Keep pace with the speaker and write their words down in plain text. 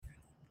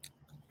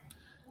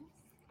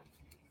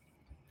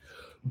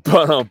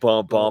Ba-dum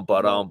bum bum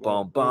ba-dum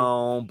bum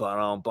bum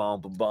ba-dum bum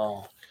bum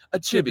bum. A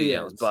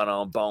Chibians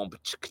ba-dum bum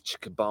chicka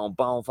chicka bum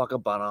bum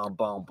fucka ba-dum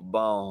bum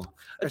bum.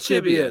 A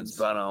Chibians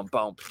ba-dum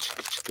bum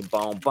chicka chicka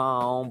bum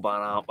bum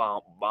ba-dum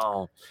bum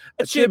bum.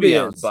 A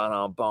Chibians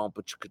ba-dum bum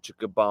chicka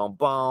chicka bum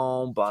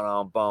bum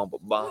ba-dum bum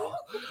bum.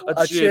 A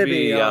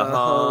Chibians.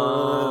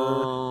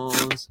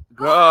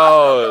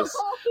 Gross.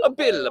 A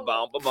bit of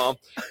bum bum.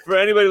 For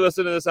anybody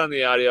listening to this on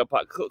the audio,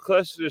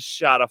 Cliff just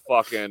shot a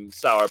fucking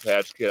Sour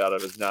Patch Kid out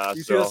of his nostril.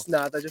 You see the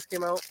snot that just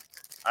came out?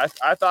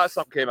 I thought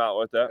something came out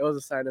with it. It was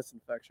a sinus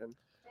infection.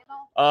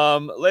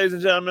 Ladies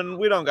and gentlemen,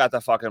 we don't got the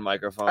fucking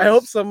microphone. I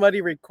hope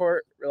somebody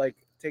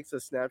takes a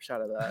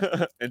snapshot of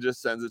that and just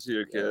sends it to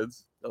your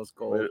kids. That was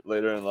cool.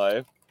 Later in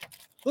life.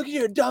 Look at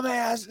your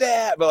dumbass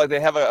dad. But like they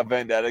have a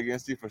vendetta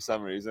against you for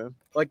some reason.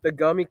 Like the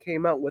gummy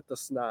came out with the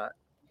snot.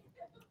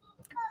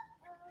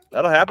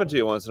 That'll happen to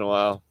you once in a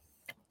while.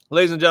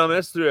 Ladies and gentlemen,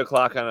 it's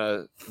 3:00 on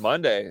a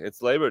Monday.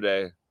 It's Labor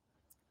Day.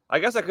 I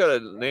guess I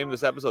could have named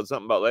this episode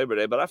something about Labor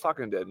Day, but I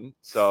fucking didn't.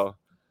 So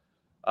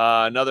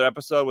another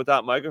episode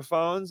without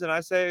microphones, and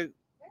I say,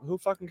 who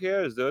fucking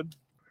cares, dude?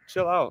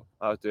 Chill out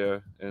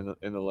there in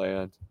the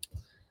land.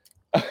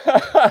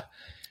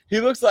 He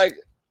looks like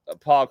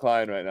Paul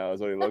Klein right now.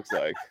 Is what he looks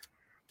like.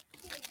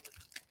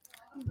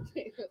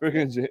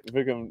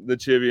 Freaking the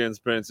Chibians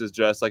Prince is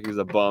dressed like he's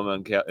a bum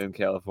in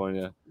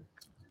California.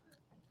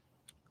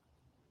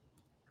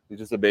 He's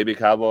just a baby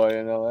cowboy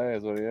in LA,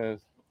 is what he is.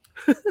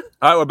 All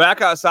right, we're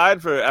back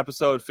outside for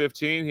episode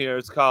 15 here.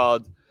 It's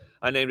called,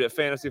 I named it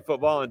Fantasy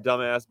Football and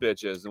Dumbass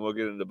Bitches, and we'll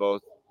get into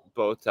both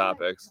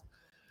topics.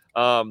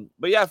 But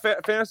yeah,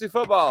 fantasy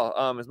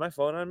football. Is my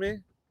phone on me?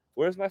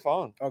 Where's my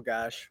phone? Oh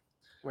gosh,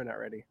 we're not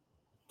ready.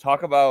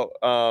 Talk about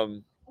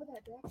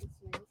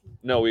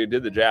no, we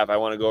did the draft. I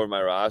want to go over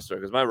my roster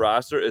because my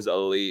roster is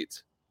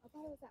elite.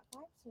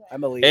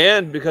 I'm elite.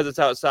 And because it's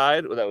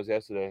outside, well, that was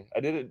yesterday. I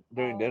did it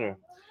during dinner.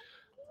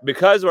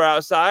 Because we're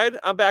outside,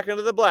 I'm back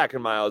into the Black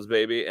and Miles,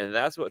 baby, and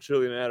that's what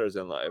truly matters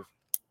in life.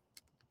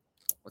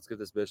 Let's get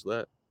this bitch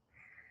lit.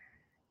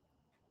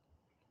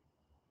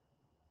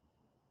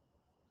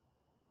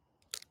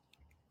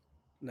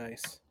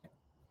 Nice.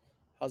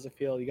 How's it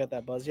feel? You got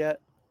that buzz yet?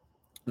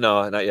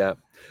 No, not yet.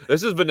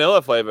 This is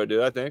vanilla flavor,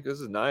 dude. I think this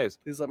is nice.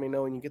 Please let me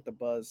know when you get the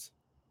buzz.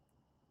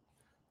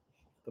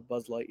 The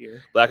Buzz Lightyear.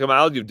 Black and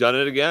Miles, you've done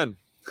it again.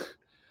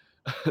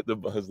 The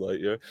Buzz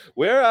Lightyear.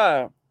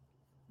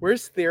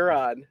 Where's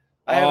Theron?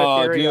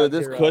 Oh, dude,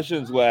 this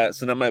cushion's wet,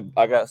 so now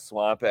I got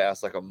swamp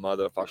ass like a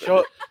motherfucker.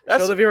 Show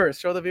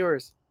the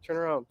viewers. Turn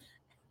around.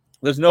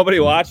 There's nobody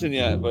watching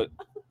yet, but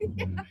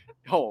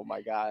oh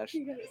my gosh.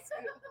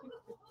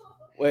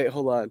 Wait,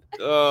 hold on.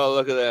 Oh,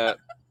 look at that.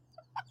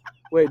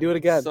 Wait, do it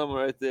again. Some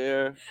right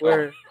there.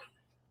 Where?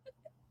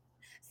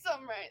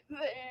 Some right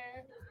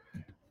there.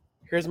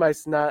 Here's my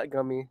snot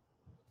gummy.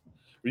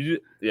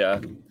 Yeah.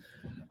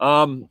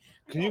 Can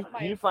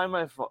you find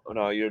my phone?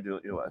 No, you're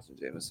watching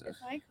Jameson. If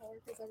my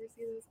coworkers ever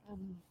see this,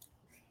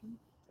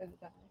 gonna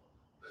die.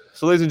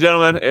 So, ladies and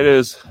gentlemen, it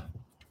is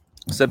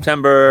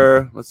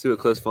September. Let's see what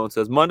Cliff's phone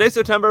says. Monday,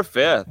 September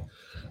 5th.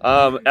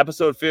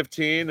 Episode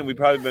 15, and we've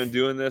probably been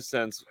doing this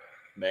since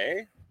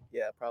May.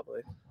 Yeah,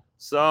 probably.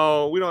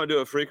 So we don't do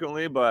it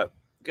frequently, but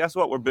guess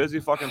what? We're busy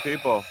fucking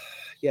people.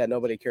 Yeah,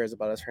 nobody cares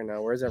about us right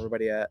now. Where's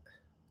everybody at?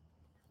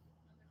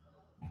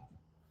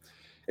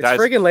 It's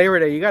friggin' Labor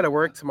Day. You got to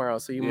work tomorrow,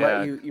 so you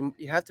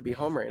have to be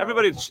home right now.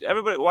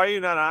 Everybody, why are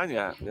you not on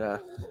yet? Yeah.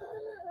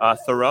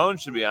 Theron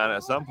should be on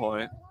at some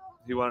point.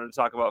 He wanted to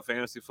talk about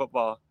fantasy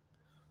football.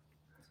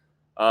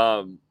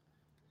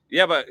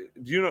 Yeah, but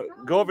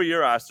go over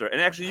your roster,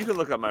 and actually, you can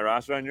look up my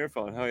roster on your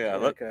phone. Hell yeah,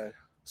 look. Okay.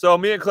 So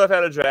me and Cliff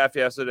had a draft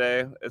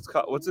yesterday. It's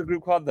called, what's the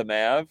group called? The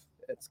Mav.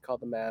 It's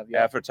called the Mav.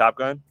 Yeah. For Top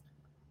Gun.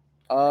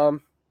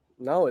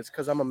 No, it's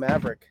because I'm a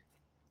Maverick.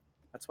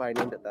 That's why I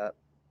named it that.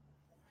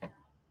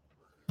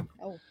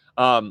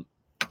 Oh.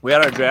 We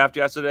had our draft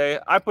yesterday.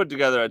 I put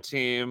together a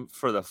team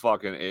for the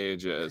fucking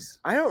ages.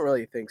 I don't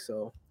really think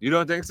so. You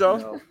don't think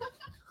so?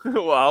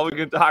 No. Well, we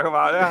can talk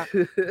about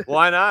that.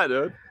 Why not,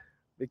 dude?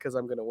 Because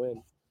I'm gonna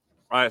win.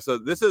 All right, so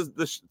this is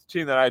the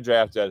team that I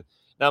drafted.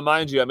 Now,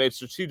 mind you, I made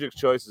strategic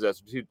choices at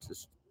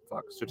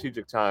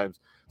strategic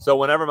times. So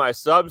whenever my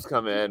subs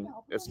come in,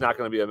 it's not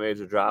going to be a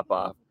major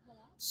drop-off.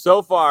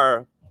 So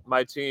far,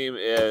 my team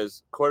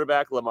is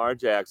quarterback Lamar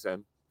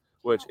Jackson,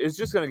 which is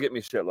just going to get me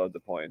shitloads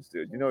of points,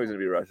 dude. You know he's going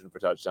to be rushing for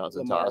touchdowns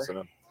and tossing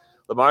them.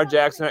 Lamar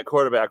Jackson at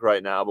quarterback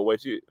right now, but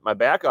my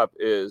backup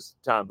is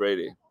Tom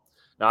Brady.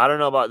 Now, I don't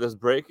know about this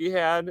break he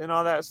had and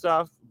all that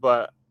stuff,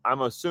 but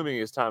I'm assuming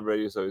he's Tom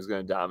Brady, so he's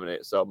going to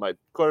dominate. So my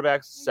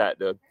quarterback's set,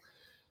 dude.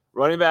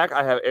 Running back,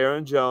 I have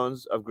Aaron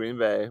Jones of Green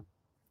Bay,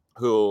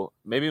 who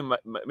maybe might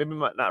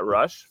not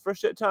rush for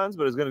shit tons,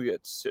 but is going to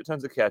get shit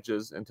tons of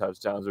catches and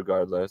touchdowns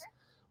regardless.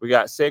 We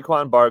got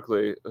Saquon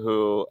Barkley,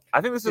 who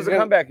I think this is a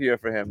comeback year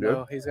for him, dude.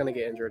 No, he's going to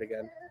get injured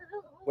again.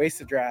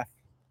 Wasted draft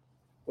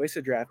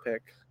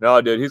pick.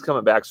 No, dude, he's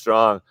coming back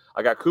strong.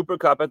 I got Cooper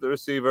Kupp at the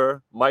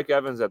receiver, Mike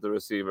Evans at the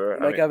receiver.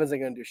 Mike Evans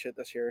ain't going to do shit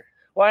this year.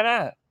 Why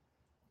not?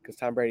 Because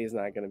Tom Brady's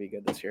not going to be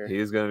good this year.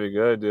 He's gonna be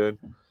good, dude.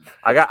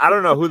 I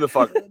don't know who the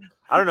fuck.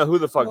 I don't know who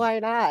the fuck. Why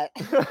not?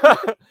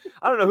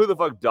 I don't know who the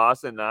fuck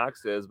Dawson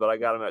Knox is, but I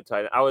got him at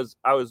tight end. I was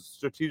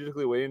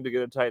strategically waiting to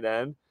get a tight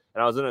end,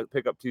 and I was gonna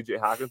pick up T.J.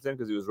 Hawkinson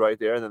because he was right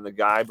there, and then the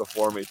guy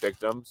before me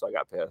picked him, so I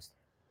got pissed.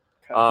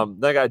 Okay.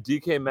 Then I got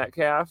DK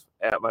Metcalf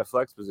at my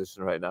flex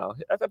position right now.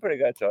 That's a pretty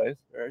good choice.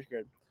 Very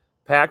good.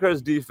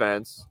 Packers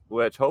defense,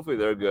 which hopefully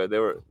they're good. They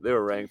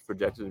were ranked,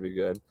 projected to be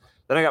good.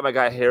 Then I got my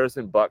guy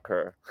Harrison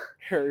Butker,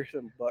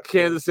 Harrison Butker.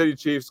 Kansas City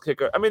Chiefs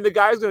kicker. I mean, the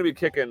guy's going to be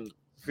kicking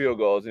field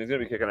goals and he's going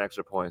to be kicking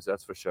extra points.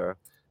 That's for sure.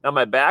 Now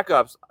my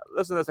backups.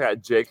 Listen to this. I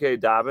got J.K.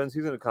 Dobbins.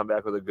 He's going to come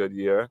back with a good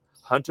year.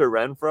 Hunter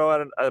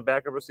Renfrow at a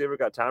backup receiver.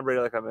 Got Tom Brady,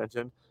 like I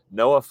mentioned.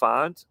 Noah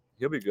Fant.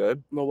 He'll be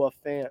good. Noah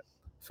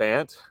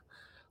Fant.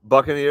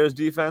 Buccaneers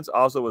defense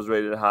also was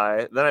rated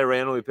high. Then I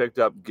randomly picked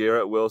up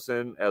Garrett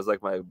Wilson as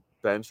like my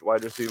bench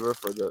wide receiver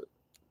for the.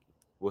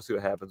 We'll see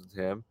what happens with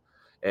him.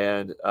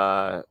 And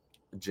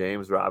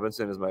James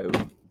Robinson is my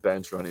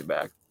bench running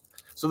back.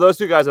 So those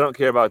two guys I don't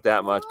care about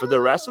that much. But the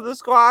rest of the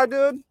squad,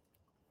 dude,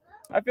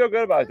 I feel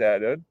good about that,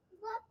 dude.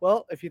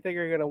 Well, if you think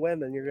you're going to win,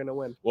 then you're going to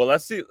win. Well,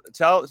 let's see.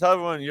 Tell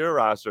everyone your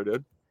roster,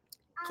 dude.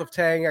 Cliff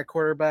Tang at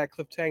quarterback,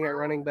 Cliff Tang at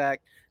running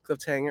back, Cliff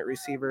Tang at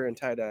receiver and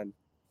tight end.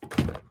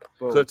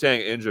 Boom. Cliff Tang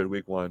injured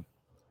week 1.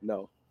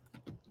 No.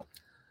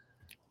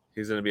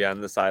 He's going to be on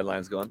the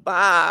sidelines going,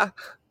 bye,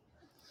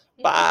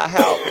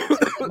 help,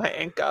 my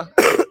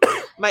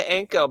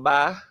ankle,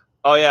 bye.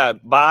 Oh, yeah,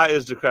 bye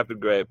is Decrepit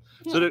Grape.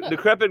 So the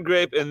Decrepit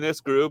Grape in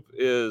this group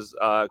is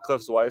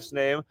Cliff's wife's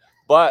name,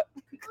 but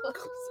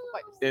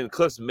in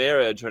Cliff's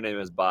marriage, her name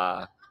is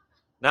Ba.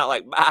 Not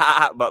like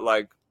Ba, but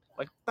like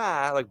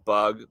Ba, like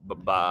bug,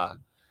 but Ba.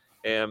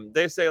 And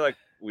they say like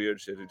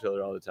weird shit to each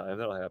other all the time.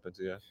 That'll happen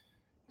to you.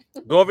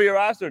 Go over your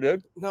roster,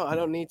 dude. No, I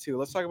don't need to.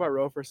 Let's talk about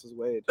Roe versus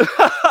Wade.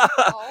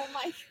 Oh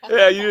my god.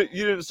 Yeah, you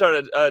didn't start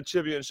a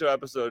Chibian Show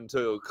episode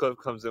until Cliff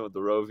comes in with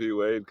the Roe v.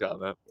 Wade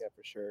comment. Yeah,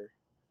 for sure.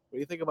 What do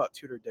you think about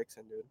Tudor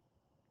Dixon, dude?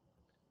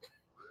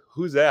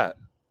 Who's that?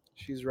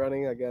 She's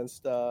running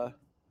against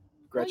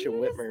Gretchen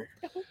Whitmer.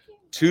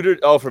 Tudor.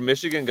 Oh, for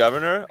Michigan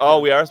governor. Oh,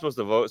 we are supposed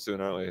to vote soon,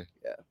 aren't we?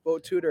 Yeah,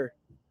 vote Tudor.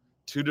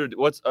 Tudor.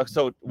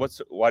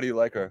 Why do you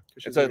like her?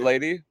 She's It's a weird.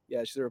 lady.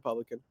 Yeah, she's a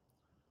Republican.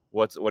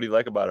 What do you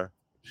like about her?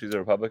 She's a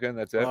Republican.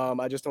 That's it.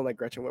 I just don't like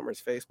Gretchen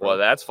Whitmer's face. Bro. Well,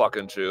 that's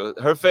fucking true.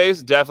 Her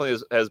face definitely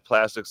has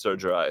plastic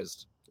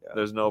surgerized. Yeah.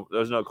 There's no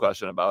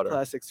question about her.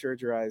 Plastic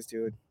surgerized,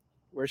 dude.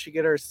 Where'd she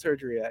get her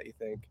surgery at, you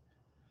think?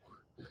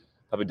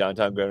 Probably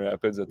downtown Grand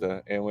Rapids at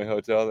the Amway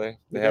Hotel. They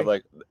Okay. have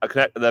like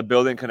that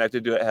building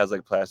connected to it has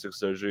like Plastic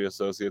Surgery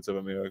Associates of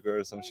America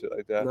or some shit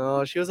like that.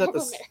 No, she was at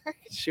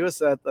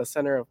the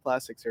Center of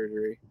Plastic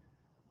Surgery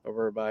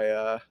over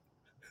by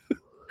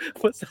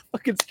what's the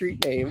fucking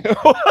street name?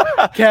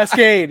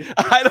 Cascade.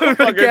 I don't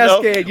fucking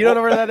know. Cascade. You don't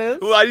know where that is?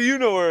 Why do you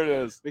know where it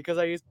is? Because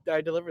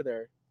I deliver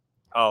there.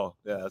 Oh,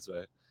 yeah, that's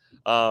right.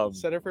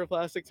 Center for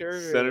Plastic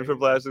Surgery. Center for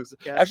Plastics.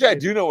 Cascade. Actually, I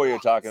do know what you're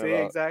talking See,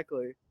 about.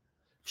 exactly.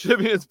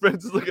 Chippy and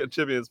Prince. Look at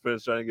Chippy and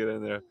Prince trying to get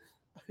in there.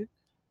 What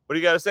do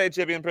you got to say,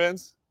 Chippy and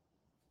Prince?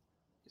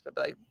 He's gonna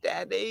be like,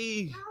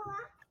 Daddy.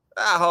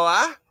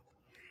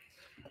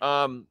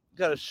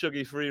 Got a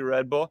sugary-free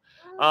Red Bull.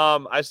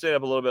 I stayed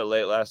up a little bit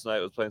late last night.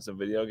 Was playing some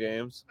video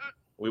games.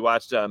 We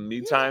watched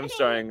Me Time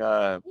starring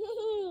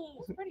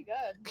It's pretty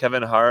good.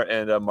 Kevin Hart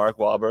and Mark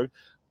Wahlberg.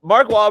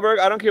 Mark Wahlberg,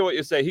 I don't care what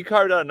you say. He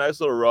carved out a nice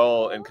little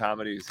role in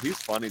comedies. He's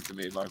funny to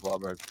me, Mark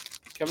Wahlberg.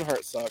 Kevin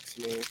Hart sucks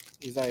to me.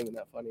 He's not even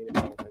that funny in my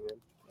opinion.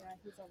 Yeah,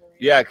 he's overrated.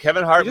 Yeah,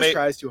 Kevin Hart He just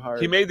tries too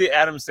hard. he made the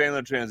Adam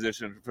Sandler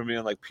transition from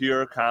being like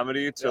pure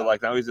comedy to Yeah.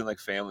 like now he's in like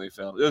family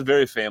films. It was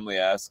very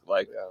family-esque.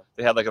 Like Yeah.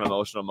 they had like an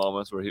emotional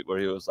moments where he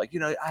was like,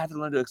 I have to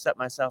learn to accept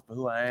myself for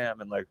who I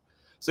am, and like,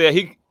 so yeah,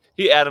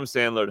 he Adam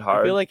Sandlered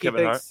hard. I feel like he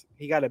Kevin Hart. thinks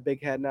he got a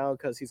big head now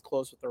because he's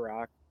close with The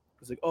Rock.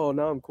 He's like, oh,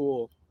 now I'm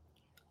cool.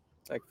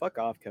 Like, fuck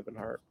off, Kevin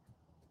Hart.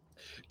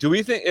 Do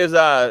we think is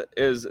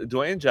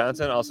Dwayne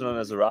Johnson, also known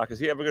as The Rock, is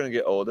he ever going to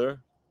get older?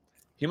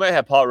 He might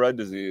have Paul Rudd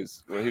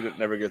disease, where he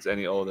never gets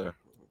any older.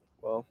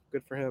 Well,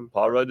 good for him.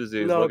 Paul Rudd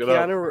disease. No, Look it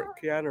up.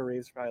 Keanu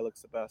Reeves probably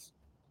looks the best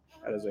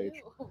at his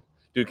age.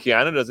 Dude,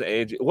 Keanu doesn't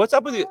age. What's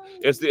up with you?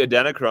 It's the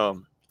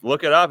adrenochrome.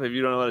 Look it up if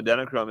you don't know what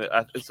adrenochrome is.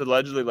 It's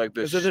allegedly like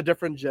this. Is it a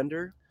different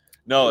gender?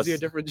 No, Is he a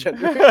it's different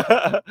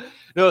gender?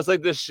 no, it's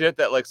like this shit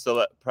that like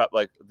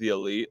like the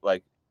elite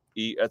like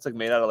eat. It's like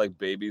made out of like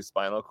baby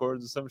spinal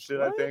cords or some shit.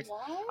 What? I think.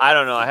 What? I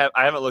don't know.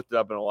 I haven't looked it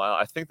up in a while.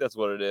 I think that's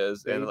what it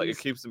is, and like it Babies?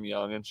 keeps them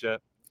young and shit.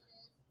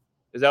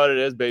 Is that what it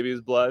is? Baby's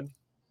blood.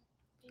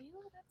 Ew,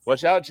 that's Watch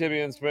so out,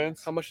 Chibi and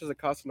Sprints. How much does it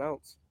cost an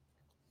ounce?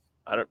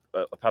 I don't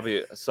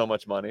probably so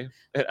much money.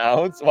 An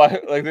ounce? Why?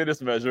 Like they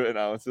just measure it in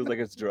ounces like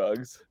it's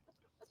drugs.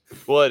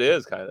 Well, it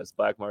is kind of. It's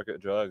black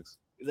market drugs.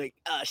 He's like,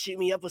 shoot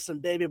me up with some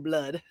baby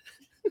blood.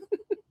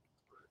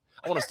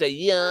 I want to stay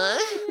young.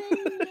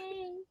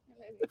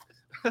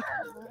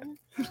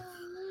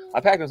 I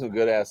packed him some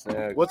good ass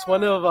snacks. What's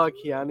one of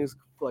Keanu's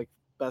like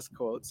best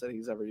quotes that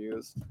he's ever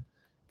used?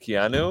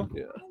 Keanu?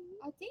 Yeah.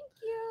 Oh, thank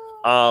you.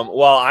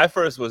 Well, I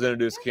first was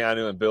introduced to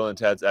Keanu in Bill and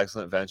Ted's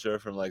Excellent Venture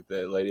from like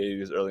the late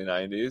 80s, early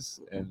 90s.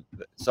 And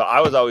so I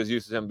was always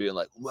used to him being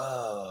like,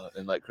 whoa,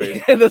 and like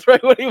crazy. And that's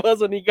right what he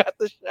was when he got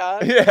the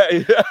shot.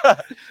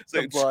 Yeah. It's The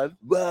like, blood.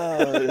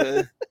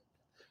 whoa,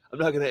 I'm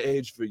not going to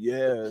age for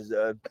years.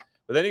 But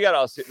then he got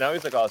now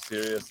he's like all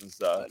serious and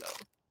stuff. I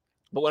know.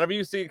 But whenever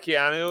you see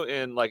Keanu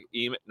in like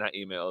not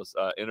emails,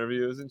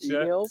 interviews and shit.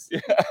 Emails?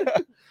 Yeah.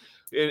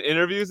 In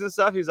interviews and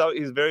stuff, he's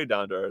very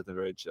down to earth and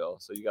very chill.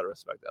 So you got to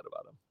respect that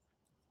about him.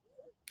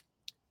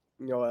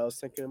 You know what I was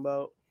thinking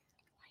about?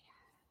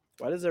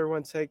 Why does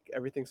everyone take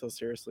everything so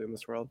seriously in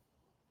this world?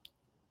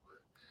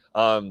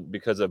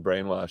 Because of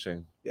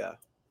brainwashing. Yeah.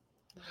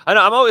 I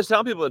know. I'm always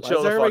telling people to Why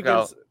chill does the fuck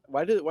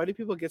everyone out. why do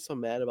people get so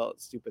mad about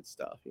stupid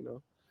stuff, you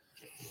know?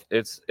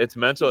 It's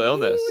mental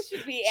illness. You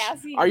should be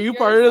asking. Are you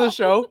part of the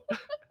yourself. show?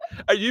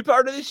 Are you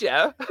part of the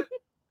show?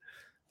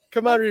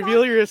 Come on,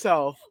 reveal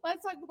yourself.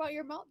 Let's talk about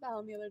your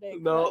meltdown the other day.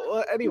 No,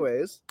 well,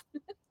 anyways.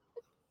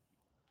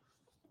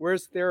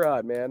 Where's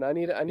Theron, man? I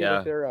need Yeah.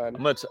 a Theron.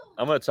 I'm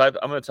gonna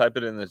type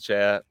it in the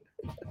chat.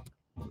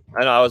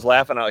 I know I was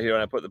laughing out here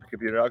when I put the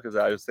computer out because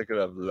I was thinking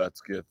of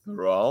let's get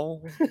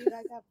Theron. You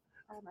guys have,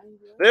 any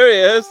viewers? There he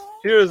is.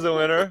 Here's the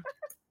winner.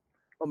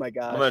 Oh my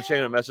god. I'm gonna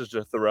change a message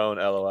to Theron.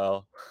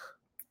 LOL.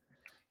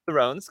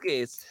 Theron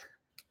skis.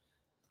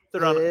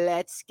 Theron.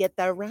 Let's get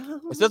the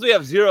round. It says we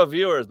have 0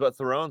 viewers, but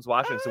Theron's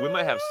watching, so we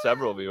might have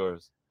several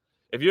viewers.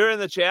 If you're in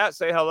the chat,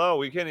 say hello.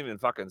 We can't even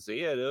fucking see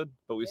you, dude.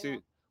 But we see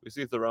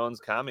Theron's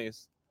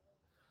commies.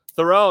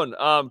 Theron,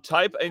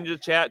 type in your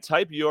chat,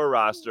 type your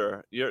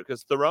roster.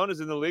 Because Theron is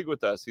in the league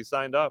with us. He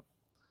signed up.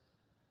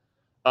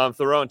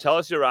 Theron, tell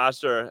us your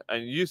roster,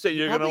 and you say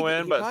you're gonna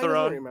win, but doesn't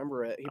Theron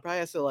remember it. He probably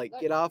has to like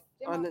get off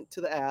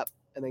to the app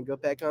and then go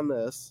back on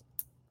this.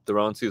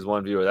 Theron sees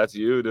 1 viewer. That's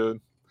you, dude.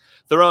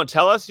 Theron,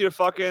 tell us your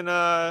fucking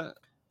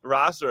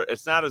roster.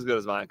 It's not as good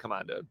as mine. Come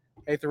on, dude.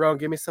 Hey Theron,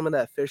 give me some of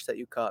that fish that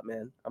you caught,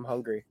 man. I'm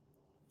hungry.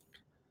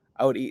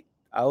 I would eat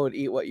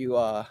what you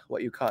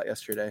caught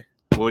yesterday.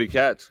 What do you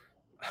catch?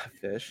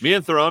 Fish. Me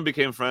and Theron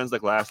became friends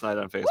like last night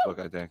on Facebook,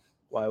 I think.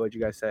 Why would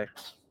you guys say?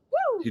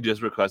 He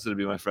just requested to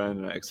be my friend,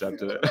 and I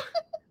accepted it.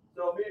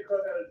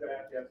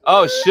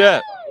 Oh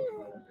shit!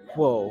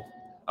 Whoa.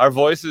 Our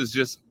voice is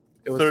just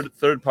It was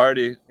third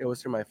party. it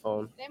was through my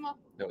phone. Demo.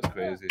 That was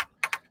crazy.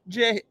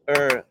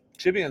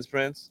 Chibian's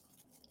Prince.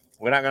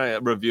 We're not gonna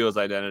reveal his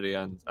identity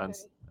on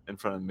in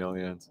front of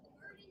millions.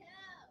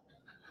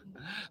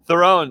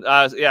 Theron,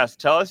 yes,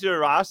 tell us your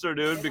roster,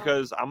 dude,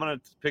 because I'm gonna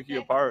pick you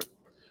apart.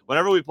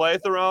 Whenever we play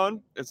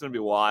Theron, it's gonna be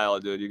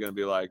wild, dude. You're gonna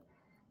be like,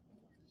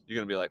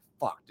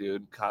 fuck,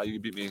 dude, Kyle, you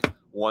beat me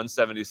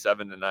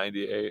 177 to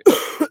 98.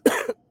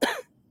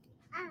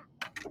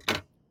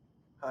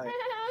 Hi.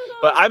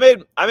 But I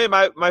made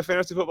my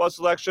fantasy football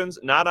selections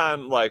not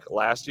on like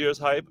last year's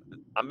hype.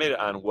 I made it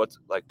on what's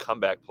like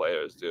comeback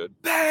players, dude.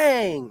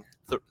 Bang!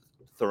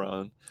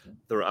 Theron.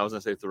 I was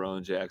gonna say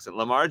Theron Jackson.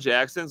 Lamar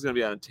Jackson's gonna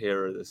be on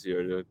terror this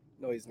year, dude.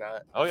 No, he's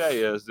not. Oh yeah, he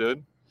is,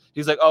 dude.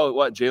 He's like, oh,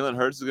 what? Jalen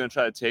Hurts is gonna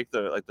try to take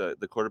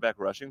the quarterback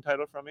rushing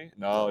title from me?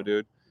 No,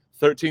 dude.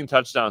 13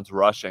 touchdowns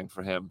rushing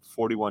for him,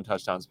 41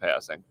 touchdowns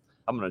passing.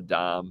 I'm gonna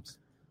dom.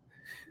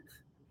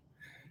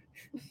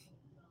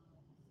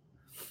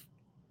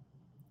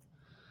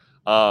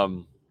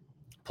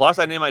 Plus,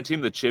 I named my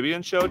team the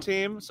Chibian Show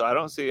team, so I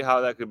don't see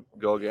how that could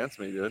go against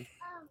me, dude.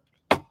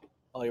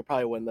 Oh, you'll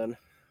probably win then.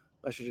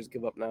 I should just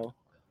give up now.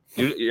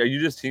 Are you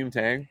just Team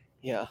Tang?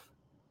 Yeah,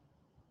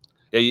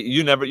 Yeah,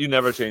 you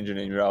never change your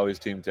name. You're always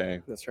Team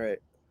Tang. that's right.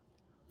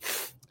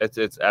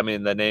 It's. I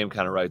mean, the name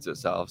kind of writes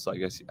itself, so I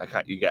guess you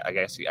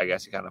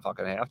kind of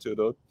fucking have to,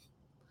 dude.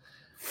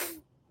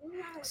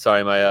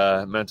 Sorry,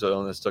 my mental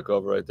illness took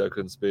over right there.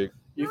 Couldn't speak.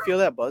 You feel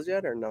that buzz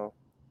yet or no?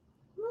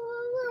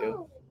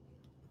 You?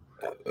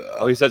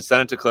 Oh, he said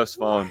send it to Cliff's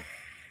phone.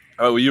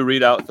 All right, will you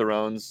read out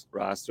Theron's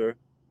roster?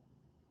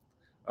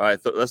 All right,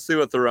 let's see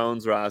what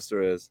Theron's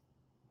roster is.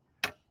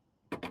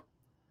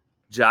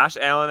 Josh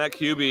Allen at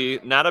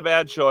QB, not a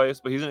bad choice,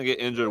 but he's gonna get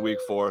injured week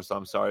 4, so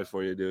I'm sorry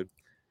for you, dude.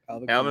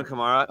 Alvin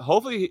Kamara,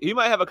 hopefully he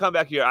might have a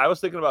comeback here. I was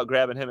thinking about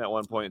grabbing him at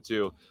one point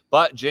too,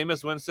 but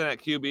Jameis Winston at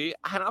QB,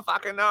 I don't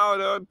fucking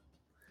know, dude.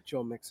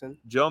 Joe Mixon.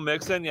 Joe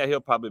Mixon, yeah, he'll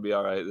probably be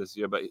all right this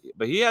year, but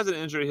he has an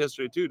injury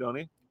history too, don't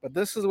he? But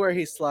this is where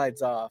he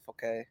slides off,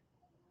 okay?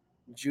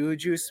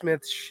 Juju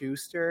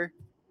Smith-Schuster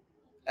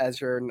as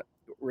your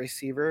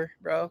receiver,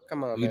 bro.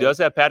 Come on, He man. does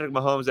have Patrick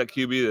Mahomes at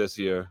QB this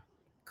year.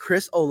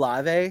 Chris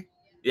Olave.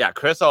 Yeah,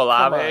 Chris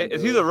Olave. Come on,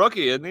 Is he dude. the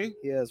rookie, isn't he?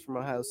 He is from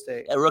Ohio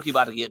State. That rookie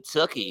about to get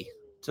Tookie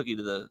to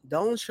the.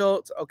 Dalton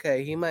Schultz.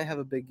 Okay, he might have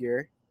a big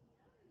year.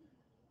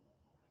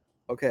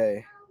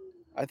 Okay,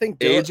 I think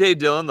AJ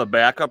Dillon, the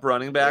backup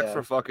running back Yeah.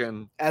 for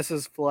fucking. as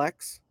his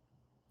flex.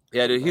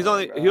 Yeah, dude, he'll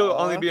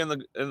only be in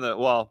the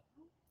well.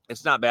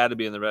 It's not bad to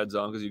be in the red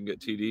zone because you can get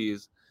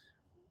TDs.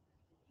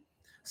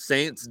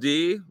 Saints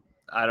D,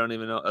 I don't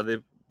even know. Are they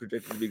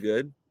predicted to be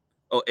good?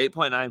 Oh,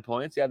 8.9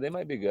 points. Yeah, they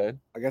might be good.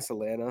 Against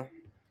Atlanta.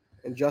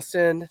 And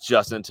Justin,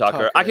 Justin Tucker.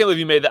 Tucker. I can't believe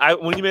you made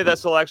that. When you made that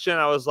selection,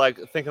 I was like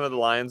thinking of the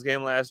Lions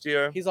game last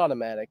year. he's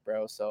automatic,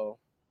 bro. So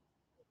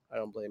I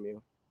don't blame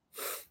you.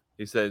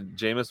 He said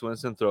Jameis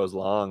Winston throws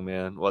long,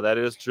 man. Well, that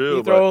is true.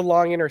 He throw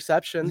long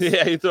interceptions.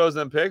 Yeah, he throws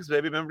them picks,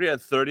 baby. Remember he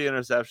had 30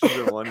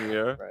 interceptions in 1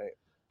 year? Right.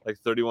 Like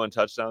 31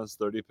 touchdowns,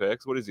 30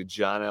 picks. What is he,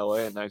 John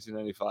Elway in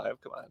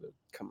 1995? Come on, dude.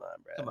 Come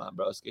on, bro. Come on,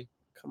 broski.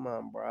 Come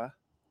on, bro.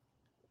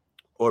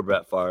 Or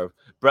Brett Favre.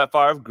 Brett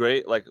Favre,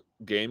 great like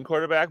game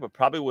quarterback, but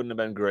probably wouldn't have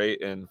been great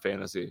in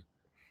fantasy.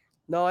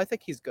 No, I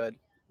think he's good.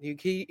 He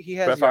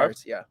has Brett Favre?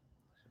 yards. Yeah,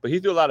 But he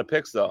threw a lot of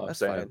picks, though. I'm that's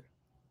saying fine.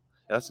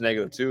 that's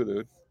 -2,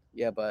 dude.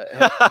 Yeah, but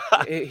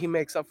he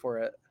makes up for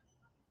it.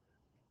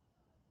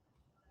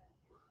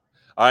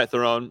 All right,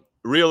 Theron.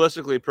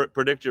 Realistically,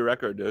 predict your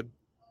record, dude.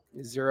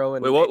 0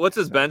 and Wait, what's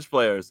his bench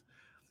players?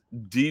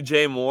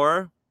 DJ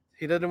Moore,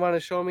 He didn't want to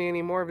show me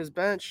any more of his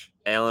bench.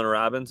 Allen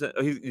Robinson.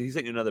 Oh, he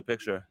sent you another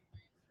picture.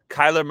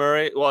 Kyler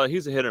Murray. Well,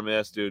 he's a hit or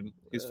miss, dude.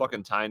 He's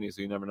fucking tiny,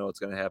 so you never know what's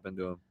gonna happen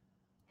to him.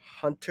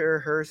 Hunter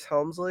Hearst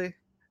Helmsley.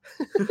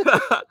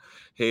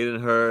 Hayden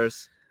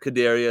Hurst,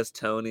 Kadarius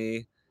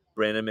Toney,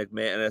 Brandon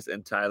McManus,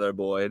 and Tyler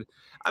Boyd.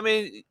 I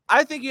mean,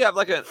 I think you have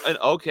like an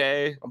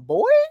okay. A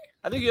boy?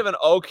 I think you have an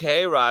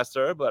okay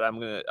roster, but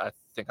I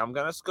think I'm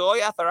gonna school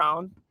you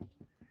around.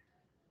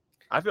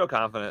 I feel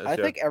confident. I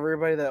think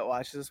everybody that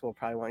watches this will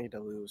probably want you to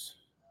lose.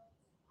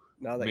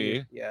 Now that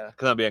Me? yeah.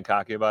 because I'm being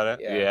cocky about it.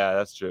 Yeah. Yeah,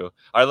 that's true.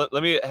 All right,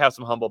 let me have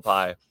some humble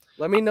pie.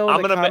 Let me know I'm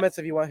in the gonna comments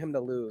if you want him to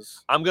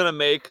lose. I'll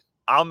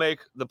make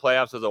the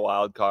playoffs as a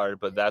wild card,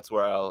 but that's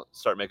where I'll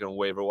start making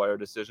waiver wire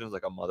decisions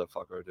like a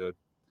motherfucker, dude.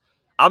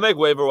 I'll make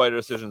waiver wire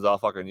decisions all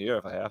fucking year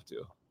if I have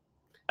to.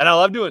 And I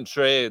love doing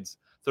trades.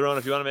 Theron,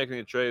 if you want to make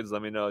any trades,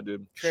 let me know,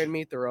 dude. Trade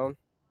me, Theron.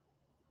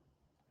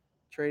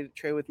 Trade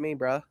with me,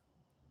 bruh.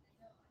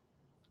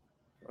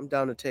 I'm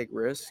down to take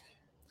risk.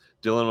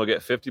 Dylan will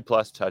get 50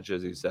 plus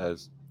touches, he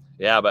says.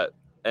 Yeah, but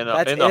in the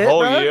That's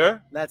whole bruh?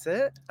 year, That's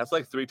it? that's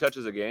like 3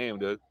 touches a game,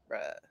 dude.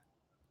 Bruh.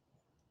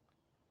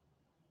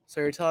 So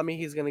you're telling me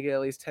he's gonna get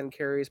at least 10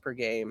 carries per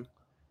game,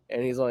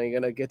 and he's only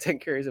gonna get 10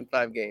 carries in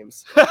 5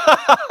 games.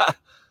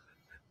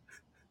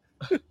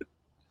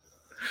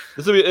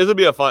 This will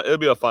be a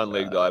fun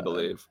league though, I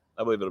believe.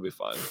 I believe it'll be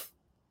fun.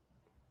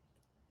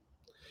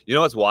 You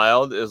know what's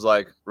wild is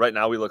like right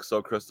now we look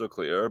so crystal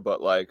clear,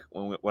 but like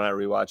when I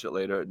rewatch it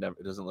later, it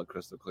doesn't look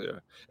crystal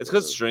clear. It's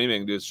because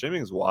streaming, dude.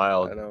 Streaming's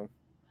wild. I know.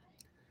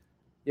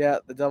 Yeah,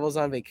 the Devil's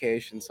on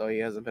vacation, so he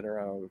hasn't been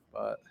around.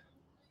 But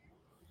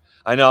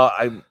I know.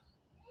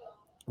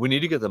 We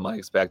need to get the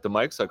mics back. The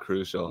mics are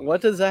crucial.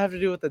 what does that have to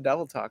do with the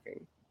Devil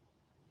talking?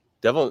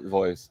 Devil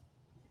voice.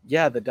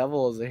 Yeah, the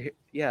Devil is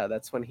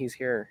that's when he's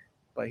here,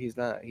 but he's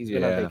not. He's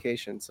been on Yeah.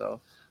 vacation,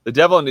 so The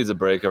devil needs a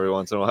break every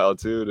once in a while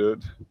too,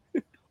 dude.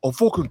 I'm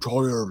fucking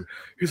tired.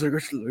 he's like,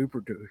 it's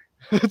Labor Day.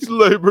 It's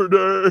Labor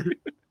Day.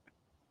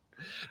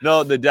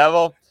 No, the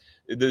devil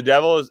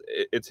is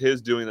it's his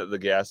doing that the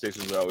gas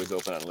stations are always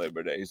open on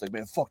Labor Day. He's like,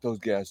 man, fuck those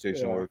gas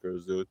station Yeah.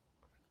 workers, dude.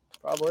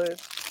 Probably.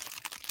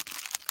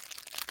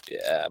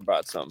 Yeah, I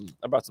brought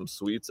some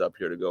sweets up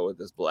here to go with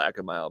this Black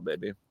and Mild,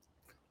 baby.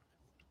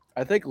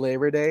 I think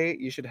Labor Day,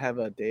 you should have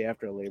a day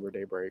after Labor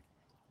Day break.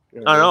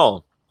 You what I mean?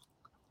 know.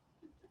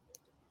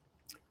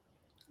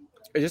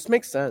 It just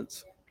makes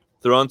sense.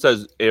 Theron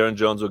says Aaron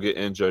Jones will get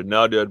injured.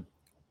 No, dude.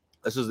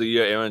 This is the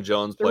year Aaron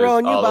Jones plays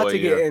Theron, you all the about way to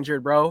get here.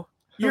 injured, bro.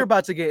 You're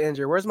about to get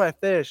injured. Where's my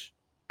fish?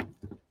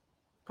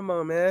 Come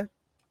on, man.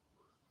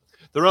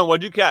 Theron,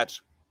 what'd you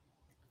catch?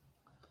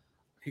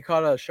 He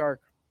caught a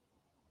shark.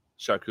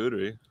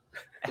 Charcuterie.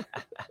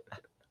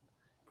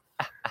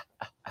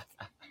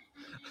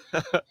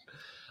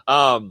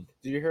 Did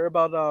you hear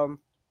about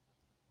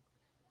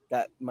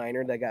that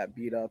miner that got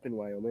beat up in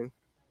Wyoming?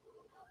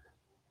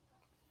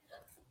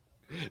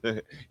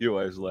 Your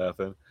wife's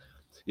laughing.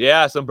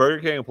 Yeah, some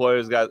Burger King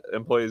employees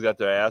got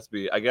their ass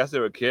beat. I guess they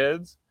were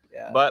kids,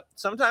 Yeah. but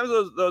sometimes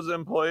those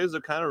employees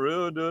are kind of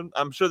rude, dude.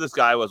 I'm sure this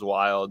guy was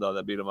wild though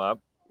that beat him up.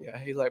 Yeah,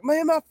 he's like,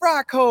 man, my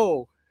fry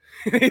cold.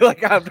 He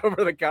like hopped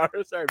over the counter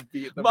and started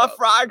beating them My up.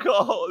 fry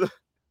cold.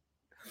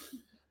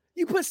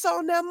 You put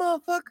salt in that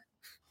motherfucker?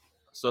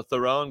 So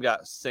Theron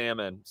got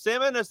salmon.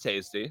 Salmon is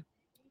tasty.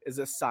 Is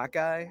it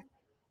sockeye?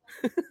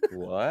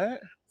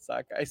 What?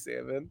 Sockeye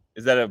salmon.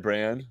 Is that a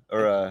brand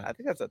or I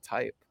think that's a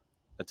type.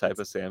 a type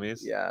of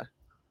Sammy's? Yeah.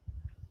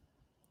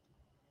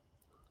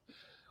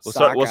 We'll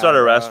start a Sockeye,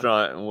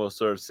 restaurant and we'll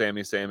serve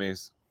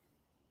Sammy's.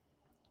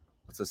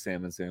 What's a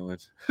salmon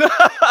sandwich?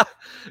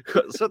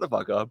 Shut the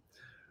fuck up.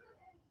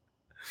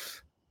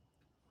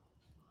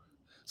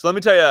 So let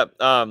me tell you,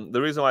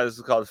 the reason why this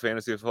is called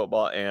Fantasy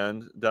Football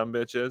and Dumb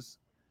Bitches.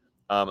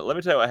 Let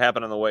me tell you what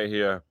happened on the way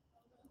here.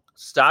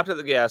 Stopped at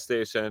the gas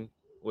station,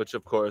 which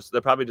of course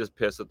they're probably just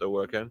pissed that they're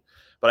working,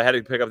 but I had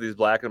to pick up these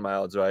Black and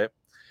Milds, right?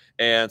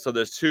 And so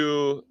there's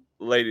 2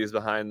 ladies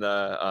behind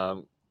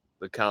the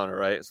counter,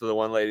 right? So the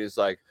one lady's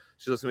like,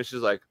 she looks at me, she's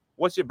like,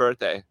 "What's your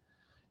birthday?"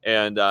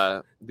 And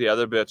the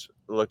other bitch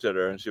looked at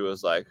her and she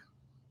was like,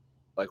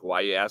 "Why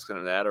are you asking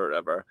her that or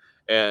whatever?"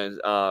 And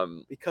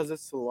Because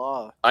it's the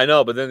law. I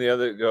know, but then the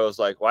other girl's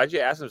like, "Why'd you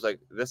ask him?" She's like,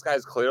 "This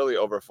guy's clearly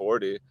over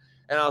 40."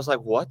 And I was like,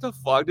 "What the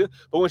fuck, dude?"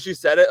 But when she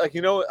said it, like,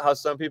 you know how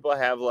some people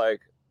have like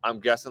I'm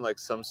guessing like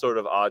some sort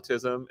of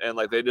autism, and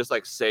like they just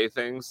like say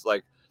things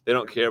like they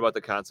don't care about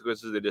the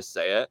consequences. They just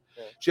say it.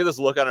 Yeah. She had this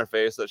look on her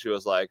face that she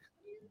was like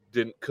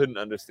couldn't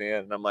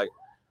understand, and I'm like,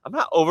 I'm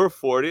not over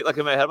 40. Like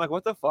in my head, I'm like,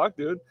 what the fuck,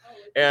 dude?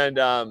 And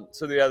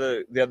so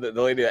the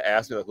lady that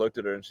asked me like looked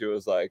at her and she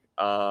was like,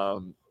 I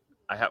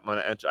have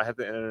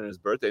to enter in his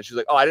birthday. And she's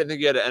like, oh, I didn't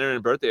think you had to enter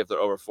in birthday if they're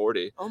over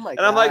 40. Oh my god.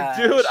 And I'm like,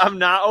 dude, I'm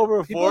not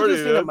over People 40.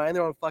 just need to Dude. mind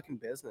their own fucking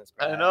business,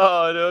 bro. I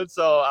know, dude.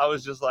 So I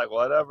was just like,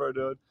 whatever,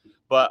 dude.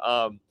 But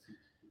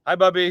hi,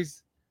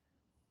 bubbies.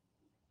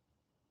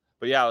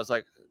 But yeah, I was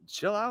like,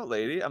 chill out,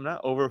 lady. I'm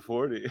not over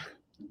 40.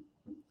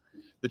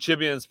 The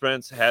Chibians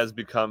Prince has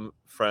become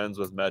friends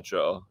with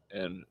Metro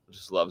and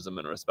just loves him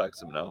and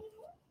respects him now.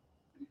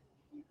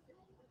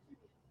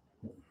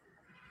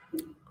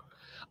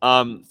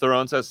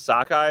 Theron says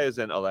Sockeye is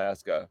in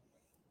Alaska.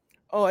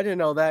 Oh, I didn't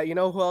know that. You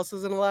know who else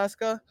is in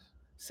Alaska?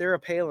 Sarah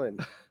Palin.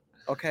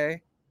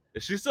 Okay.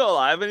 Is she still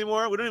alive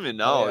anymore? We don't even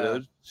know, yeah.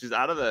 dude. She's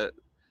out of the.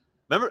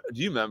 Remember? Do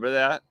you remember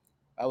that?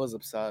 I was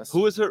obsessed.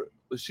 Who was her?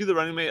 Was she the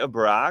running mate of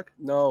Barack?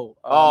 No.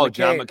 Oh, McCain.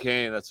 John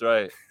McCain. That's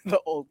right. The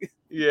old.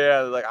 Yeah,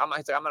 like I'm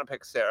gonna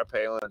pick Sarah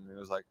Palin. And it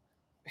was like,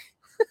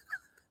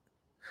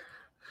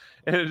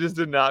 and it just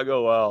did not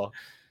go well.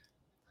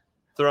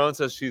 Theron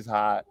says she's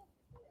hot.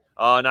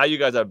 Oh, now you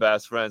guys are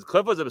best friends.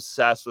 Cliff was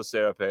obsessed with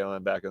Sarah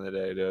Palin back in the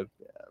day, dude.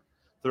 Yeah.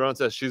 Theron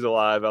says she's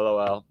alive.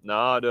 LOL.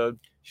 No, dude.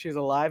 She's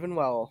alive and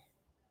well.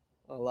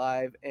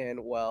 Alive and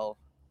well.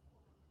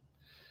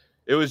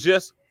 It was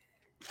just,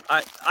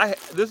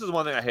 this is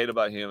one thing I hate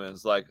about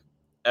humans. Like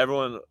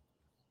everyone,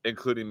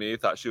 including me,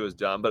 thought she was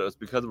dumb, but it was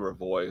because of her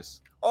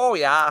voice. Oh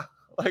yeah,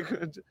 like,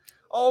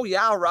 oh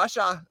yeah,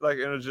 Russia. Like,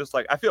 and it was just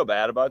like I feel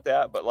bad about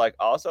that, but like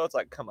also it's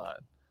like, come on,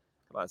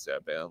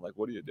 Sarah Palin. Like,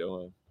 what are you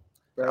doing?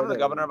 I'm the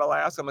governor of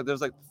Alaska. I'm like,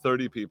 there's like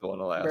 30 people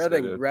in Alaska. Better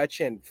than dude.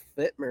 Gretchen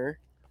Whitmer.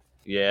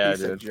 Yeah, Piece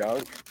dude. of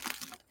junk.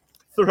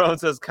 Theron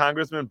says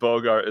Congressman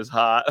Bogart is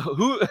hot.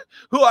 Who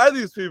are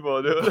these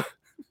people, dude?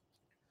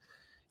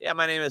 Yeah,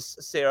 my name is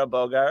Sarah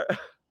Bogart.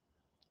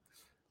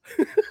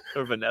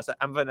 Or Vanessa.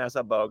 I'm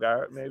Vanessa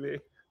Bogart, maybe.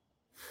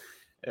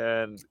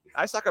 And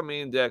I suck a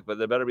mean dick, but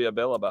there better be a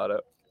bill about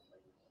it.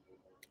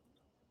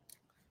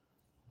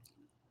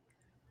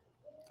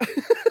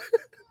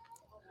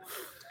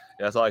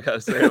 Yeah, that's all I gotta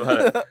say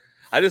about it.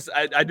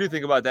 I do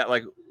think about that.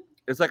 Like,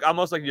 it's like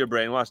almost like you're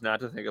brainwashed not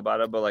to think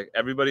about it, but like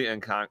everybody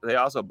in they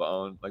also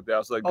bone. Like they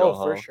also like go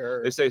home. For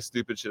sure. They say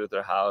stupid shit at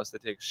their house. They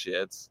take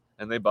shits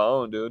and they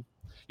bone, dude.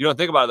 You don't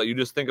think about it. You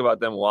just think about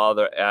them while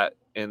they're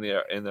in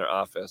their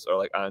office or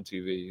like on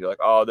TV. You're like,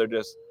 oh, they're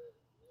just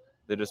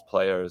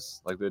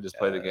players. Like they just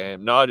play the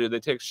game. No, dude,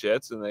 they take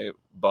shits and they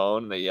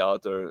bone and they yell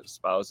at their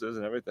spouses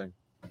and everything.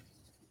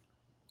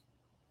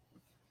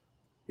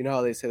 You know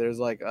how they say there's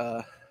like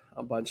a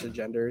bunch of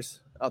genders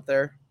out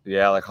there?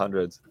 Yeah, like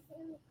hundreds.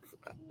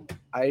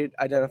 I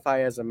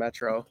identify as a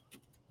Metro.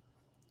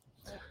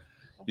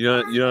 You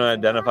don't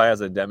identify as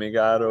a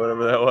demigod or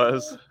whatever that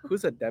was?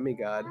 Who's a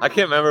demigod? I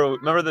can't remember.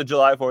 Remember the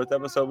July 4th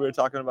episode we were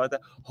talking about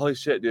that? Holy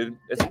shit, dude.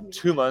 It's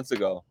 2 months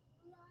ago.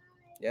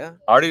 Yeah.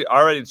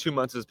 Already 2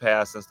 months has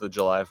passed since the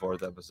July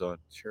 4th episode.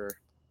 Sure.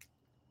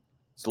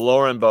 It's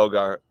Lauren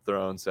Bogart,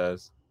 Theron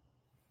says.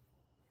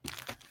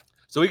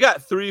 So we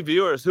got 3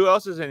 viewers. Who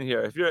else is in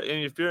here? If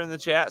you're in the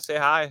chat, say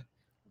hi.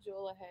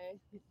 Jula Hay.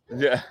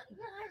 Yeah.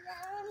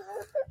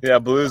 Yeah,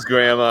 Blue's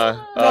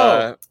grandma.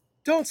 No,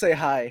 don't say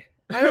hi.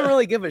 I don't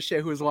really give a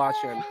shit who's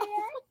watching.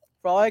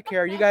 For all I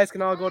care, you guys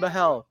can all go to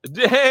hell.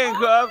 Dang,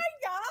 Cliff. Oh my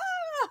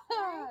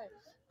God.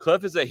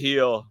 Cliff is a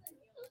heel.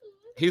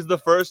 He's the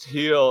first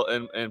heel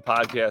in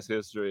podcast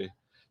history.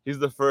 He's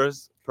the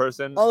first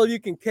person. All of you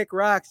can kick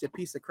rocks, you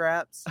piece of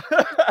craps.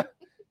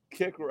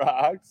 Kick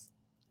rocks.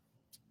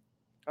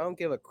 I don't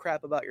give a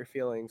crap about your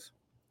feelings.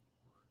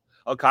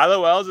 Oh,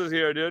 Kyler Wells is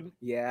here, dude.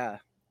 Yeah.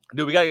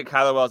 Dude, we gotta get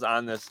Kyler Wells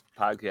on this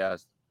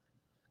podcast.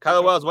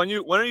 Kyler Wells, when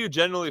are you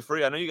generally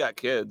free? I know you got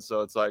kids,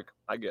 so it's like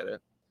I get it.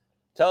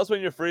 Tell us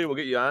when you're free. We'll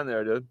get you on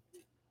there, dude.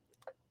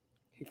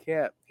 He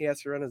can't. He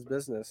has to run his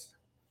business.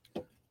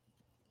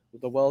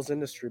 The Wells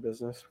Industry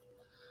business.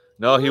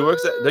 No, he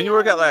works at. Don't you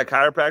work at like a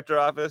chiropractor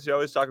office? You're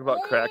always talking about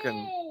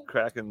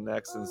cracking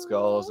necks and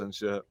skulls and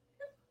shit.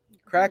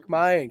 Crack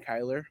mine,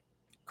 Kyler.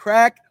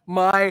 Crack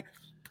my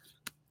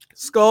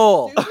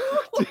skull.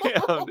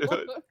 Damn,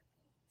 dude.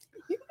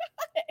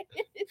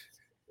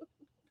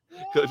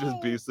 Coach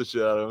just beats the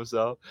shit out of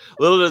himself.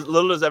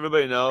 Little does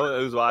everybody know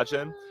who's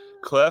watching.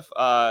 Cliff,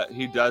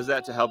 he does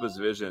that to help his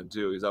vision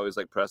too. He's always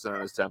like pressing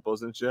on his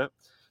temples and shit.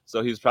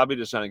 So he's probably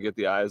just trying to get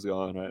the eyes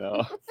going right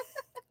now.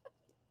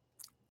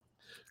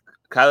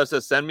 Kyler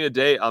says, "Send me a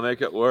date. I'll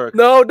make it work."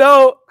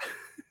 No.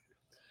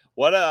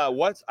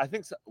 What's I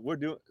think we're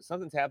doing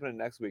something's happening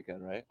next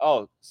weekend, right?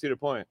 Oh, Cedar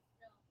Point.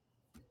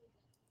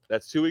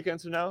 That's 2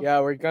 weekends from now? Yeah,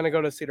 we're gonna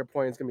go to Cedar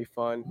Point. It's gonna be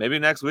fun. Maybe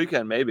next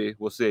weekend, maybe.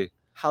 We'll see.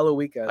 Halloween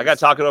weekend. I gotta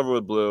talk it over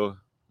with Blue,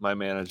 my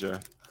manager.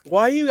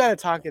 Why you gotta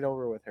talk it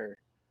over with her?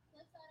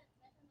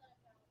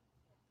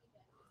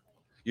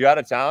 You out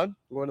of town?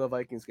 We're going to the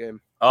Vikings game.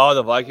 Oh,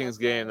 the Vikings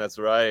game. That's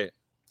right.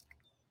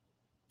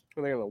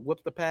 They're gonna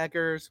whip the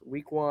Packers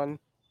week 1.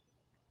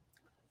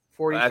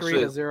 Actually-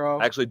 43-0.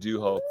 I actually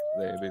do hope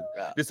they.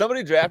 Yeah. Did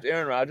somebody draft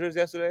Aaron Rodgers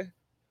yesterday?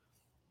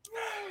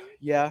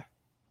 Yeah.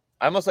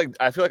 I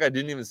feel like I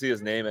didn't even see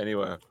his name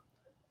anywhere.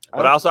 I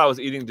But don't- also, I was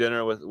eating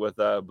dinner with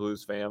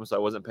Blues fam, so I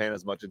wasn't paying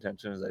as much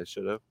attention as I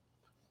should have.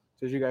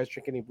 Did you guys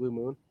drink any Blue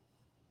Moon?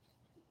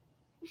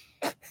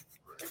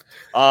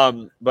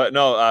 But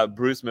no,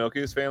 Bruce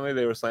Milky's family,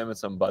 they were slamming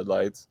some Bud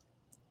Lights.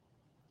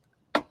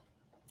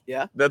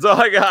 Yeah? That's all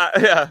I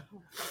got. Yeah.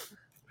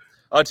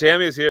 Oh,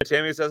 Tammy's here.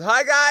 Tammy says,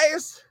 "Hi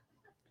guys."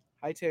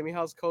 Hi, Tammy.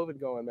 How's COVID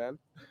going, man?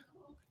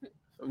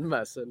 I'm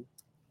messing.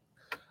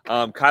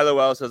 Kylo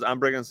Wells says, "I'm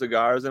bringing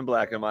cigars and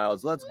Black and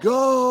Milds. Let's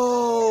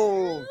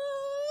go."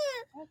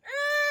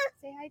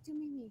 Say hi to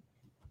Mimi.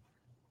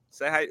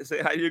 Say hi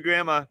to your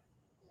grandma.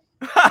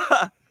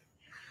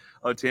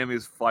 Oh,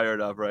 Tammy's fired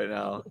up right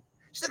now.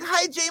 She's like,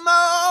 "Hi,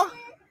 J-Mo."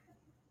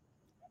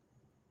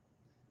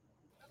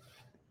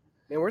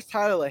 Man, where's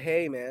Tyler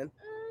LaHaye, man?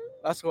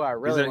 That's what I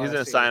really He's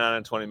gonna see. sign on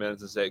in 20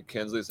 minutes and say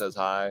Kinsley says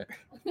hi.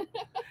 He's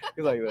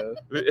like this.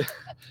 It'd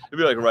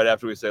be like right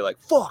after we say like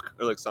 "fuck"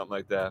 or like something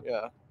like that.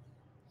 Yeah.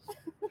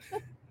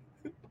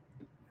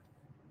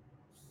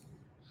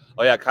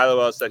 Oh yeah, Kylo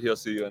Wells said he'll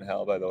see you in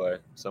hell. By the way,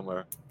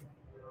 somewhere.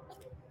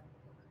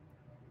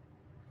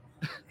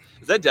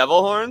 Is that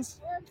devil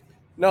horns?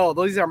 No,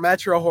 those are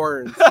Metro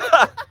horns.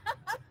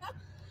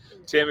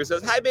 Tammy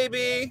says, "Hi,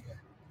 baby."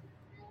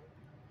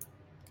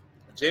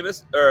 The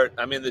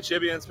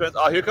Chibians Prince.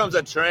 Oh, here comes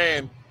a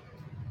train.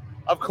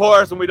 Of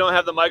course, when we don't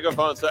have the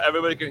microphone, so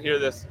everybody can hear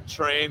this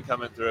train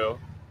coming through.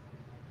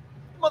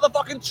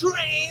 Motherfucking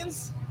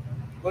trains!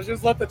 Let's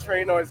just let the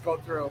train noise go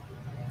through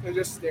and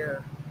just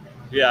stare.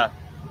 Yeah.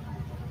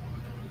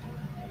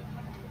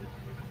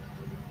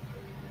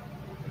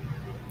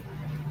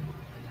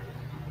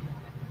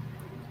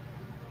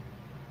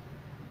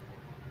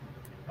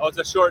 Oh, it's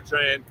a short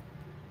train.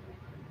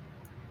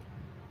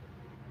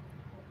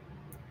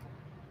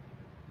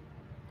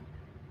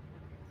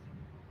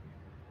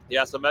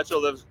 Yeah, so Metro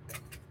lives.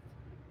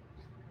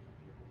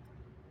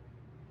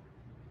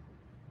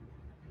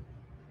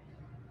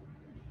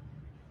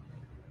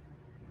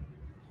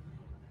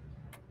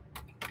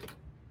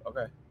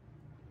 Okay.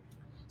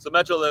 So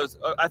Metro lives.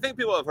 I think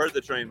people have heard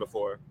the train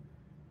before,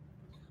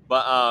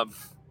 but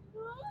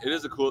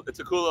it's a cool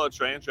little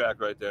train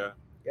track right there.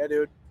 Yeah,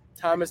 dude.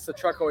 Thomas the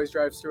truck always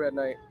drives through at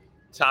night.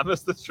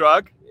 Thomas the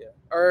truck. Yeah.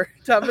 Or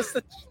Thomas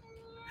the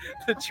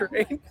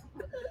train.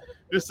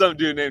 There's some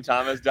dude named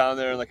Thomas down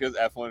there in like his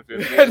F-150.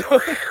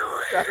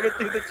 Driving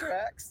through the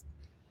tracks.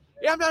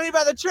 Yeah, I'm down here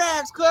by the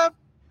tracks, Cliff.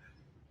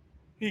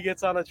 He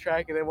gets on a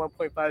track and then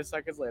 1.5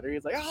 seconds later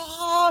he's like,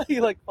 ah, he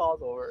like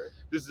falls over.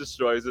 Just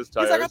destroys his He's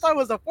tires. like, I thought it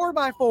was a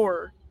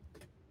 4x4.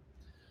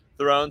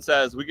 Throne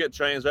says, "We get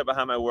trains right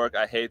behind my work.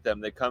 I hate them.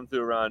 They come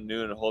through around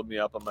noon and hold me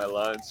up on my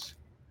lunch."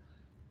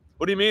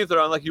 What do you mean,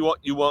 Throne? Like you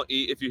won't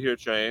eat if you hear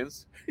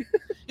trains?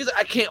 He's like,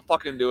 "I can't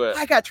fucking do it.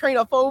 I got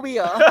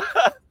trainophobia.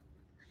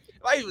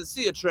 If I even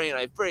see a train,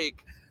 I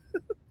freak."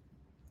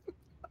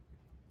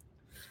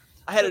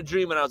 I had a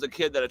dream when I was a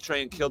kid that a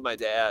train killed my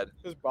dad.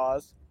 His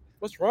boss.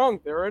 What's wrong,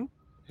 Theron?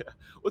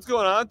 What's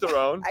going on,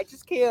 Throne? I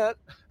just can't.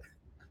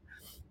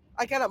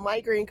 I got a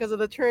migraine because of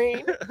the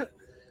train.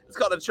 It's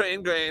called a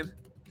train grain.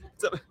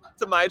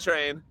 It's a my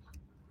train.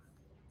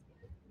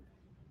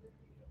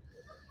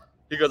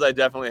 He goes, "I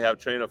definitely have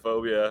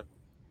trainophobia."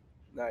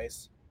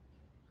 Nice.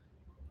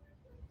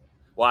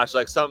 Watch,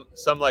 like some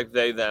like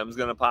they them's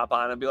gonna pop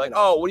on and be like,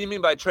 "Oh, what do you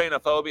mean by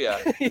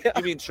trainophobia? Yeah.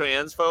 You mean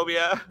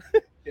transphobia?"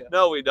 Yeah.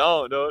 No, we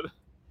don't, dude.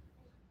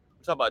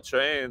 We're talking about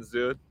trains,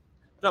 dude.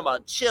 We're talking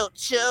about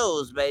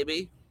chills,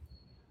 baby.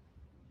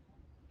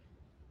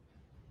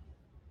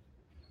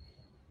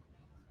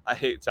 I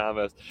hate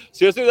Thomas.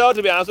 Seriously though,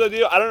 to be honest with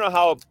you, I don't know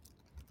how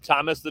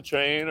Thomas the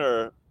Train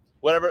or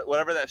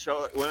whatever that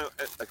show when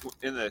like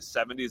in the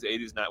 70s,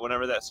 80s,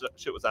 whenever that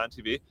shit was on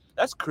TV.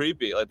 That's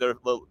creepy. Like their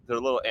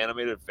little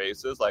animated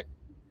faces, like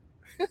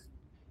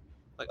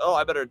oh,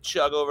 I better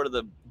chug over to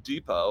the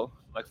depot.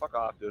 Like fuck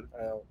off, dude.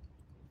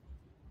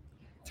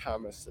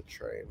 Thomas the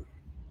Train.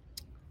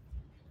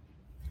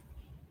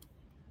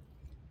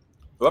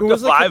 We're Who up to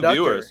was the 5 conductor?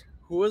 viewers.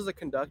 Who was the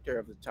conductor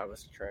of the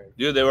Thomas the Train?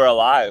 Dude, they were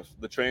alive.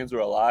 The trains were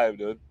alive,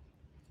 dude.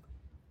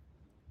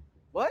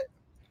 What?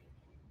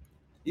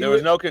 There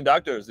was no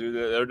conductors, dude.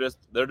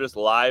 They're just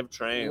live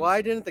trains.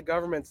 Why didn't the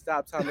government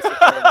stop Thomas the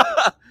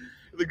Train?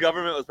 The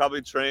government was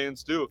probably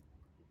trains too.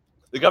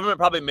 The government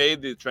probably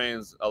made the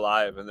trains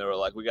alive, and they were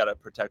like, "We got to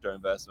protect our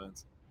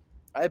investments."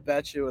 I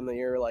bet you in the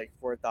year like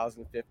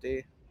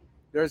 4050,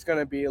 there's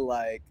gonna be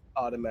like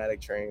automatic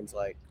trains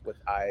like with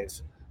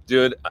eyes.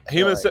 Dude,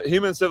 human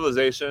Right.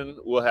 civilization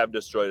will have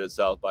destroyed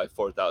itself by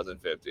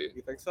 4050.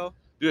 You think so?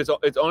 Dude,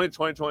 it's only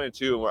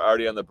 2022, and we're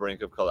already on the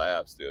brink of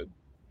collapse, dude.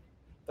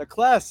 The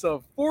class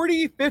of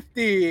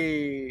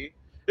 4050.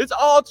 It's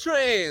all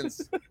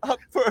trains up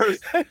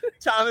first.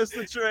 Thomas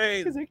the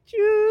Train. It's like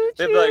choo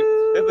They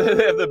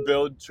have the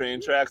build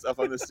train tracks up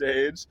on the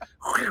stage.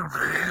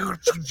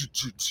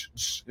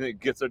 And it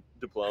gets a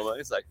diploma.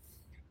 It's like,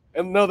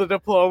 And no, the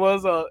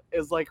diplomas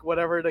is like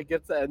whatever to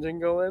get the engine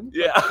going.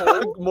 Yeah,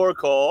 Like coal. more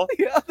coal.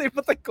 Yeah, they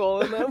put the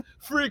coal in them.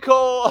 Free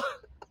coal.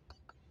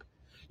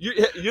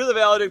 You're the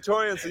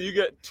valedictorian, so you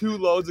get 2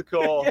 loads of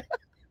coal. Yeah.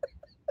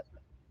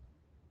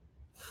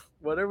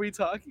 What are we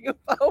talking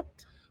about?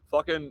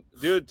 Fucking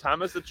dude,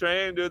 Thomas the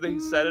Train, dude. He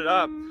set it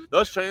up.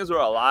 Those trains were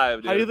alive,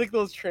 dude. How do you think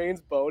those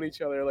trains bone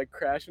each other, like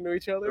crash into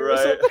each other? Or Right.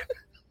 something?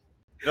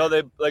 No,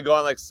 they go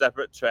on like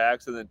separate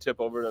tracks and then tip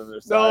over to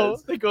their No,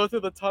 sides. they go through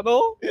the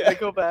tunnel. Yeah. And they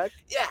go back.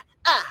 Yeah,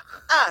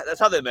 that's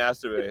how they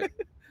masturbate.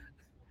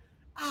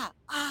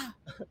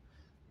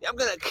 Yeah, I'm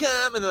gonna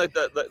come, and then like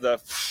the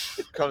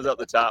comes out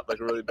the top like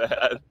really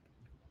bad.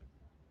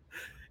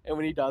 And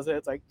when he does it,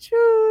 it's like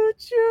choo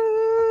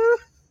choo.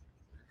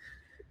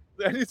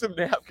 I need some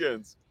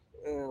napkins.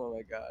 Oh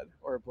my god!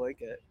 Or a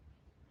blanket.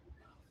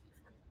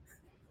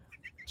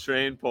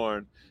 Train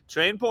porn.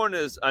 Train porn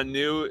is an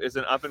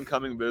up and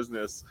coming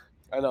business.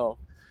 I know.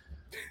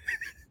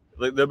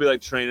 Like there'll be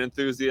like train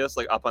enthusiasts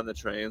like up on the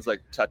trains,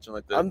 like touching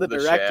like the. I'm the the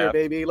director, shaft.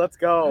 baby. Let's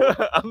go.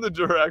 I'm the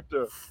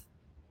director.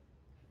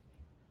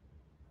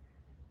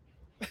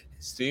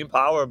 Steam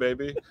power,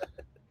 baby.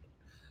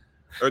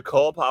 Or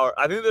coal power.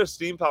 I think there's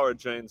steam powered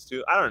trains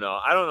too. I don't know.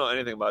 I don't know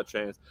anything about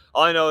trains.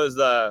 All I know is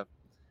the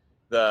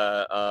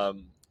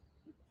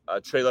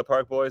Trailer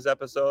Park Boys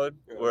episode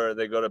where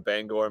they go to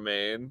Bangor,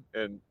 Maine,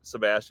 and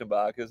Sebastian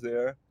Bach is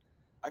there.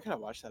 I gotta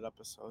watch that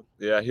episode.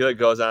 Yeah, he like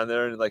goes on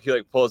there and like he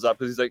like pulls up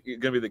because he's like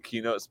gonna be the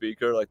keynote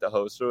speaker, like the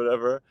host or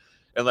whatever.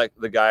 And like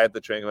the guy at the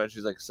train convention,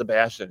 he's like,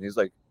 Sebastian, he's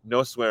like,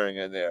 no swearing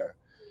in there.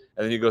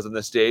 And then he goes on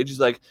the stage, he's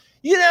like,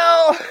 you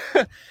know,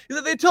 he's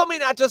like, they told me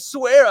not to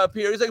swear up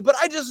here. He's like, but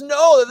I just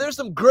know that there's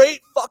some great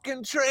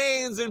fucking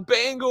trains in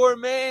Bangor,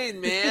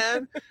 Maine,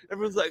 man.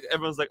 everyone's like,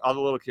 all the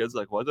little kids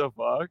like, what the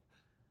fuck?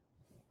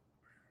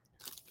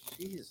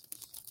 Jesus.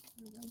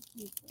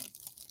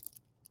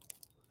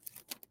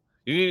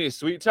 You need any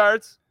sweet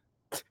tarts?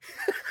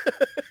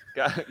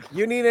 God.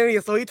 You need any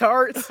sweet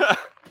tarts?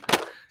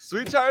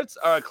 Sweet tarts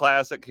are a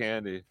classic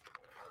candy.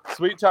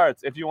 Sweet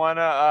tarts. If you want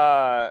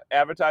to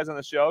advertise on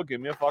the show,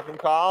 give me a fucking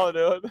call,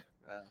 dude.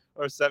 Yeah.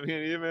 Or send me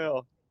an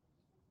email.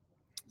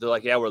 They're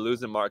like, yeah, we're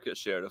losing market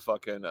share to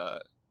fucking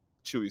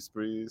Chewy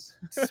Sprees.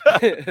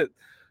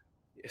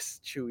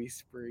 Yes, chewy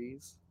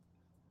sprees.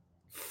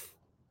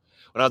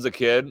 When I was a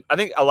kid, I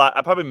think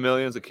probably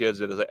millions of kids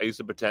did this. I used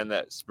to pretend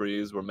that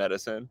Sprees were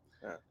medicine.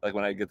 Yeah. Like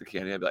when I get the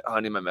candy, I'd be like, oh, I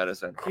need my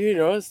medicine. You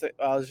notice that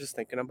I was just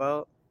thinking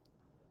about?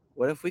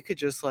 What if we could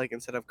just like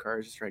instead of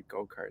cars, just ride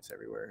go karts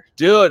everywhere?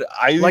 Dude,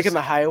 I used Like in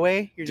the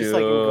highway, you're just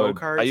like in go Dude,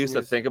 karts. I used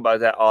to think about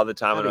that all the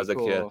time when I was a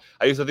That'd be kid. cool.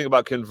 I used to think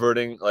about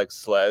converting like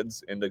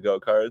sleds into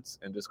go-karts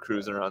and just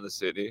cruising around the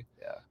city.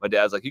 Yeah. My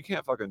dad's like, you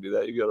can't fucking do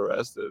that. You get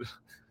arrested.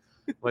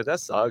 I'm like, that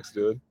sucks,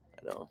 dude.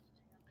 I know.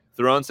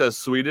 Throne says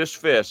Swedish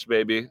fish,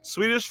 baby.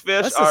 Swedish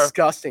fish That's are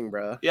disgusting,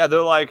 bro. yeah, they're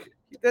like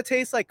That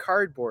tastes like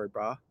cardboard,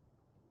 bro.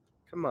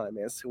 Come on,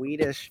 man.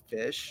 Swedish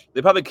fish.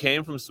 they probably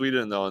came from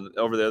Sweden though, and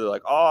over there they're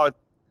like, oh,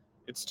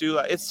 it's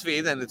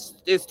sweet and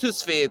it's too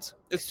sweet.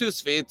 It's too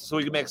sweet, so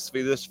we can make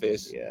Swedish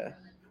fish. Yeah.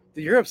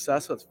 Dude, you're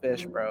obsessed with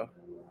fish, bro.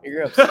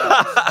 You're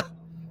obsessed.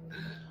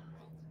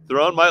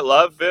 Throne might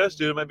love fish,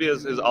 dude. It might be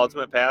his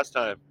ultimate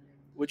pastime.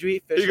 Would you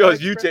eat fish? He goes,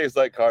 legs, you bro? taste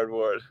like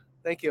cardboard.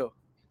 Thank you.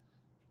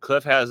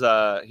 Cliff has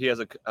a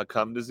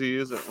cum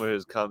disease where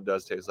his cum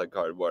does taste like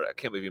cardboard. I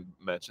can't believe you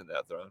mentioned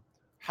that, Throne.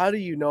 How do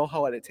you know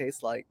what it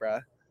tastes like, bro?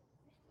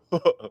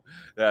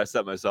 Yeah, I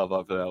set myself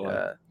up for that one.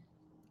 Yeah.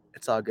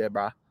 It's all good,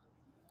 bro.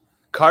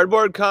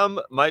 Cardboard cum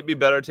might be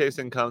better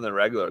tasting cum than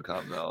regular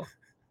cum, though.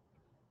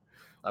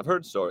 I've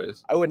heard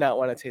stories. I would not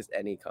want to taste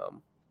any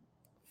cum.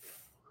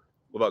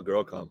 What about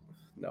girl cum?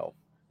 No,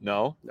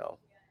 No? no.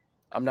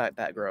 I'm not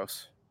that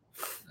gross.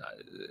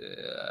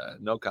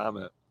 No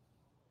comment.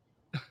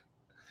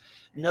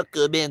 No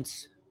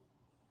comments.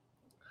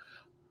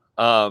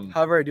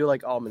 However, I do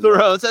like almond.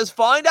 Throne says,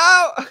 find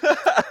out!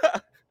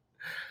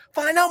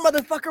 Find out,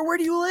 motherfucker. Where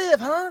do you live,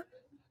 huh?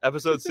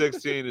 Episode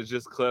 16 is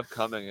just Cliff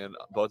coming and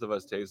both of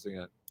us tasting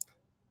it.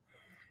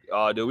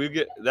 Oh,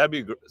 dude, that'd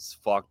be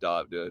fucked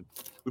up, dude.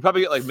 We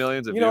probably get like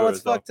millions of You viewers. know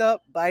what's though. fucked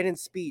up?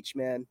 Biden's speech,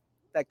 man.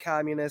 That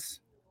communist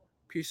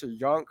piece of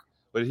junk.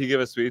 But did he give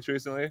a speech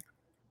recently?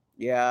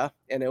 Yeah,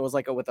 and it was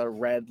like with a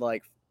red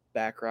like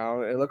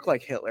background. It looked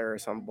like Hitler or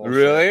some bullshit.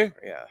 Really?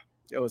 Yeah.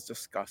 It was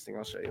disgusting.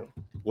 I'll show you.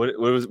 What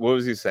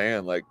was he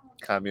saying? Like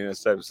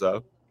communist type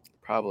stuff?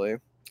 Probably.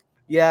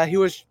 Yeah, he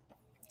was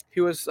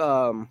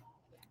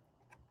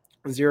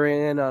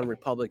zeroing in on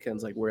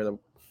Republicans, like where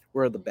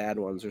the bad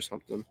ones or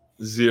something.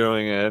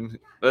 Zeroing in.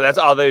 But that's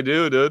all they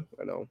do, dude.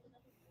 I know.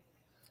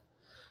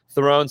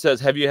 Throne says,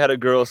 have you had a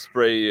girl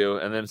spray you?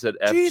 And then said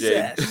FJ.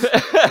 Jesus.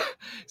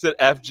 Said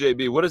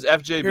FJB. What does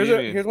FJB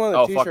mean? Here's one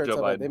of the fuck t-shirts Joe of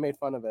Biden. it. They made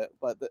fun of it,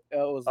 but it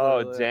was Oh,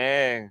 literally-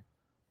 dang.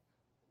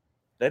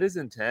 That is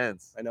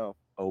intense. I know.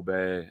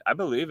 Obey. I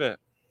believe it.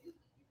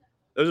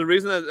 There's a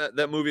reason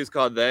that movie is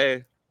called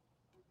They.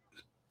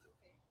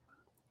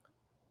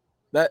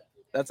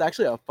 That's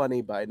actually a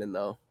funny Biden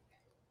though.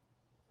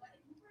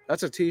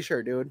 That's a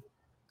t-shirt, dude.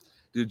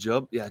 Dude,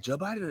 Joe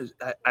Biden is.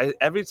 I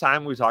every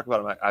time we talk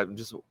about him, I'm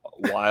just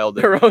wild.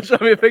 Tyrone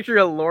showed me a picture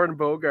of Lauren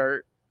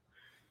Bogart.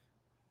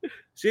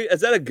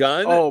 Is that a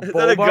gun? Oh, is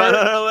that a gun Bobart?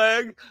 on her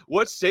leg?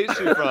 What state's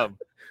she from?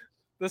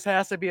 This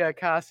has to be a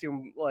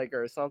costume, like,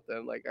 or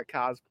something, like a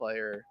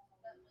cosplayer.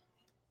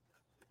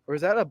 Or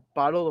is that a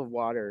bottle of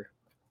water?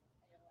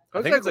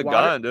 I think it's a water,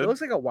 gun, dude. It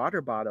looks like a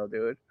water bottle,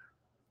 dude.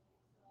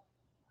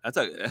 That's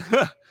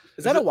a.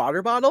 Is that a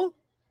water bottle?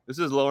 This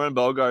is Lauren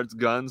Bogart's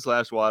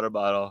gun/water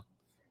bottle.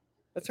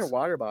 That's her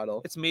water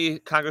bottle. It's me,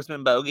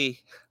 Congressman Bogey.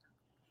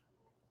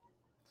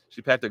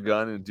 She packed a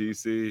gun in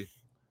D.C.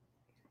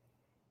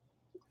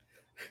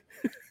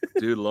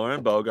 Dude,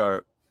 Lauren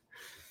Bogart.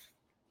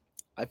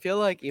 I feel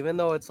like even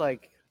though it's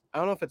like, I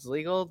don't know if it's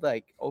legal,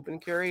 like open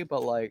carry,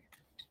 but like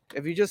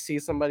if you just see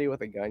somebody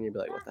with a gun, you'd be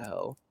like, what the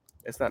hell?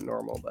 It's not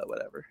normal, but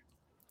whatever.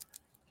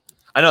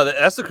 I know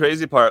that's the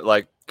crazy part.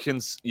 Like,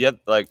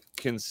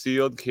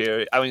 concealed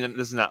carry. I mean,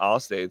 this is not all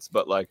states,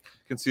 but like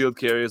concealed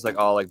carry is like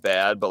all like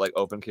bad, but like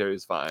open carry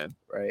is fine.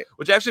 Right.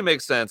 Which actually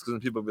makes sense because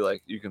then people be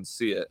like, you can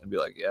see it and be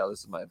like, yeah, this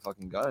is my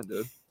fucking gun,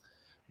 dude.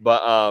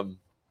 But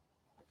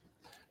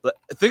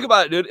think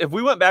about it, dude. If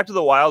we went back to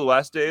the Wild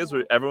West days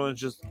where everyone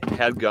just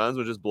had guns,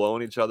 were just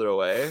blowing each other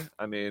away,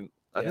 I mean,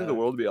 I think the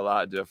world would be a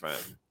lot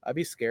different. I'd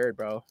be scared,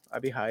 bro.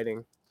 I'd be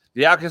hiding.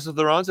 Yeah, because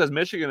Theron says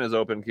Michigan is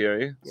open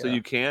carry, so Yeah.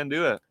 you can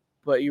do it.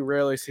 But you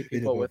rarely see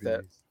people with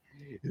it.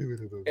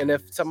 And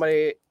if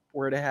somebody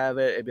were to have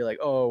it, it'd be like,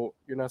 oh,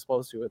 you're not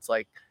supposed to. It's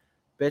like,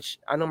 bitch,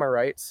 I know my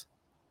rights.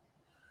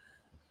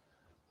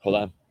 Hold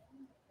on.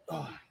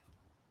 Oh,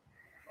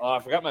 I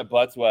forgot my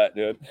butt's wet,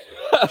 dude.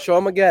 Show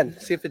them again.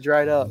 See if it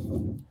dried up.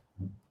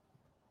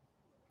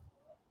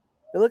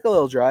 They look a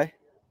little dry.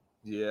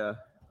 Yeah.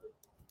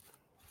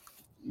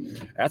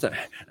 That's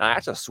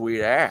a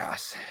sweet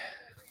ass.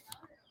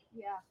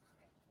 Yeah.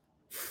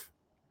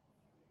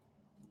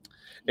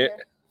 It-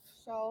 Here,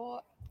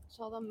 show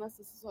them this.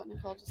 This is what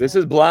Nicole just This said.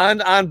 is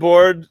Blonde on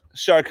Board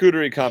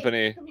Charcuterie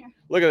Company. Come here.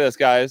 Look at this,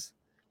 guys.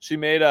 She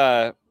made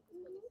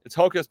it's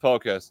Hocus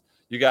Pocus.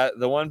 You got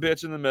the one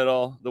bitch in the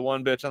middle, the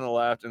one bitch on the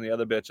left, and the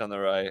other bitch on the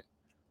right.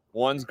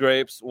 One's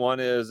grapes, one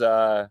is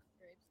other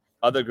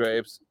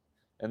grapes,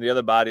 and the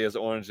other body is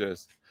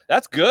oranges.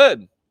 That's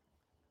good.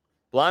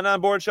 Blonde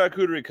on Board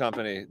Charcuterie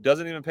Company.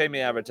 Doesn't even pay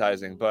me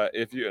advertising, but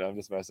if you, I'm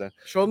just messing.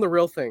 Show them the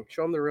real thing.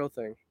 Show them the real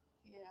thing.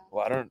 Yeah.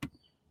 Well, I don't.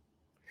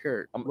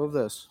 Here, move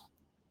this.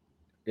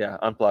 Yeah,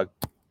 unplug.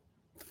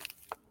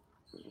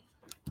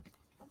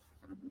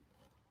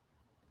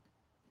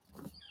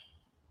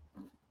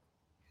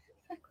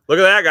 Look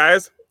at that,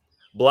 guys.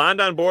 Blonde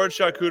on Board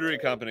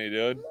Charcuterie Company,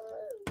 dude.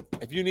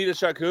 If you need a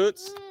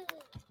charcutes,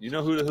 you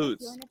know who to You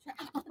hoots. wanna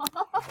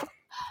try?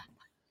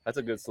 That's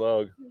a good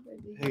slogan.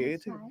 Hey,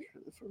 Try? take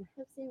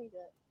Let's see me do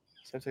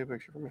it. a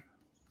picture for me.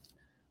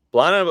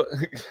 Blonde on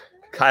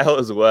Kyle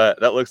is wet.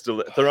 That looks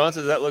Theron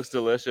says that looks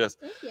delicious.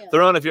 Thank you.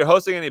 Theron, if you're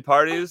hosting any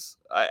parties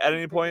at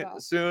any point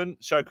soon,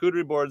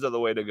 charcuterie boards are the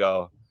way to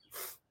go.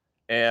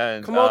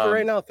 And Come over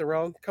right now,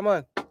 Theron. Come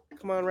on.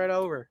 Come on right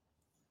over.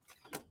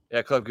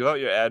 Yeah, Cliff, give out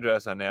your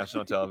address on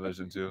national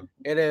television too.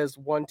 It is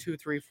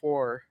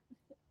 1234.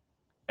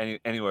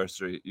 Anywhere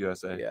Street,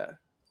 USA. Yeah.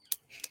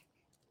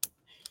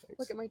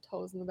 Look at my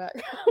toes in the back.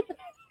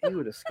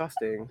 Ew,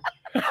 disgusting.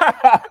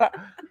 How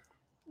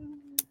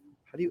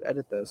do you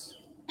edit this?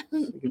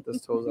 Get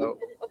those toes out.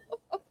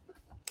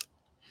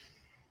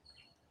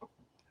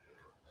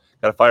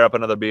 Gotta fire up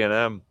another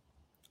B&M.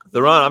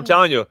 Theron, I'm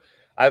telling you,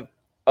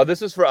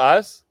 this is for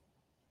us.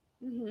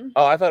 Mm-hmm.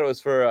 Oh, I thought it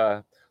was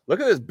for. Look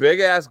at this big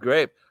ass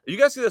grape. You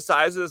guys see the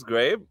size of this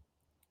grape?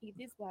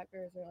 These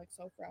blackberries are like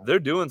so fresh. They're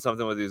doing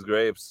something with these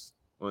grapes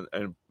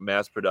in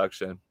mass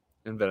production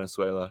in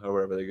Venezuela or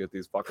wherever they get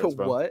these fuckers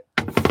from. What?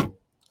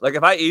 Like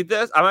if I eat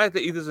this, I might have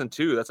to eat this in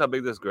two. That's how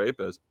big this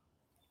grape is.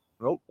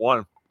 Nope,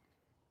 one.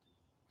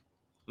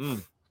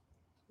 Mm.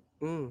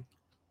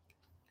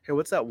 Hey,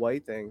 what's that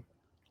white thing?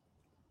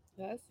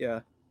 Yes. Yeah.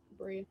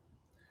 Brie.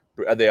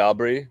 Are they all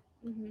brie?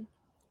 Mm-hmm.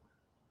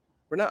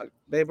 We're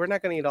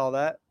not gonna eat all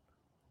that.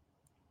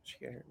 She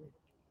can't hear me.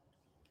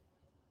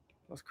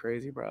 That's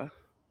crazy, bro.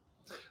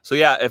 So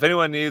yeah, if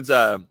anyone needs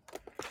Theron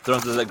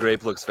says that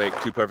grape looks fake,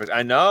 too perfect.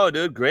 I know,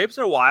 dude. Grapes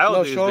are wild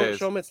No, these show days.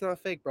 them it's not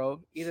fake,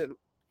 bro. Eat it.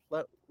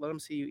 Let them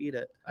see you eat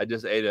it. I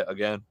just ate it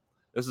again.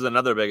 This is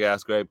another big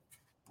ass grape.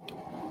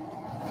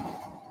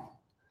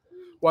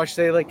 Watch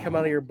they like come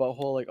out of your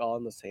butthole like all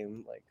in the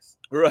same like.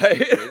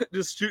 Right?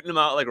 Just shooting them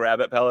out like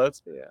rabbit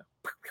pellets. Yeah.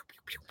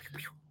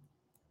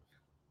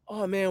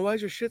 Oh man, why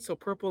is your shit so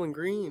purple and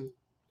green?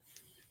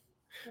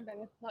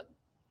 Look.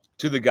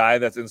 To the guy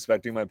that's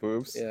inspecting my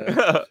poops.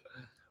 Yeah.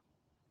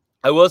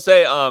 I will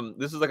say,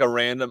 this is like a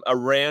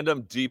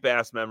random deep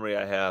ass memory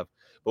I have.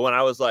 But when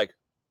I was like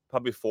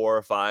probably 4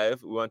 or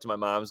 5, we went to my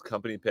mom's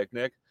company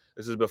picnic.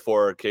 This is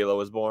before Kayla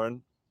was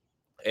born.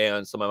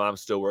 And so my mom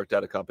still worked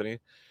at a company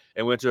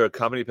and went to her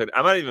company picnic.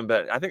 I might even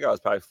bet, I think I was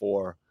probably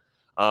 4.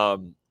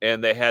 And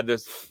they had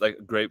this like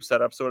grape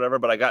setups or whatever,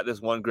 but I got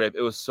this one grape.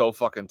 It was so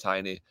fucking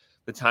tiny.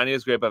 the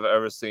tiniest grape I've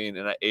ever seen,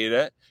 and I ate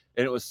it,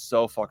 and it was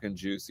so fucking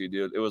juicy,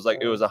 dude. It was like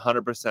it was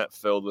 100%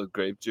 filled with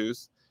grape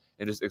juice,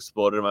 and just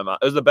exploded in my mouth.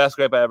 It was the best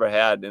grape I ever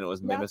had, and it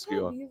was That's how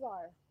minuscule. these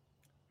are.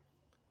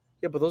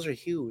 Yeah, but those are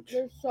huge.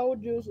 They're so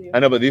juicy. I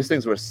know, but these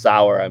things were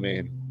sour. I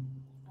mean,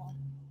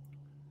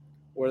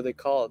 What are they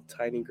called?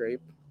 Tiny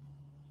grape.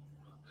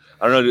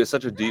 I don't know, dude. It's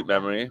such a deep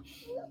memory.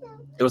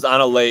 It was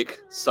on a lake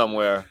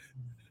somewhere,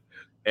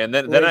 and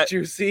then Like I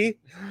juicy.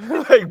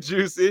 like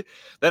juicy.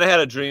 Then I had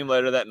a dream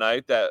later that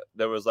night that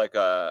there was like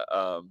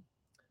a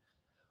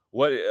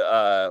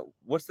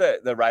what's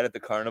the ride at the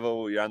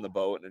carnival where you're on the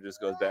boat and it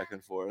just goes back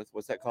and forth?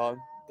 What's that called?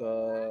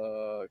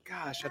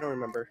 Gosh, I don't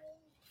remember.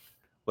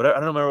 I don't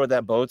remember what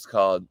that boat's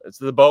called. It's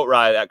the boat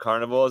ride at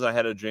carnivals. I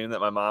had a dream that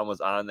my mom was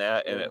on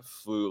that, and it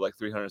flew like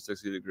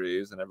 360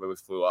 degrees, and everybody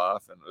flew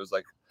off, and it was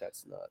like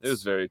That's nuts.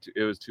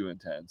 it was too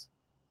intense.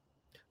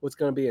 What's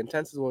gonna be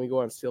intense is when we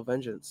go on Steel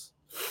Vengeance.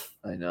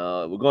 I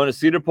know. We're going to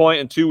Cedar Point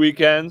in 2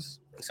 weekends.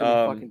 It's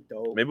gonna be fucking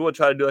dope. Maybe we'll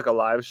try to do like a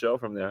live show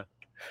from there.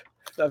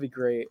 That'd be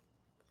great.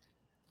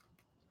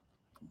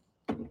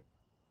 I'm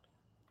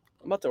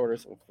about to order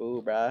some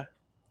food, bruh.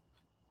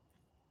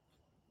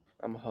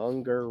 I'm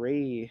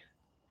hungry.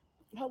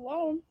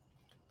 Hello.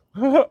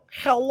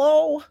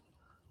 Hello.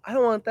 I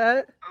don't want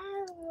that.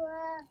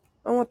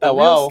 I want the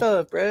Hello. real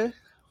stuff,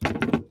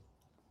 bruh.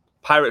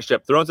 Pirate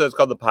ship. Throne says it's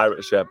called the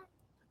pirate ship.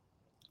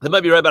 That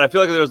might be right, but I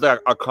feel like there's like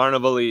a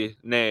carnival-y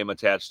name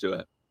attached to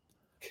it.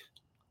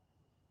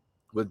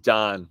 With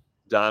Don.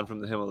 Don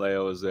from the Himalaya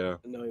was there.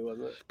 No, he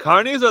wasn't.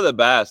 Carnies are the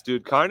best,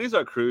 dude. Carnies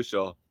are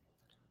crucial.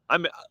 I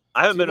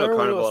haven't been to a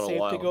carnival in a safe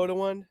while. to go to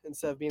one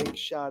instead of being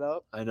shot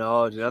up. I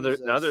know. Now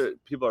Jesus. there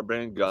people are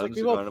bringing It's guns like to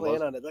people carnivals.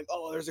 plan on it. Like,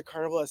 oh, there's a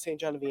carnival at St.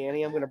 John of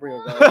Vianney. I'm gonna bring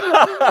a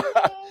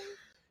gun.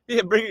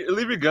 Yeah,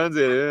 leave your guns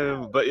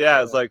in. But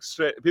yeah, it's like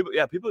straight people.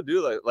 Yeah, people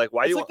do like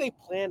why It's you like they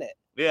plan it.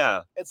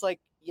 yeah. It's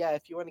like, yeah,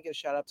 if you want to get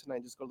shot up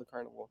tonight, just go to the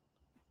carnival.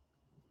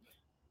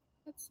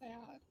 That's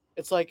sad.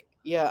 It's like,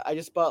 yeah, I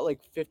just bought like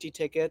 50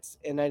 tickets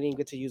and I didn't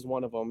get to use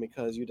one of them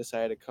because you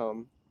decided to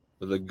come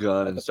With a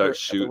gun at and the, start at the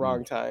shooting.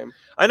 wrong time.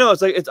 I know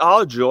it's like it's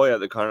all joy at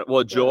the carnival.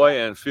 Well, joy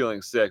and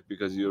feeling sick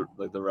because you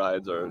like the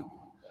rides are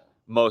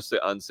mostly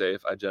unsafe.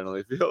 I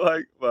generally feel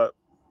like, but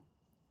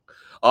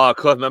oh,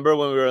 Cliff, remember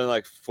when we were in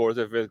like 4th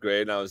or 5th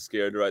grade and I was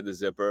scared to ride the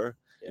zipper?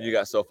 And you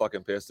got so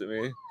fucking pissed at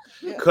me.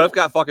 Yeah. Cliff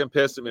got fucking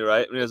pissed at me,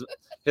 right? And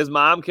his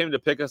mom came to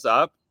pick us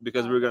up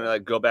because we were gonna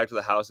like go back to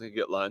the house and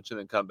get lunch and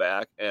then come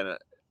back. And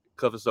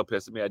Cliff was so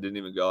pissed at me, I didn't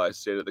even go. I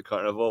stayed at the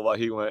carnival while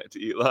he went to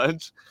eat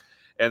lunch.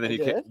 And then I he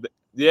came. did?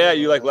 Yeah,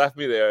 you like left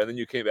me there, and then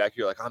you came back.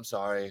 You're like, I'm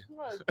sorry.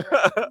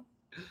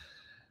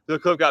 So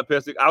Cliff got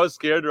pissed. I was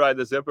scared to ride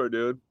the zipper,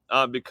 dude.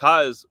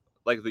 Because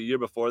like the year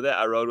before that,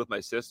 I rode with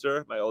my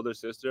sister, my older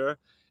sister,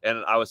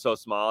 and I was so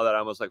small that I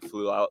almost like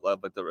flew out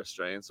like the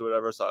restraints or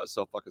whatever. So I was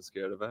so fucking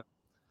scared of it.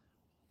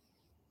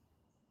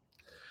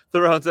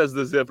 Theron says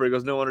the zipper. He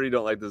goes, no wonder you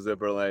don't like the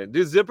zipper lane.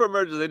 Dude, zipper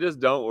merges, they just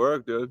don't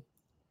work, dude.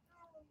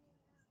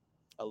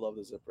 I love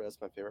the zipper.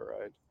 That's my favorite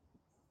ride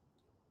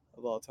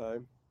of all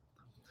time.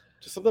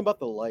 Just something about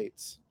the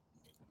lights.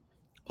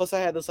 Plus, I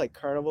had this like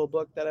carnival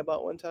book that I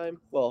bought one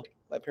time. Well,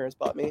 my parents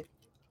bought me,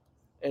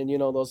 and you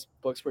know those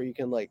books where you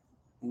can like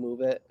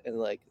move it and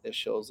like it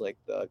shows like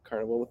the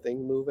carnival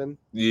thing moving.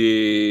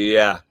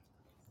 Yeah.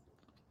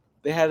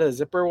 They had a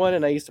zipper one,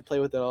 and I used to play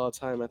with it all the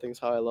time. I think it's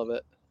how I love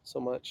it so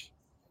much.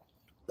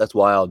 That's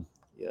wild.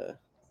 Yeah.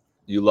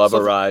 You love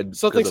a ride.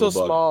 Something 'cause so of a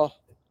book. small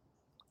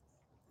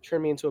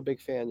turned me into a big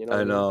fan. You know.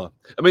 I know.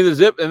 I mean, the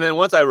zip, and then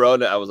once I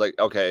rode it, I was like,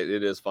 okay,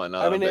 it is fun. Now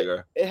I that I'm mean,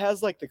 bigger. it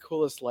has like the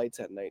coolest lights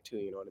at night too.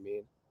 You know what I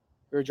mean?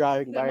 You're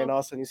driving by, and all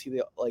of a sudden you see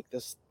the like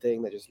this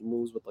thing that just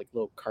moves with like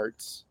little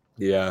carts.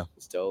 Yeah.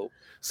 It's dope.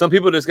 Some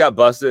people just got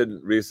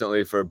busted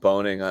recently for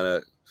boning on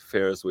a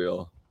Ferris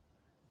wheel.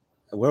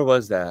 Where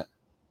was that?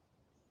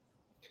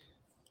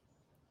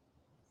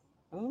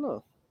 I don't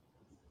know.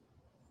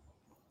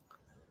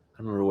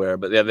 I don't remember where,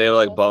 but yeah, they were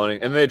like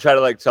boning, and they try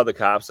to like tell the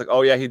cops like,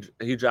 "Oh yeah,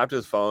 he dropped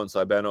his phone, so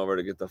I bent over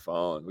to get the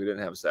phone. We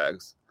didn't have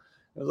sex."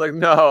 I was like,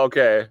 "No,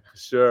 okay,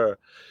 sure,"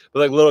 but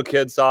like little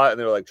kids saw it and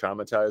they were like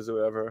traumatized or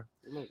whatever.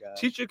 Oh my god.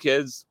 Teach your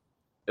kids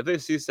if they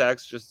see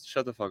sex, just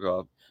shut the fuck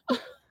up.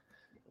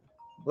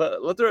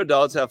 Let their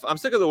adults have. I'm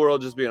sick of the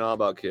world just being all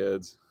about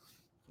kids.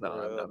 No,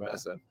 I'm not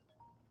messing.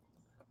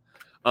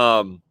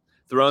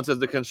 Theron says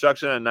the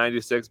construction on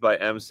 96 by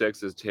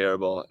M6 is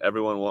terrible.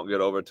 Everyone won't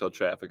get over till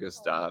traffic is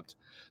stopped.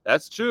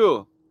 That's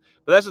true,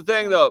 but that's the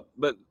thing though.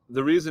 But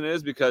the reason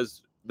is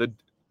because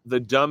the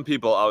dumb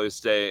people always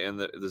stay in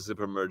the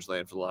zipper merge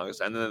lane for the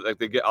longest, and then like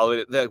they get all the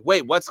way, they're like,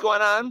 wait, what's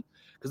going on?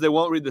 Because they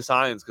won't read the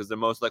signs because they're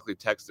most likely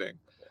texting.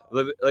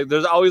 Like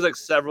there's always like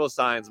several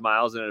signs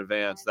miles in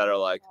advance that are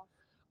like,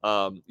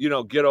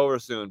 get over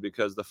soon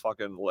because the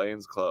fucking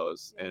lane's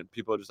closed, and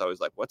people are just always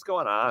like, what's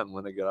going on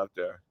when they get up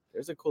there?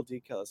 There's a cool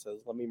decal that says,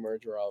 "Let me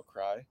merge or I'll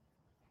cry."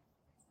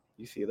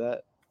 You see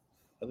that?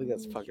 I think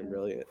that's fucking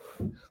brilliant.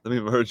 Let me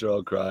merge or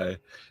I'll cry.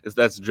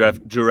 That's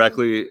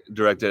directly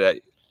directed at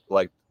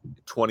like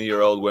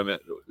 20-year-old women,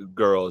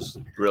 girls,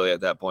 really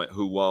at that point,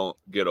 who won't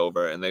get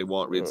over and they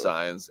won't read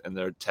signs and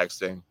they're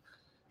texting,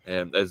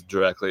 and it's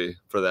directly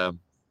for them.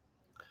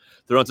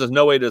 Theron says,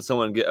 "No way did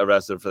someone get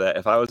arrested for that.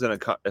 If I was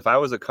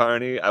a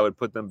carny, I would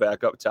put them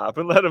back up top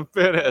and let them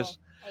finish."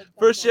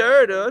 For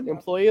sure, dude.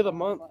 Employee of the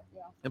month.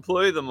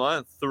 Employee of the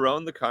month,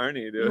 Theron the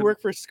carny, dude. You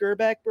work for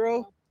Skirback,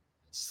 bro?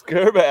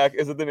 Skirback,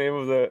 is it the name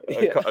of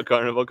a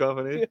carnival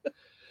company? Yeah.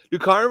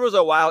 Dude, carnivals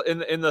are wild.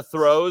 In the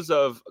throes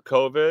of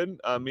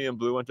COVID, me and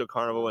Blue went to a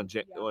carnival when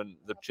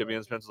the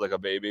Chibians Prince was like a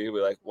baby.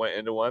 We like went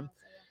into one,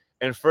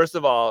 and first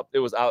of all, it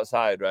was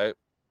outside, right?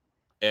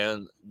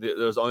 And there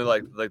was only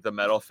like the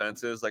metal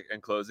fences like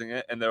enclosing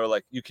it, and they were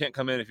like, "You can't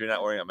come in if you're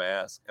not wearing a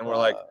mask." And we're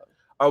like,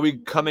 "Are we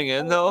coming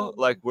in though?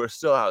 Like we're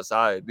still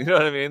outside." You know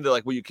what I mean? They're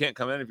like, "Well, you can't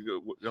come in if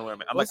you don't wear a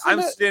mask." I'm like,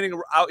 "I'm standing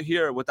out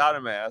here without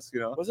a mask."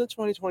 You know? Wasn't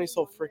 2020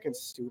 so freaking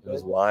stupid? It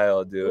was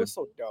wild, dude. It was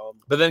so dumb.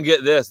 But then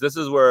get this. This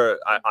is where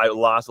I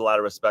lost a lot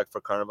of respect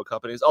for carnival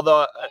companies.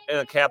 Although in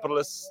a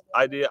capitalist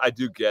idea, I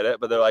do get it.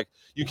 But they're like,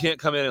 you can't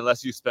come in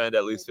unless you spend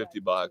at least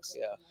 $50.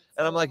 Yeah.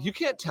 And I'm like, you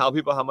can't tell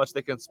people how much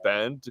they can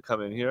spend to come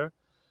in here.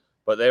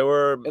 But they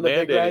were And the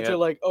big mandating rides it. are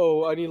like,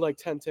 oh, I need like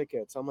 10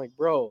 tickets. I'm like,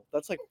 bro,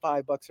 that's like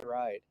 $5 a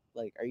ride.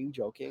 Like, are you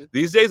joking?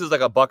 These days it's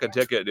like $1 a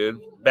ticket,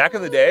 dude. Back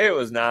in the day, it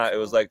was not. It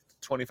was like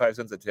 25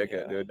 cents a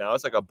ticket, dude. Now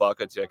it's like $1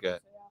 a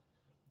ticket.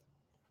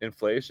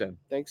 Inflation.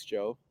 Thanks,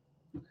 Joe.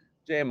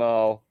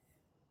 JMO.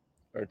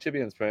 Or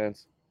Chibians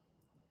Prince.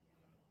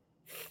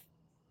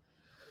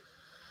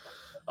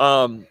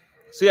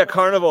 So yeah,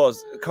 carnival,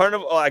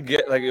 I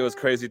get like it was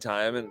crazy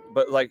time,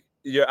 but like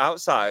you're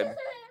outside,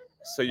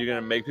 so you're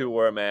gonna make people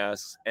wear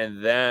masks,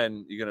 and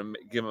then you're gonna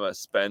give them a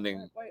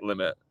spending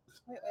limit.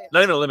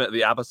 Not even a limit,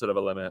 the opposite of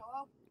a limit.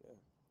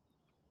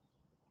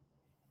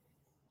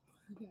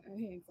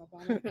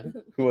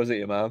 Who was it,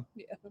 your mom?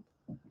 Yeah.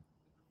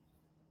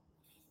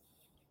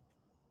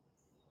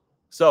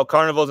 So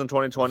carnivals in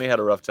 2020 had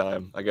a rough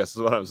time, I guess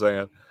is what I'm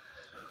saying.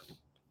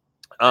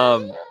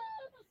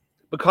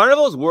 But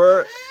carnivals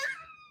were,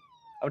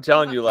 I'm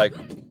telling you, like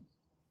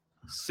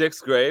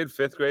 6th grade,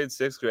 5th grade,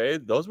 6th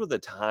grade, those were the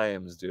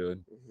times,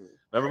 dude.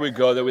 Remember we'd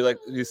go there,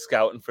 we'd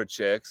scouting for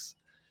chicks,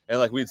 and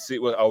like we'd see,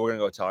 we're gonna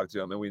go talk to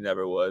them, and we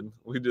never would.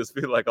 We'd just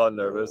be like all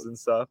nervous and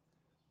stuff.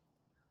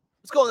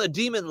 Let's go on the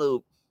demon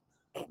loop.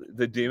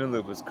 The demon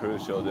loop was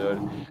crucial, dude.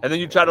 And then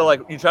you try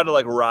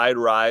to ride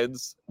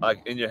rides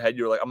like in your head.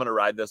 You're like, I'm gonna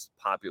ride this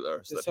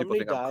popular, so that people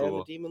think I'm cool. On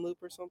the demon loop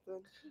or something?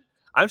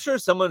 I'm sure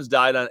someone's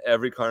died on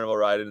every carnival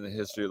ride in the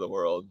history of the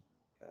world.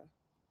 Yeah.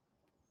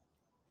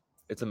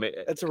 It's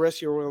amazing. It's a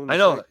risk you're willing to I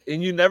know, take.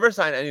 and you never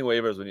sign any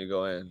waivers when you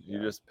go in. You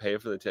just pay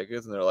for the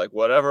tickets, and they're like,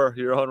 whatever,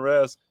 your own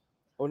risk.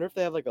 I wonder if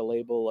they have like a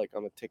label like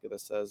on the ticket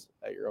that says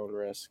at your own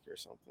risk or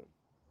something.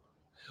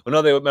 Well,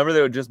 no,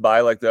 they would just buy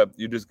like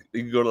you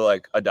could go to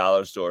like a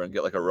dollar store and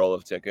get like a roll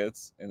of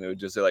tickets, and they would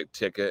just say like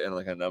ticket and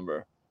like a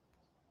number.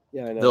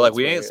 Yeah, I know. They're like,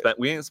 we ain't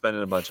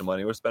spending a bunch of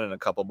money. We're spending a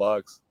couple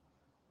bucks.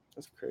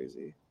 That's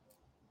crazy.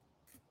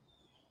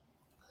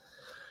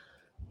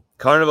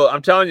 Carnival,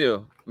 I'm telling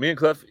you, me and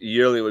Cliff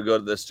yearly would go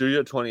to the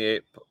Studio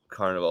 28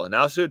 Carnival.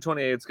 Now Studio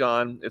 28's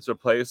gone. It's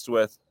replaced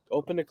with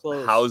open to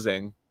close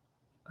housing.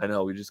 I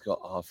know, we just go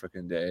all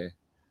freaking day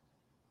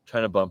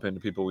trying to bump into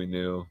people we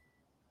knew.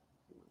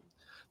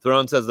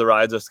 Throne says the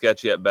rides are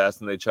sketchy at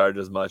best and they charge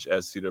as much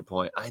as Cedar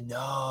Point. I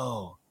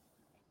know.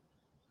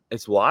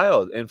 It's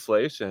wild.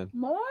 Inflation.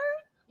 More?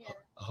 Yeah.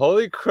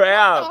 Holy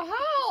crap. Oh,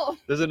 how?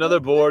 There's another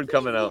board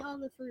coming out. All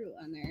the fruit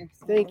on there.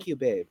 So. Thank you,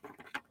 babe. Can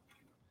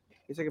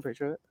you take a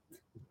picture of it?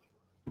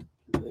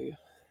 There you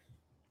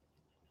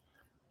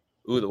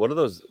go. Ooh, what are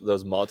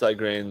those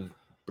multi-grain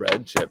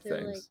bread chip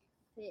things?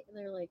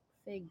 They're like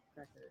fig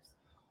crackers.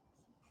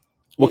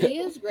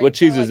 What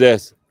cheese is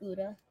this?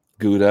 Gouda.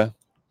 Gouda.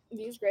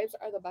 These grapes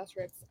are the best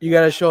grapes. You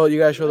gotta show They're,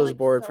 this like,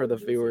 board so for the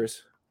juicy.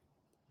 viewers.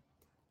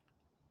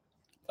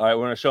 All right,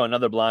 we're gonna show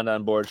another blonde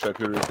on board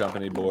charcuterie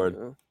company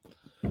board.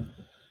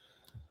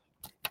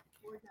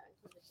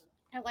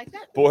 I like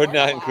that. Board board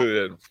not a lot,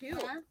 included. too.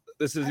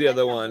 This is I the like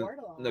other that one board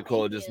a lot.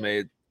 Nicole Thank just you.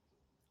 made.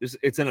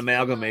 It's an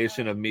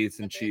amalgamation of meats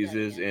and That's a great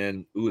cheeses, idea.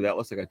 and ooh, that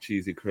looks like a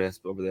cheesy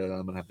crisp over there that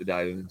I'm gonna have to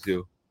dive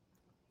into.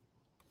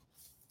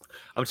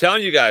 I'm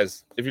telling you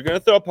guys, if you're gonna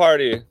throw a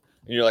party and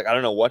you're like, I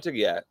don't know what to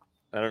get,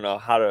 I don't know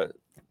how to.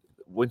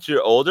 Once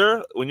you're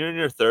older, when you're in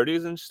your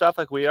 30s and stuff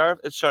like we are,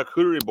 it's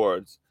charcuterie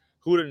boards.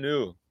 Who would have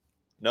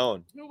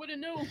known? Who would have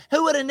knew?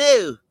 Who would have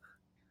knew?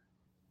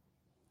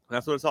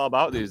 That's what it's all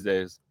about these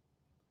days.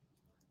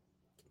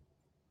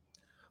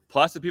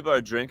 Plus, the people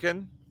are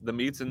drinking the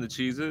meats and the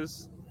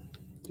cheeses.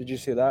 Did you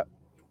see that?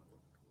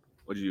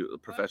 Would you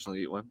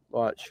professionally eat one?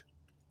 Watch.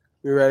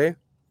 You ready?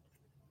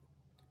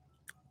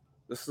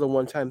 This is a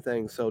one-time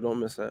thing, so don't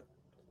miss it.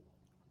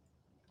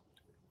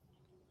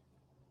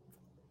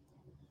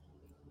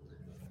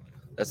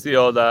 That's the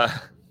old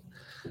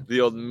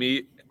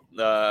meat.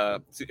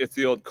 It's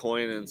the old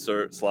coin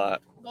insert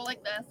slot. Go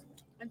like this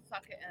and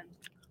suck it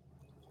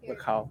in.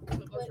 Look how.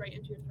 So it goes right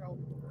into your throat.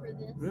 For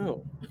this,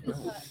 No.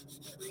 just cut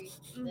three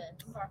this.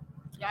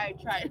 Yeah, I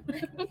tried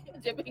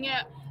dipping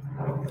it.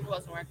 It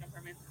wasn't working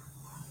for me.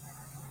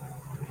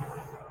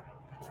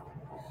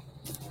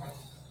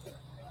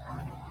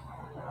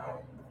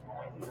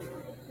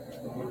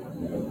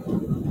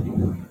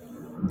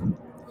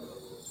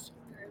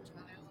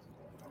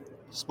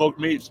 Smoked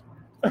meats.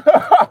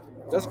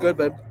 That's good,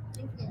 babe.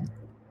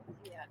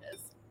 Yeah, it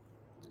is.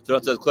 So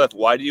it says, Cliff,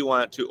 why do you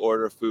want to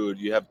order food?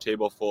 You have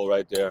table full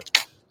right there.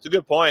 It's a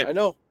good point. I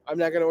know. I'm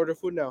not gonna order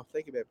food now.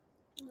 Thank you, babe.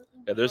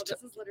 Yeah, there's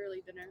this is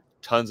literally dinner.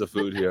 tons of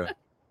food here.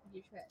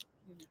 You try.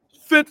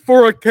 Fit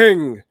for a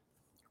king.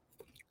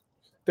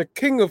 The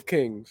king of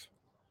kings.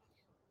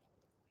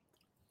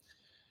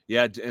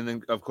 Yeah, and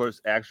then of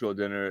course, actual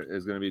dinner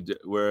is going to be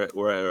where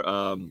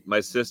my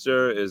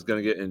sister is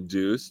going to get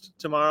induced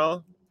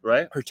tomorrow,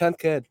 right? Her 10th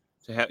kid.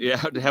 To have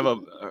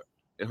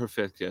her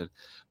 5th kid,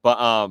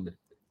 but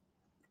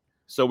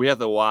so we have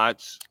to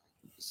watch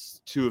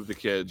 2 of the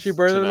kids She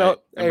birthing tonight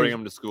out- and hey. bring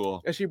them to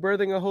school. Is she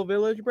birthing a whole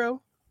village, bro?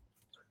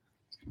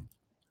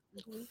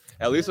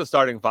 At least a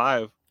starting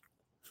 5.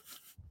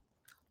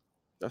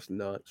 That's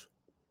nuts.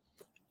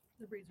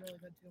 The breed's really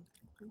good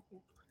too.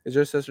 Is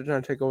your sister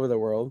trying to take over the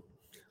world?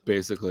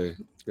 Basically.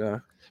 Yeah.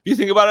 If you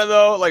think about it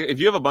though, like if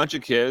you have a bunch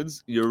of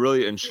kids, you're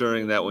really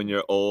ensuring that when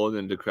you're old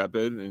and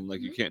decrepit and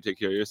like you can't take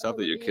care of yourself,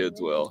 that your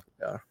kids will.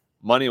 Yeah.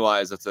 Money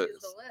wise, that's a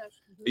Here's the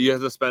list. you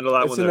have to spend a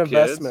lot It's when an they're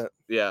investment. kids.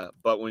 Yeah,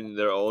 but when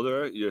they're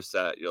older, you're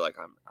set. You're like,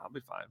 I'll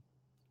be fine.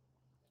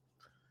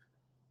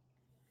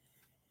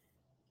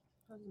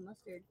 How's the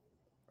mustard?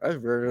 That's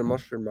very good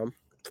mustard, mom.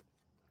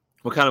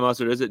 What kind of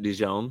mustard is it,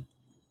 Dijon?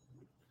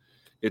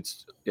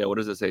 It's what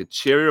does it say?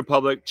 Cherry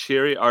Republic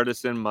Cherry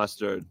Artisan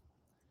Mustard.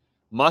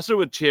 Mustard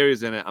with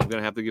cherries in it. I'm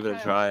gonna have to give it a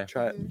try.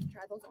 Try it.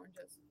 Try those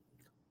oranges.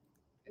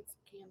 It's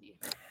candy.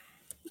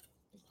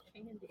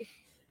 Candy.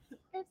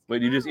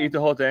 Wait, you just eat the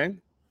whole thing?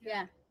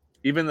 Yeah.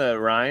 Even the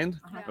rind,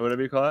 Uh-huh. or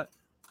whatever you call it?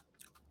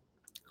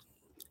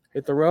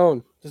 Hit the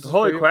roan. This is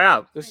Holy for you.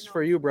 crap! This is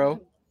for you, bro.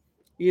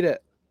 Eat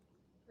it.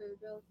 There we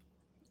go.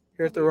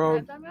 Here's the Have you roan.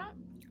 had them yet?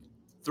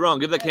 Throne,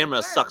 give the camera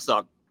a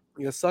suck.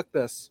 You can suck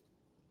this.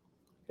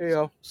 Here you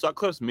go. Suck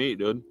Cliff's meat,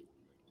 dude.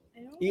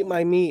 I don't Eat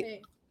my meat.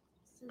 Hey,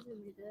 scissor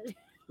me, daddy.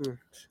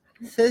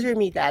 Scissor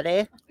me,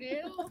 daddy.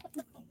 Ew.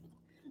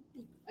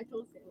 I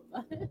told Sam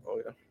about it. Oh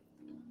yeah.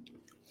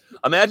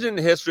 Imagine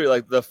in history,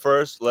 like the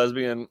first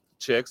lesbian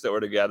chicks that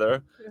were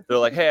together. They're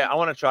like, "Hey, I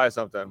want to try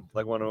something."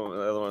 Like one of them,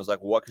 the other one was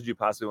like, "What could you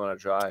possibly want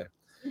to try?"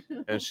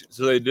 And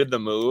so they did the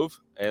move,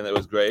 and it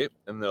was great.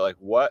 And they're like,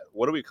 "What?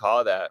 What do we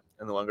call that?"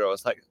 And the one girl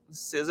was like,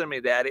 "Scissor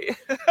me, daddy."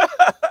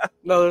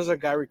 No, there's a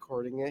guy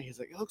recording it. He's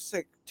like, it looks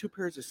like 2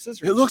 pairs of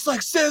scissors. It looks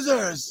like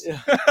scissors. Yeah.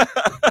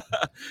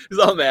 He's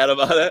all mad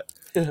about it.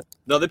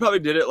 No, they probably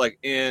did it like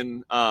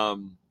in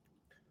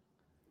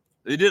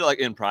they did it like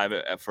in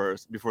private at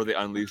first before they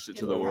unleashed it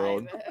to the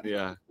world. Private.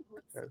 Yeah.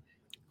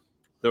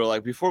 They were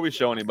like, before we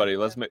show anybody,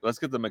 let's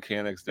get the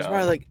mechanics He's down.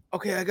 probably like,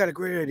 okay, I got a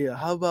great idea.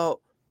 How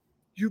about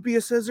you be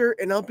a scissor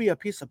and I'll be a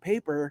piece of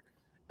paper,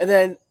 and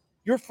then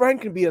your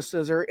friend can be a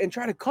scissor and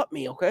try to cut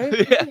me,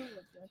 okay? Yeah.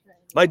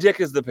 My dick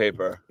is the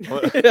paper.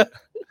 Yeah.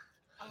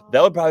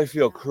 That would probably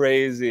feel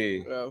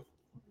crazy. Yeah.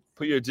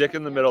 Put your dick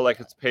in the middle like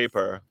it's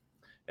paper,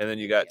 and then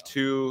you got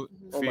 2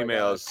 Oh my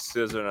females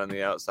scissoring on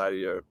the outside of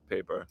your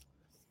paper.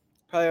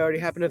 Probably already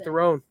happened at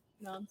Theron.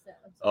 No, I'm sad.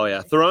 I'm Oh yeah,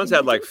 sorry. Theron's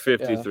had like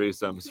 50 Yeah.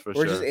 threesomes for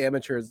We're sure. just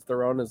amateurs.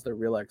 Theron is the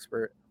real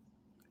expert.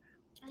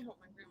 I hope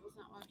my grandma's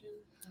not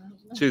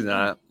watching. She's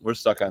not. We're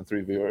stuck on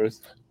 3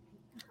 viewers.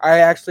 I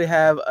actually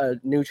have a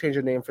new change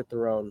of name for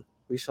Theron.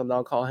 We shall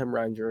now call him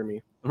Ryan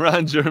Jeremy.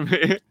 Ron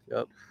Jeremy.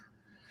 Yep.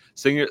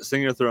 Sing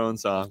your Throne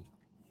song.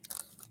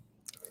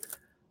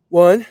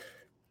 1,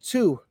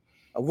 2,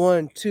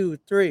 1, 2,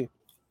 3.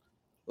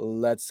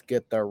 Let's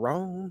get the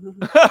wrong.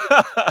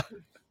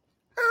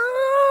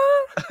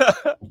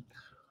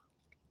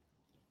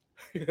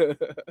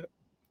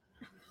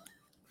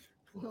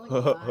 Like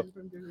Ron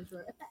from Jersey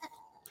Shore.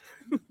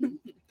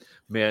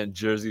 Man,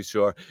 Jersey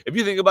Shore. If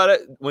you think about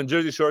it, when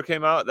Jersey Shore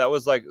came out, that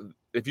was like,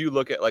 if you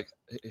look at like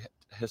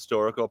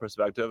historical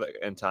perspective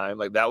and time,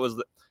 like that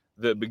was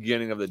the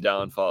beginning of the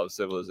downfall of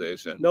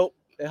civilization. Nope,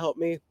 it helped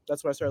me.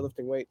 That's when I started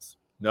lifting weights.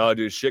 No,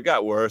 dude, shit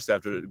got worse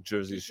after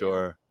Jersey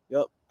Shore.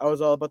 Yep, I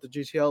was all about the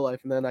GTL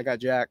life, and then I got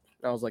jacked.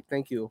 I was like,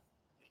 thank you.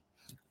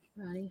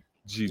 Ronnie.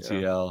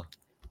 GTL,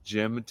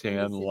 Gym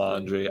Tan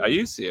Laundry. Are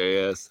you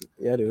serious?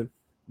 Yeah, dude.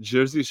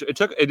 Jersey Shore. It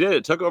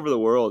took over the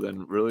world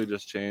and really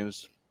just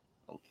changed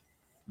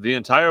the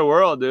entire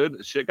world,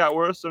 dude. Shit got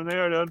worse from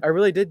there, dude. I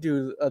really did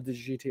do the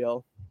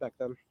GTL back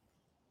then.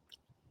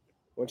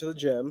 Went to the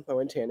gym, I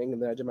went tanning,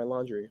 and then I did my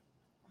laundry.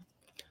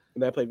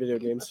 And then I played video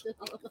games.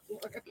 All on the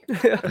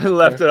floor.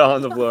 Left it all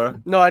on the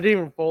floor. No, I didn't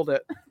even fold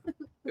it.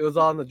 It was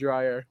all in the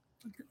dryer.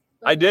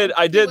 I did.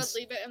 She would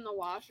leave it in the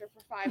washer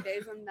for 5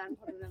 days and then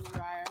put it in the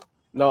dryer.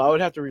 No, I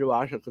would have to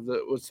rewash it because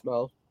it would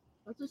smell.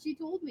 That's what she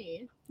told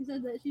me. She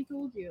said that she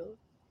told you.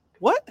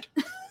 What?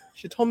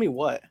 She told me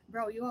what?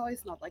 Bro, you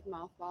always smelled like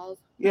mothballs.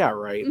 Yeah,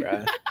 right,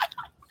 bruh.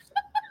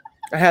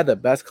 I had the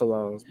best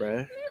colognes,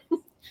 bruh.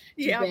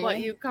 Yeah, but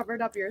bad. you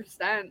covered up your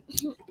stench.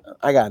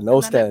 I got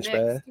no And then it stench,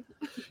 man.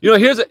 mixed. You know,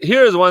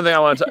 here's one thing I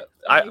want to.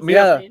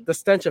 Yeah, the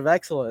stench of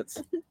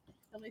excellence.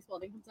 Somebody's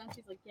holding comes down.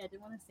 She's like, yeah, I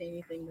didn't want to say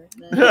anything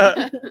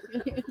right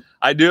then.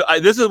 I do.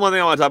 This is one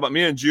thing I want to talk about.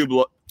 Me and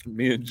Jew.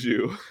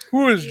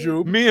 Who is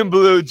Jew? Me and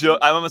Blue joke.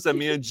 I almost said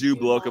me and Jew Jew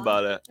bloke blonde.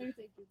 about it. I would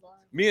say Jew blonde.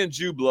 Me and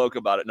Jew bloke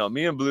about it. No,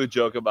 me and Blue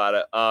joke about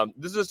it.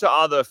 This is to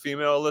all the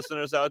female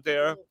listeners out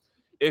there.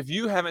 If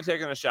you haven't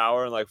taken a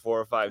shower in like 4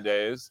 or 5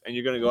 days and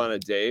you're gonna go on a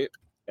date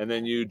and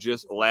then you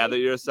just lather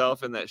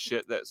yourself in that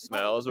shit that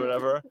smells or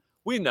whatever,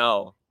 we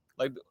know.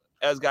 Like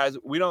as guys,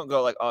 we don't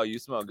go like, oh, you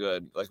smell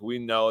good. Like we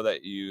know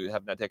that you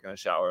have not taken a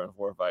shower in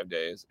 4 or 5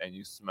 days and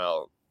you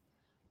smell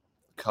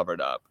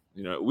covered up.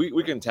 You know,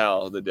 we can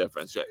tell the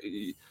difference. I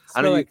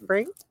Smell know like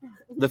Frank?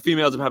 the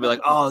females are probably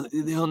like, oh,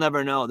 they'll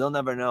never know. They'll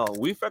never know.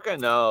 We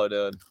freaking know,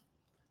 dude.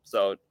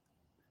 So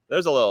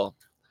there's a little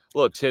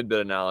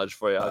tidbit of knowledge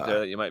for you out there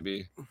that you might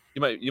be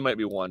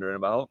wondering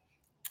about.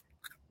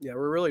 Yeah,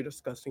 we're really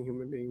disgusting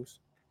human beings.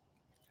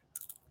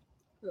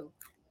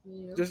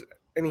 You. Just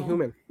any Oh.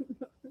 human.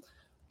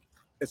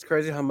 It's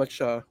crazy how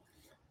much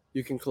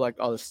you can collect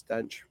all the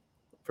stench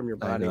from your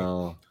I body.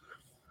 know.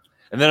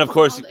 And then of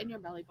course, Smelled in your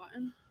belly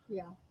button.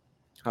 Yeah.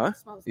 Huh?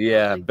 Smells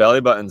yeah, like belly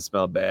buttons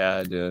smell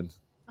bad, dude.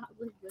 not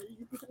really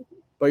good.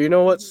 But you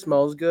know what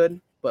smells good?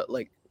 But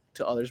like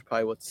to others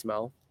probably would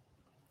smell?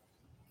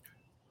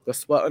 The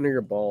sweat under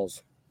your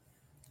balls.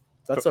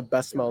 That's the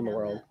best smell in the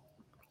world.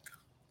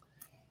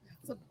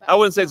 It's the I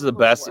wouldn't say it's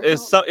best the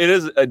smell in best. It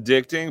is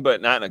addicting, but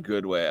not in a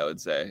good way. I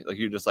would say like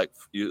you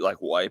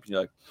wipe and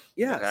you're like,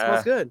 Yeah, it Ah.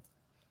 smells good.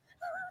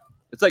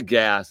 it's like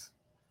gas,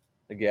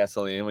 the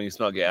gasoline when you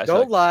smell gas. you're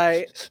Don't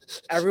like, lie.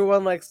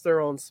 Everyone likes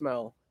their own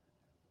smell.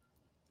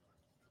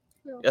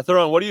 Yeah,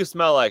 Theron, what do you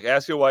smell like?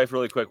 Ask your wife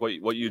really quick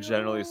what you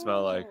generally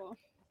smell like. Ew.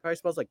 Probably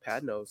smells like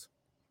pad nose.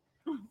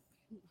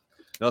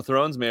 No,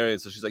 Theron's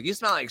married, so she's like, you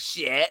smell like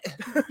shit.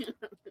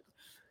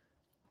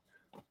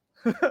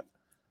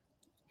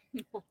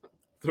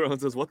 Theron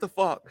says, what the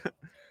fuck?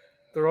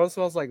 Their own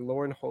smells like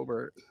Lauren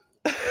Hobart.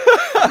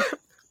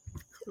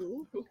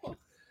 Who?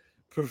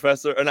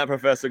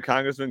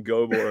 Congressman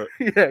Gobert.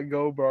 Yeah,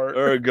 go Bart.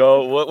 Or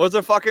what's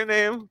her fucking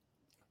name?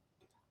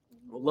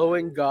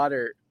 Lowen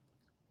Goddard.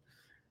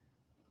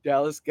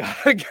 Dallas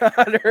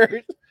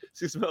Goddard.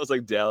 She smells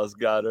like Dallas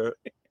Goddard.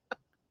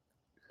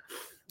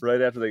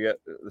 Right after the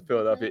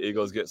Philadelphia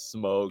Eagles get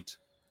smoked.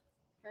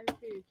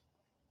 Very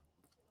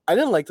I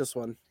didn't like this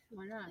one.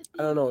 Why not?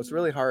 I don't know. It's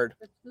really hard.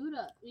 It's food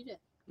up. Eat it.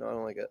 No, I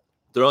don't like it.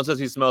 Theron says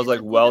he smells It's like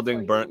a peanut welding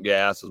for burnt you.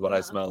 gas is what I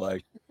Yeah. smell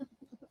like.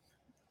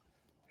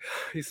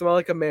 You smell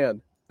like a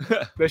man.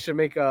 They should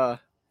make a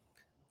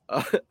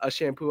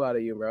shampoo out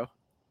of you, bro.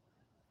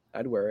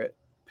 I'd wear it.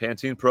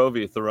 Pantene Pro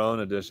V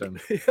Theron edition.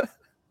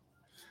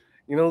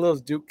 You know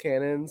those Duke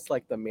cannons,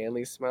 like the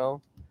manly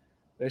smell?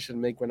 They should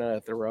make one out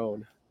of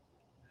Theron.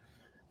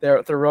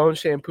 Their Theron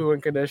shampoo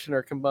and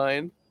conditioner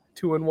combined,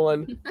 2 in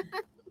 1.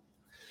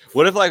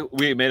 What if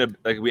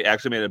we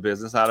actually made a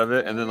business out of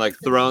it, and then like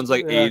Theron's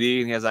like Yeah. 80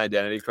 and he has an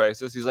identity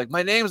crisis? He's like,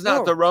 my name's not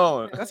No.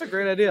 Theron. That's a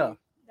great idea.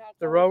 That's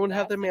The always Rowan would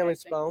have the best manly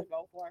thing to smell.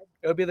 go for.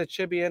 It would be the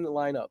Chibian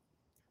lineup.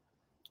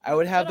 I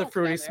would have What the else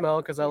fruity together?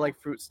 smell because I Yeah. like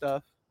fruit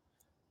stuff,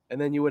 and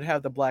then you would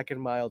have the black and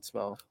mild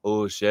smell.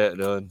 Oh shit,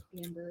 dude.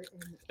 Amber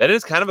and That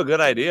is kind of a good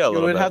idea. A You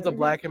little would bit. have the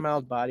black and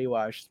mild body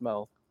wash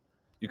smell.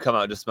 You come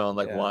out just smelling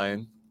like Yeah.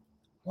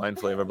 wine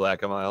flavor,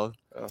 black and mild.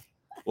 Oh.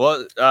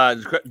 Well,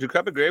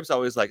 Decrepit Grapes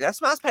always like that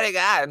smells pretty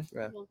good.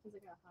 well, because I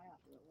got high off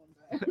of it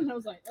one day. And I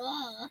was like,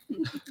 ugh.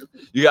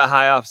 You got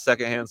high off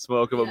secondhand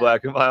smoke of a Yeah.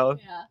 black and mild.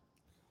 Yeah.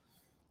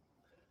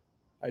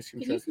 Ice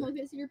cream Can you truck. smoke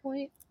at Cedar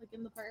Point, like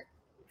in the park?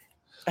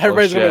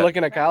 Everybody's gonna be shit.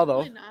 looking at Cal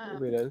though. Probably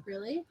not. We did.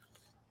 Really?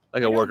 Like I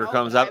a don't worker know,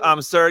 comes but up, I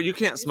would- sir, you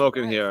can't It's smoke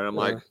in nice. here, and I'm Yeah.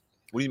 like,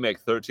 what do you make,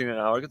 13 an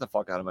hour? Get the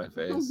fuck out of my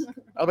face.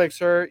 I'm like,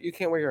 sir, you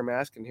can't wear your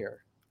mask in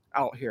here.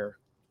 Out here.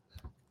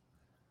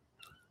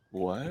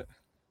 What?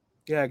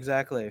 Yeah,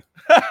 exactly.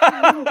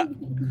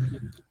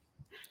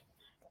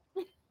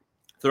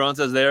 Theron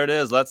says, there it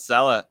is. Let's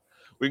sell it.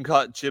 We can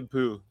call it Chib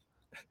Poo.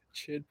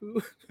 Chid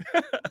poo.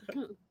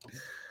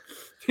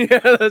 Yeah,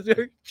 that's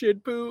your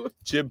chid poo.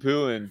 Chib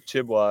Poo and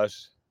Chib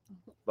Wash.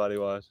 Body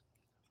wash.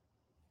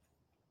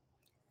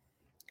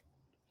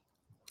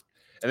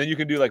 And then you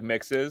can do like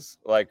mixes,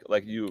 like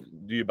you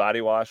do your body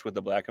wash with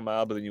the black and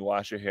mild, but then you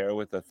wash your hair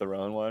with the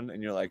Theron one,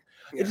 and you're like,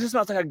 Yeah. it just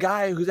smells like a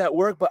guy who's at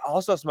work, but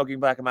also smoking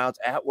black and milds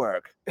at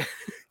work.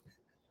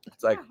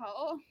 It's like,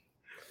 Oh,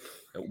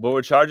 but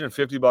we're charging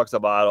 $50 a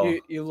bottle,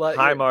 You let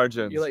high your,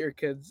 margins. you let your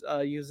kids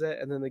use it,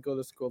 and then they go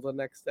to school the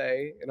next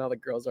day, and all the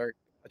girls are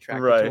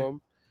attracted Right. to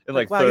them. in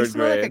like wow, you third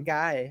smell like a grade.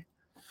 guy.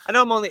 I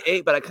know I'm only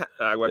 8, but I can't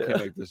Yeah.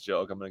 make this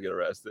joke. I'm gonna get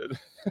arrested.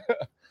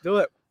 Do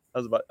it.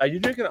 Are you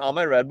drinking all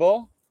my Red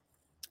Bull?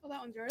 oh, that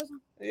one's yours.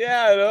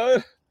 Yeah,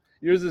 dude.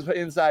 Yours is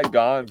inside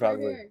gone,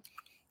 probably. Right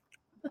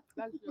here.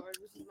 That's yours.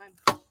 This is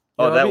mine.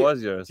 Oh, know, that be-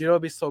 was yours. Do you know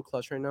what'd be so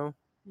clutch right now?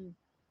 Hmm.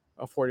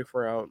 A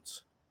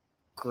 44-ounce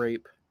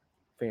grape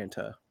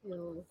Fanta.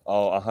 Ew.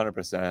 Oh,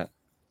 100%.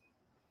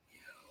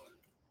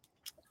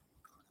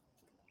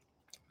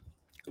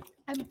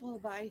 I'm full.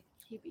 Bye.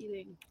 Keep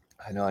eating.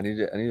 I know. I need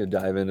to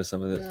dive into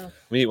some of this. Yeah.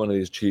 Let me eat one of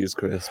these cheese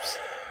crisps.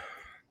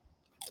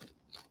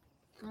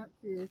 Not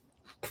cheese.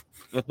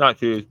 It's not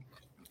cheese.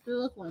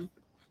 Do this one.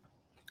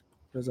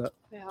 What's that?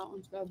 Yeah, that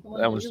one's good. The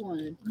one That that was- you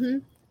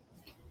wanted.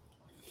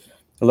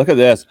 Look at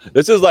this.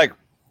 This is like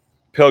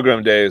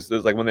Pilgrim days. This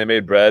is like when they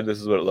made bread. This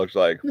is what it looked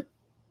like.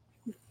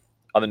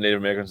 All the Native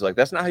Americans are like,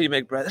 that's not how you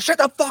make bread. Shut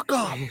the fuck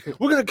up.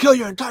 We're gonna kill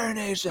your entire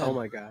nation. Oh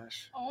my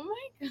gosh. Oh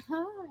my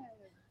god.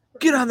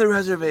 Get on the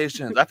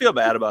reservations. I feel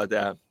bad about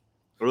that.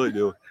 I really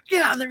do.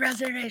 Get on the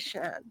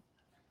reservation.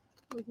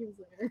 Like years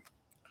later.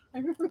 I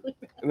remember really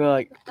bad. And then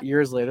like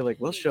years later, like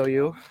we'll show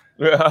you.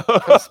 Yeah.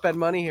 Come spend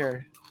money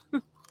here.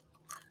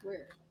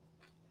 Where?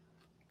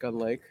 Gun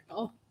Lake.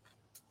 Oh,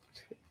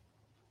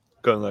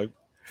 Kind of like.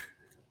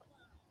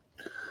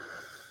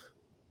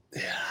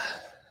 Yeah.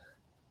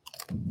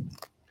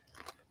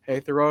 Hey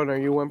Theron, are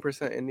you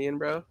 1% Indian,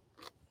 bro?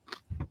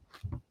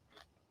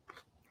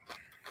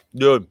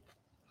 Dude.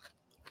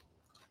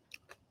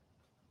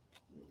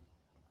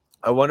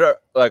 I wonder,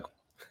 like,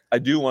 I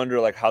do wonder,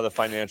 like, how the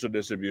financial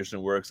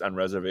distribution works on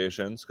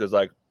reservations. Because,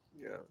 like,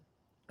 Yeah.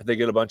 if they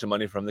get a bunch of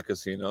money from the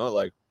casino,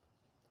 like,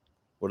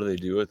 what do they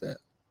do with it?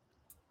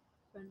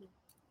 Brendan.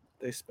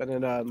 They spend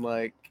it on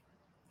like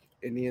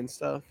Indian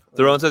stuff.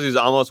 Theron says he's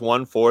almost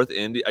 1/4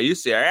 Indian. Are you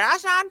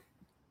serious, son?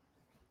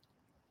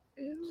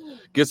 Ew.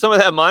 Get some of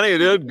that money,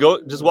 dude.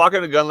 Go, just walk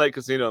into Gun Lake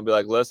Casino and be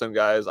like, listen,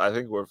 guys, I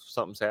think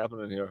something's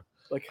happening here.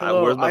 Like, Uh,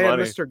 hello, where's my I am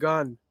money? Mr.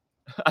 Gun.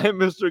 I am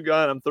Mr.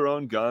 Gun. I'm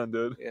Theron Gun,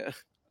 dude. Yeah.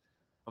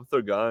 I'm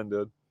Gun,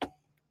 dude.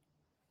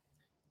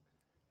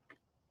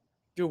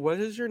 Dude, what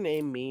does your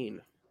name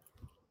mean?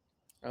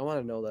 I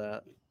want to know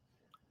that.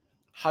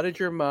 How did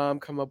your mom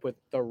come up with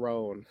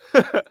Theron?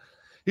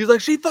 He's like,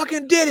 she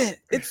fucking did it.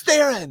 It's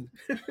Theron.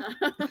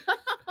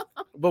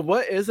 But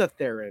what is a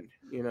Theron?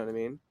 You know what I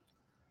mean?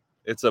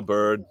 It's a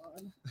bird.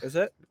 God. Is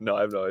it? No,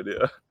 I have no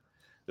idea.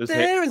 There's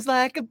Theron's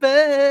like a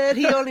bird.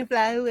 He only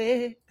fly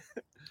away.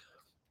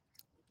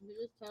 You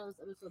just tell us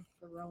episode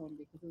Theron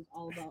because it was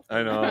all about.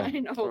 I know. I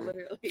know,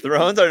 literally.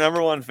 Theron's our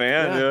 #1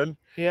 fan, Yeah. dude.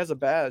 He has a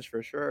badge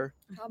for sure.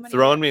 How many,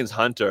 Theron means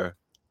hunter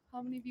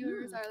how many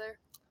viewers are there?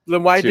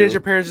 Then why did Two.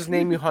 your parents just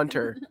name you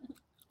Hunter?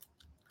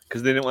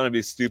 because they didn't want to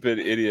be stupid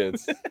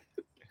idiots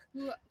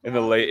Who, in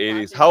the who late else is 80s.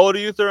 watching? How old are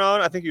you,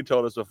 Theron? I think you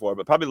told us before,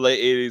 but probably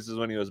late 80s is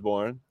when he was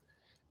born.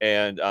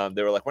 And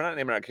they were like, we're not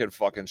naming our kid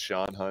fucking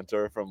Sean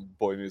Hunter from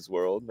Boy Meets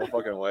World. No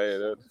fucking way,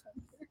 dude.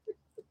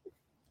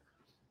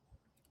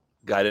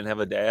 Guy didn't have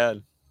a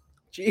dad.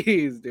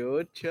 Jeez,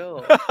 dude,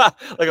 chill.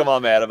 Like I'm all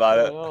mad about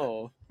it.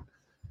 Oh,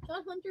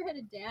 John Hunter had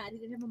a dad. He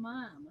didn't have a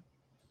mom.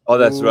 Oh,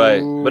 that's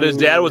right. But his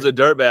dad was Ooh. a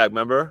dirtbag,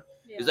 remember?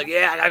 Yeah. He's like,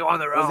 yeah, I gotta go on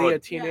the was he a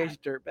road. teenage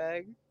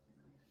dirtbag?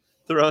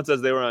 Theron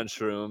says they were on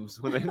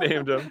shrooms when they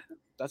named him.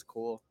 That's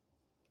cool.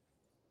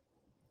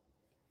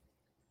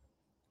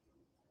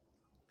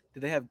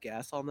 Did they have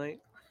gas all night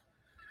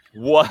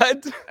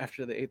What?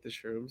 after they ate the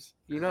shrooms?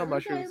 You know how Every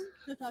mushrooms? time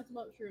he talks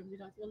about shrooms, he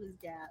talks about his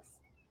gas.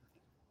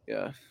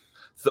 Yeah.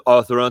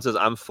 Oh, Theron says,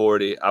 I'm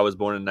 40. I was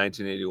born in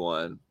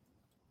 1981.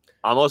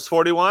 Almost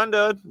 41,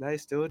 dude.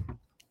 Nice, dude.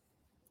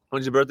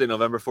 When's your birthday?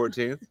 November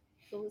 14th?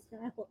 So was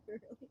Kyle early.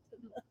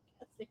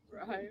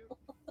 Right.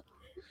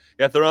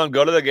 Yeah, Theron,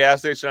 go to the gas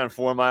station on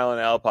 4 Mile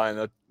and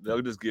Alpine.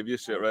 They'll just give you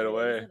shit right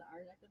away.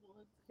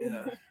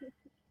 Yeah.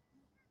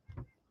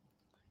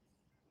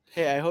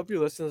 Hey, I hope you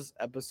listen to this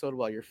episode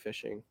while you're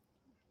fishing.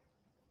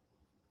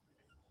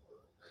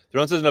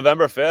 Theron says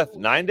November 5th.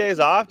 9 days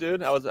off,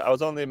 dude. I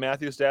was on the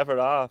Matthew Stafford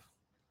off.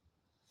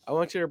 I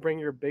want you to bring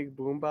your big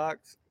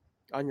boombox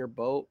on your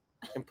boat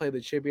and play the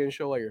Chibian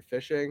show while you're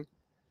fishing.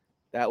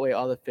 That way,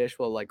 all the fish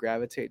will like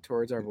gravitate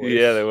towards our voice.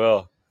 Yeah, they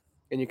will.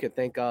 And you can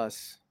thank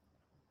us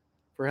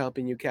for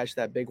helping you catch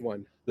that big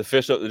one. The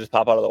fish will just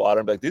pop out of the water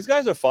and be like, these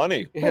guys are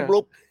funny. Yeah.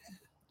 Bloop,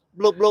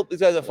 bloop, bloop. These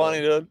guys are funny,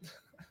 dude.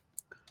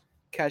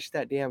 Catch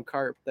that damn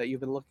carp that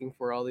you've been looking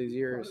for all these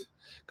years.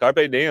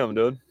 Carpe diem,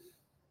 dude.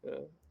 Yeah.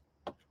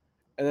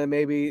 And then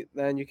maybe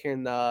then you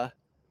can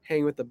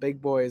hang with the big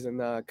boys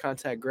and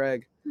contact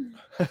Greg.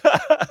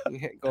 You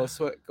can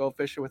go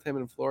fishing with him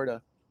in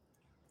Florida.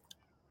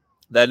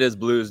 That is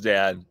Blue's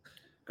dad.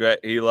 Great.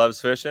 He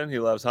loves fishing. He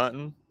loves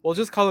hunting. We'll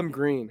just call him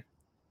Green.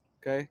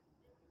 Okay?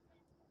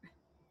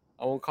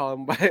 I won't call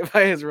him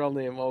by his real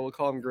name. We'll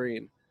call him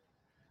Green.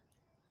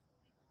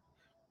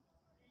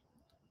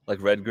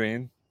 Like red,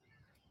 green.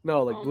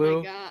 No, like Oh blue.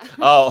 my god.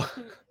 Oh.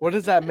 What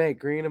does that make?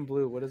 Green and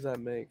blue. What does that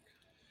make?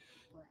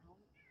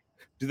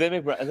 Do they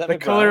make brown? Is that The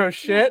make color brown? of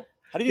shit?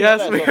 How do you Yes,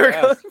 know we that so are.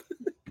 fast?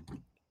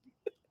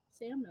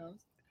 Sam knows.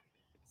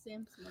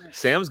 Sam's smart.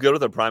 Sam's good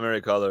with her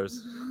primary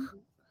colors. Mhm.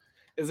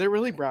 Is it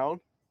really brown?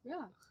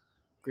 Yeah.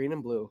 Green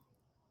and blue.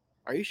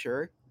 Are you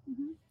sure?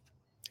 Mhm.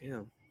 Damn. I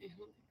don't think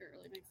it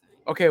really makes sense.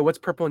 Okay, what's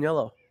purple and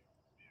yellow?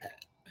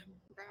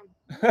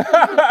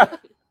 Brown.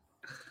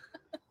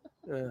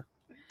 Yeah.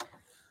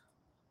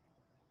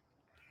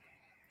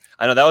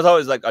 I know that was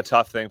always like a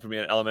tough thing for me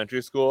in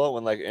elementary school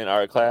when like in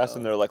art class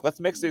and they're like, let's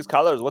mix these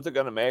colors. What's it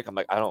gonna make? I'm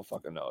like, I don't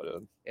fucking know,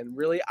 dude. And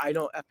really, I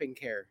don't effing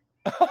care.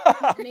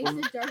 It makes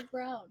it dark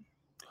brown.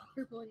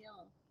 Purple and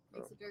yellow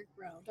makes a dark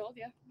brown. Told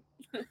ya.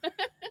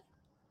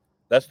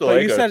 That's the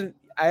But you Lakers. said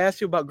I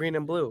asked you about green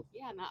and blue.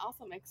 Yeah, and that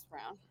also makes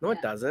brown. No, it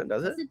Yeah. doesn't.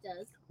 Does Yes, it? it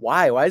does.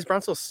 Why? Why is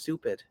brown so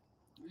stupid?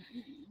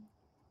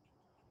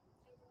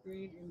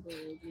 Green and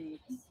blue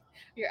makes.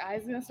 Your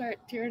eyes gonna start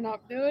tearing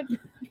up, dude.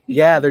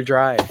 Yeah, they're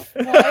dry.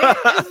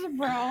 What is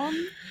brown?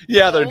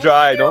 Yeah, they're So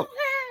dry. Don't.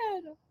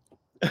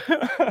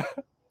 stupid.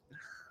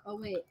 Oh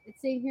wait,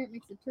 it's saying here it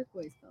makes a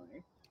turquoise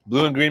color.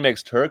 Blue and green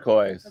makes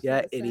turquoise. That's Yeah,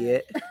 what it said.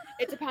 idiot.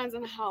 It depends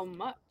on how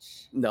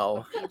much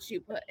No. each you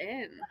put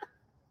in.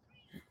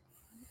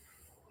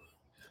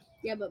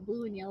 Yeah, but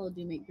blue and yellow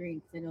do make green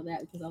because I know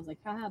that because I was like,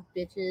 haha,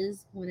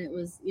 bitches, when it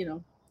was,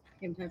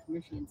 came time for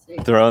Michigan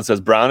State. Theron says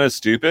brown is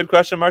stupid?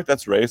 Question mark.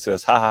 That's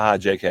racist. Ha ha ha.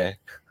 Jk.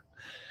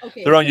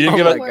 Okay. Theron, you didn't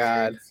give Oh us. my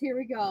God. Here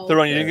we go.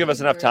 Theron, you didn't give us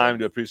enough Words. time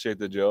to appreciate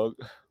the joke.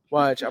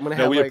 Watch, I'm gonna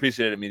No, have we like,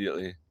 appreciate it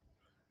immediately.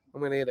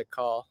 I'm gonna get a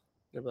call.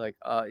 They'll be like,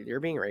 you're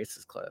being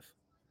racist, Cliff.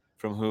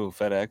 From who?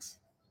 FedEx.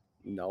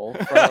 No,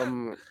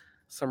 from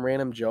some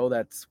random Joe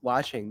that's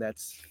watching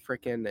that's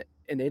freaking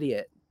an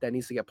idiot that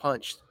needs to get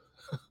punched.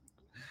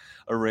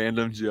 A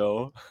random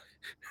Joe.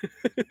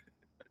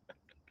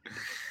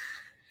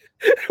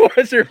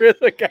 Watch there is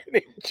a guy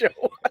named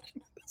Joe.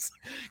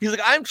 He's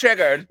like, I'm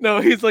triggered. No,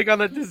 he's like on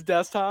his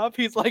desktop.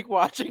 He's like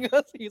watching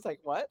us. He's like,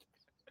 what?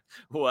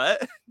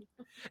 What?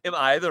 Am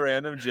I the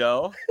random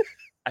Joe?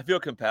 I feel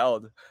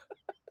compelled.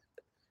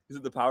 Is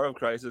it the power of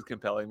Christ is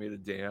compelling me to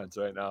dance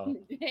right now?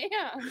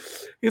 Damn.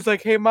 He's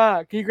like, hey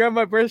ma, can you grab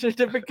my birth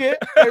certificate?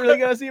 I really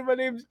gotta see if my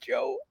name's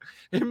Joe.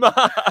 Hey,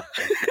 Ma.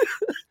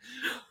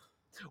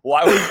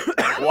 Why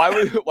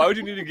would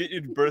you need to get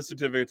your birth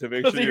certificate to make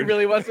Because sure he you're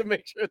really wants to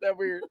make sure that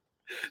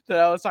that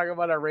I was talking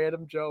about a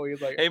random Joe.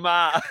 He's like, Hey,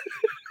 Ma.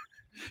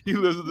 He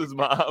lives with his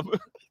mom.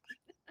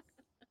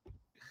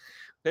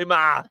 Hey,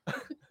 Ma.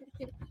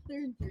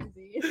 They're in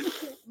Jersey.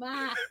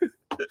 Ma.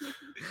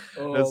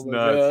 oh That's my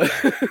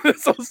nuts. God.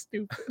 That's so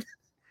stupid.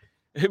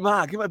 Hey,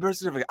 Ma, get my birth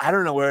certificate. I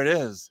don't know where it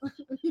is.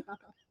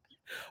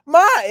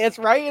 Ma, it's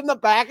right in the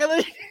back of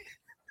the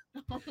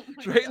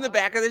It's right in the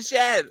back of the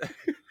shed.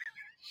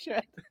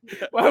 shit.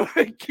 Why would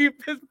they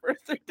keep his birth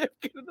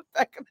certificate in the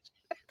back of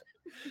the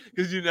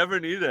Because you never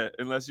need it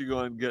unless you go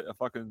and get a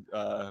fucking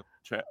Oh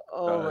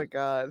my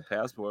God.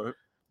 passport.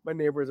 My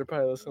neighbors are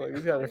probably listening. Like,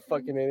 these guys are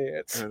fucking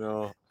idiots. I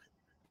know.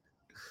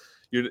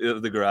 You're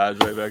in the garage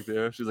right back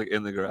there. She's like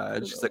in the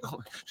garage.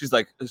 She's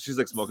like, she's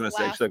like smoking a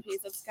cig. Last She's like, piece,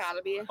 it's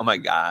gotta be. oh my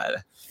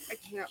God. I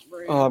can't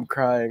breathe. Oh, I'm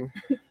crying.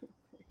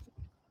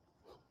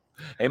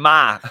 Hey,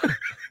 Ma.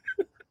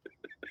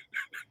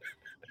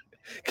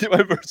 Get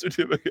my birth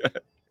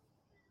certificate.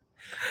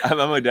 I'm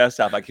on my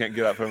desktop. I can't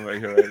get up from right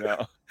here right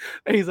now.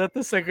 He's at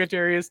the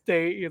Secretary of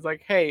State. He's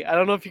like, hey, I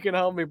don't know if you can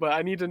help me, but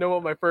I need to know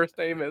what my first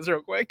name is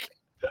real quick.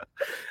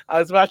 I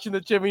was watching the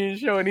Jimmy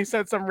show and he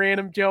said some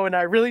random Joe, and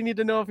I really need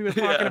to know if he was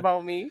talking Yeah.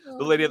 about me.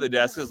 The lady at the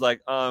desk is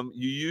like,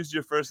 you used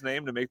your first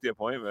name to make the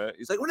appointment.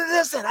 He's like, what is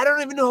this? I don't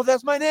even know if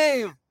that's my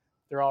name.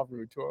 They're all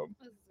rude to him.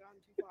 This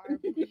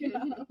has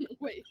gone too far.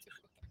 Wait.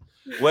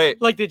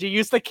 Wait, Like, did you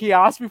use the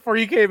kiosk before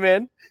you came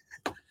in?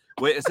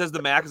 wait. It says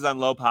the Mac is on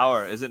low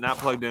power. Is it not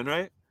plugged in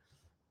right?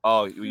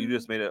 Oh, you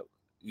just made it.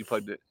 You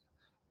plugged it.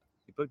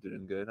 You plugged it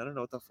in good. I don't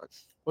know what the fuck.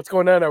 What's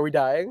going on? Are we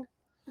dying?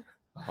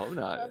 I hope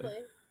not. Probably.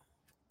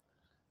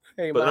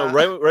 Hey, But no, Ma.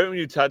 right when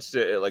you touched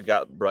it, it like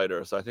got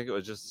brighter. So I think it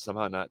was just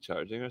somehow not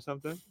charging or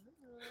something.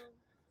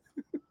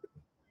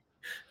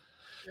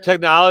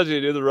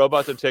 Technology, dude. The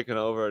robots are taking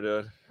over,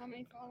 dude. How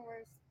many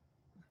followers?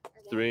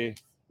 3.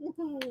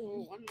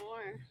 Ooh, one more.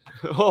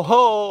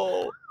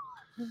 Oh,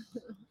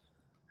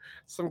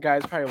 Some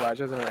guys probably watch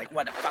us and are like,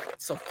 what the fuck?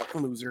 It's so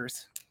fucking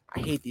losers. I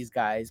hate these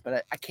guys,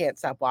 but I can't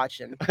stop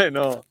watching. I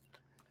know.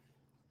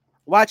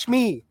 Watch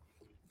me,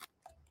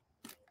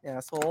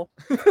 asshole.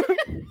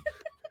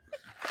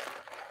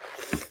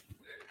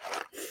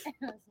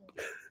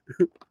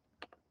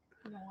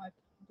 You know what?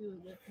 Do it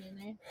with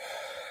me,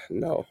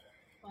 and No.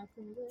 watch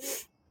them do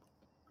it.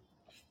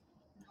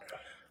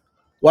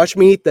 Watch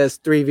me eat this,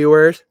 3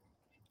 viewers.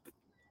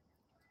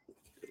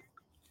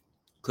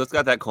 Cliff's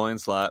got that coin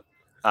slot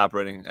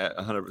operating at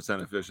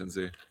 100%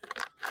 efficiency.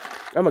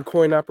 I'm a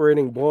coin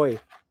operating boy.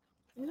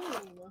 Ooh.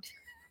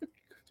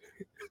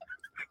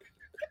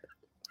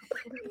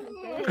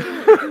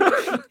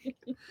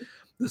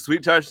 The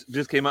sweet tarts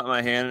just came out in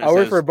my hand. And I it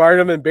work says, for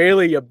Barnum and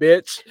Bailey, you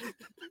bitch.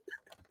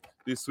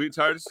 these sweet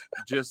tarts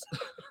just.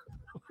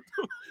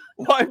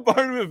 Why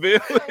Barnum and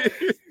Bailey?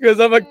 Because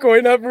I'm a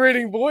coin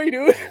operating boy,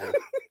 dude.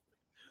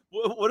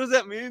 What does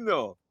that mean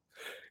though?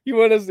 You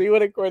want to see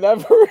what a coin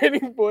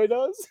operating boy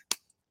does?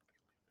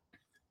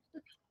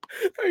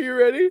 Are you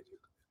ready?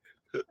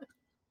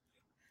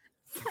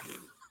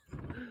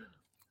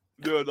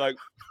 Dude, like.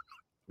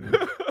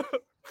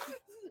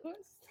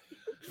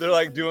 They're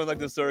like doing like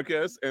the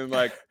circus and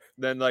like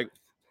then like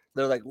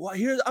they're like, well,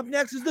 here's up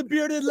next is the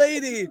bearded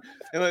lady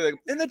and like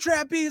and the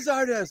trapeze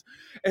artist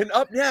and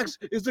up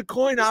next is the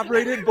coin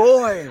operated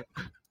boy.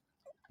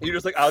 You're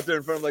just like out there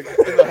in front of like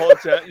in the whole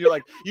tent. You're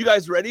like, you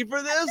guys ready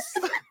for this?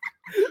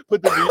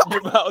 Put the meat in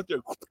your mouth.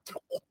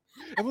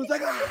 Everyone's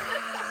like,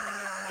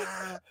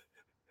 ah!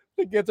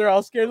 The kids are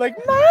all scared, like,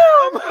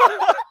 Mom!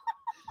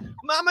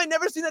 Mom, I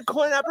never seen a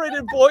coin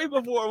operated boy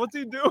before. What's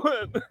he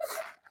doing?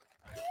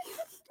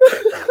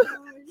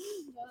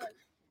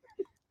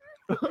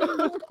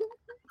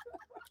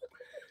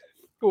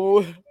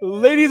 Oh,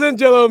 ladies and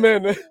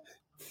gentlemen,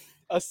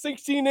 a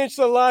 16-inch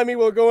salami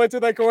will go into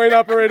the coin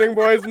operating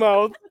boy's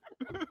mouth.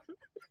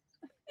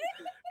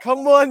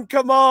 Come on,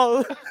 come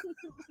on.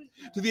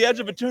 To the edge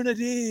of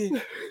eternity.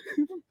 Watch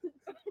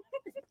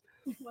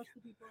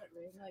the people at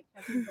Ring, like,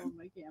 have on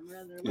my camera,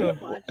 and they're Yeah.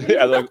 like watching.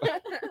 Yeah, like,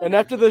 And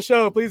after the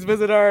show, please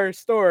visit our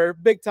store,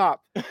 Big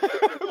Top.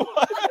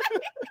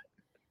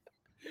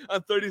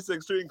 on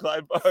 36th Street in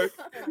Clyde Park.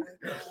 Oh my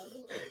God.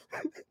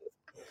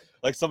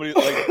 Like somebody,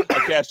 like a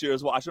cashier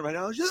is watching right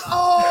now. She's just,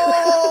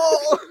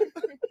 oh!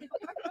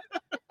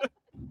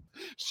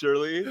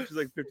 Shirley, she's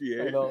like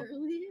 58. I know.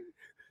 Really?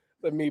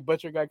 The meat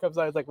butcher guy comes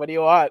out. He's like, "What do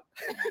you want?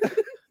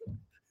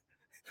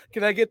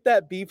 Can I get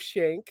that beef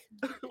shank?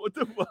 What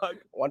the fuck?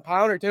 1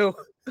 pound or 2?"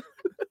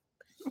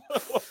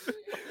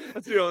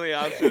 That's the only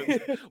option.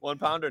 1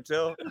 pound or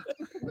 2.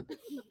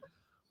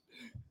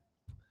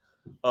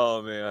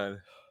 Oh man.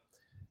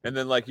 And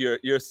then like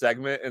your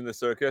segment in the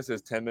circus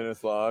is 10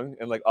 minutes long,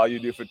 and like all you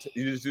do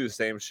you just do the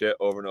same shit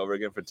over and over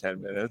again for 10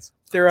 minutes.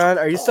 Theron,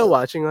 are you still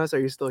watching us? Are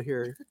you still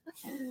here?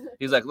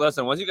 He's like,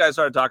 listen, once you guys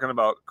started talking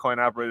about coin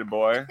operated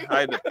boy,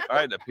 I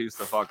had to piece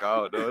the fuck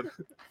out, dude.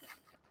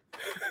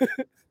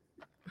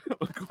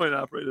 Coin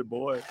operated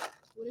boy.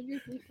 What did your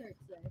sweet tart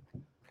say?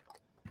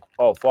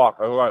 Oh fuck!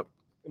 All right.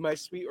 Am I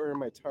sweet or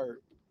am I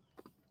tart?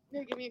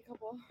 Here, give me a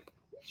couple.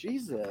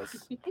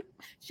 Jesus.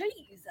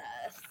 Jesus.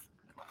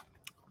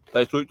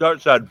 Like Sweetheart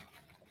said.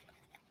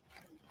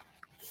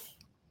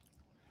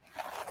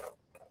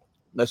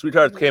 The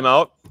Sweethearts came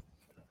out,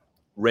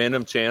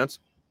 random chance.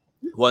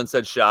 One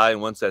said shy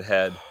and one said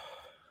head.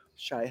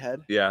 Shy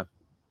head. Yeah.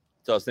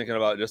 So I was thinking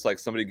about just like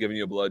somebody giving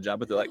you a blowjob,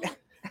 but they're like,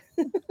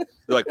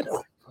 they're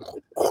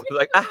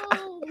like, ah,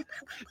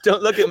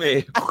 don't look at me.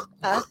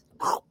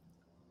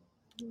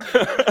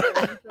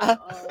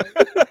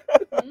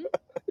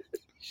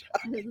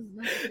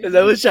 Is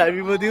that what shy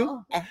people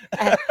do?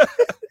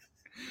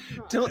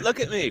 Don't look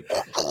at me.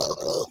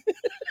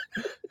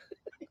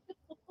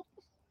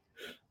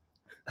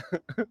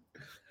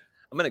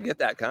 I'm gonna get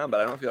that cum, but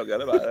I don't feel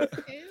good about it.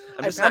 Ew.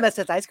 I'm just promise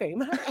it's ice cream.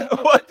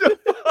 what the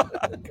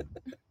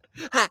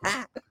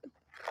fuck?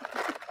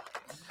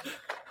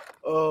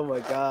 Oh my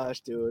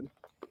gosh, dude.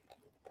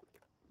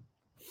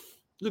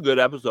 It's a good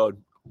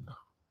episode.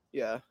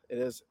 Yeah, it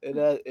is.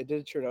 It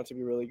did turn out to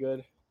be really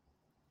good.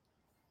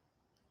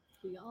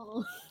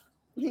 Y'all.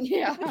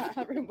 Yeah,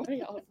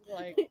 everybody else is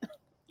like,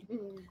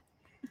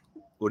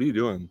 What are you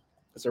doing?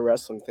 It's a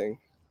wrestling thing.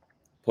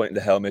 Pointing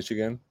to hell,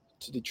 Michigan.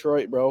 To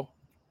Detroit, bro.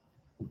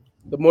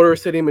 The Motor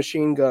City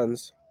Machine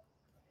Guns.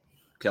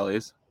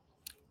 Kelly's.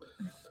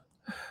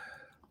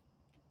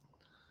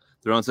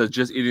 Theron says,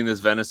 just eating this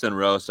venison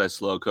roast I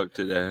slow cooked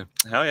today.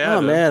 Hell yeah.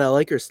 Oh dude. man, I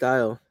like your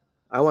style.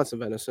 I want some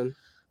venison.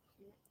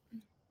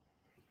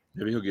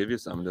 Maybe he'll give you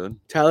some, dude.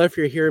 Tyler, if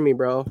you're hearing me,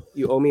 bro,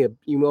 you owe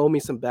me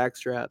some back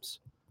straps.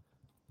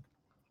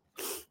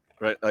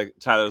 Right? Like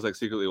Tyler's like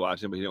secretly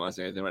watching, but he didn't want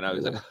to say anything right now.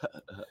 He's like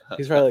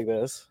He's probably like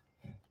this.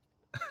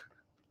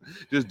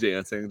 just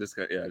dancing, just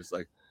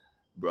like,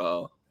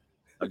 bro,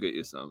 I'll get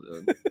you some,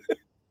 dude.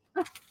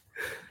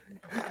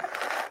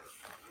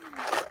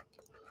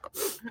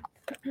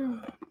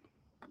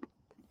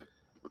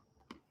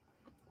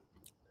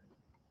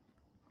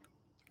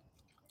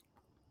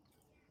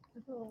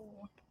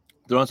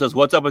 Theron says,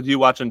 what's up with you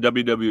watching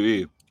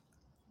WWE?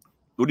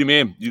 What do you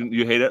mean?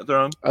 You hate it,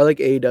 Theron? I like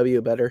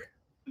AEW better.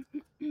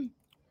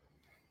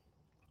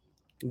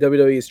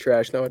 WWE is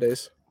trash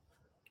nowadays.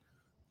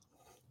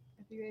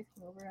 If you guys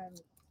come over on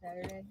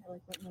Saturday, I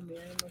like went in the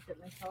mirror and looked at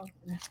myself.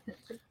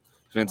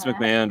 Vince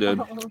McMahon, dude.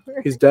 All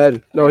over. He's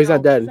dead. No, he's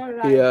not dead. So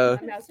did He I.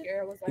 And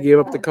mascara was like, gave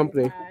up oh, the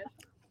company. God.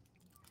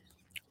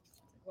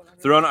 Whatever.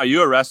 Theron, are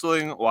you a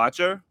wrestling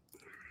watcher?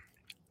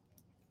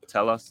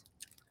 Tell us.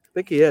 I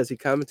think he is. He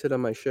commented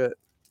on my shit.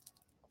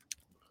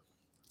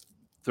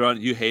 Theron,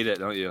 you hate it,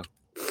 don't you?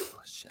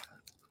 Oh, shit.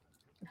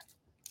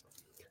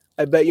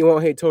 I bet you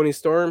won't hate Tony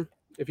Storm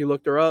if you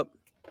looked her up.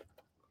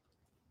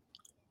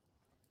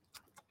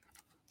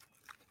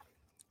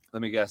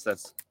 Let me guess,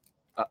 that's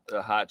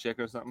a hot chick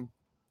or something?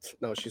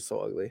 No, she's so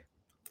ugly.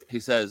 He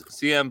says,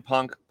 CM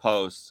Punk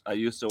posts. I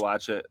used to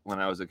watch it when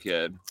I was a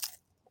kid.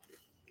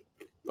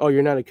 Oh,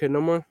 you're not a kid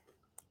no more?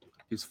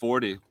 He's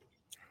 40.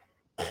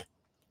 What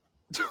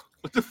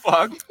the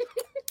fuck?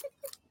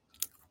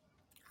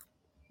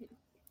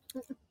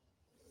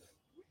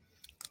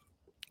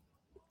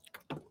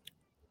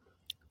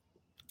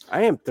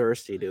 I am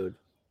thirsty, dude.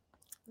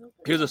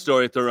 Here's a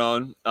story,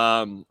 Theron.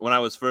 When I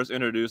was first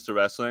introduced to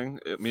wrestling,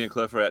 me and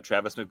Cliff were at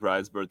Travis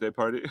McBride's birthday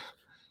party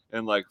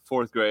in like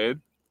 4th grade.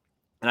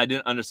 And I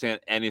didn't understand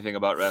anything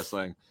about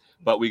wrestling.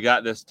 But we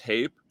got this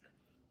tape,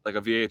 like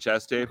a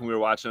VHS tape, and we were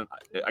watching.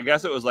 I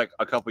guess it was like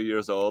a couple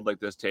years old, like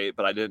this tape,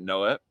 but I didn't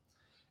know it.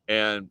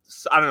 And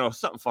I don't know,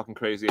 something fucking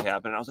crazy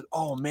happened. And I was like,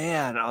 oh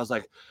man. I was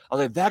like,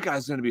 that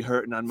guy's gonna be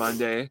hurting on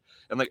Monday.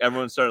 And like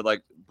everyone started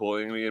like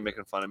bullying me and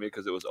making fun of me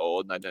because it was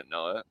old and I didn't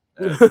know it.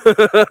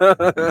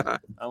 And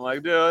I'm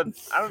like, dude,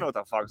 I don't know what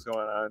the fuck's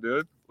going on,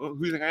 dude. Who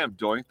do you think I am?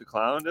 Doink the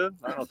Clown, dude?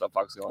 I don't know what the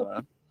fuck's going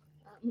on.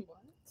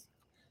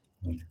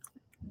 What?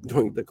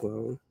 Doink the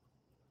Clown.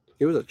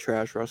 He was a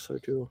trash wrestler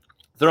too.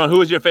 Theron, who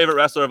was your favorite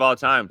wrestler of all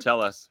time?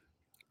 Tell us.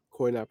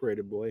 Coin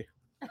operated boy.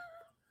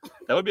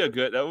 That would be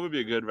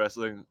a good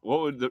wrestling.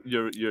 What would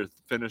your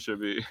finisher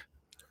be?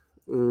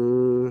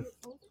 Mm,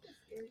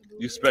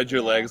 You spread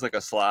your legs like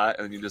a slot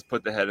and you just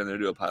put the head in there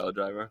to do a pile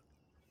driver.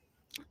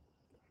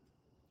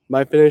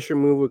 my finisher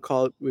move we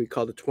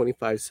call the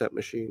 25-cent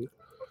machine.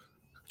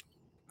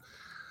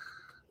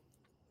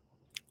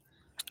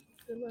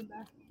 Good one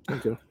back.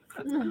 Thank you.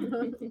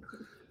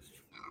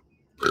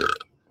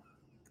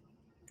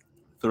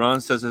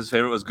 Theron says his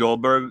favorite was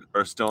Goldberg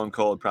or Stone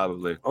Cold,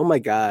 probably. Oh my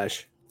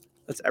gosh,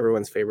 that's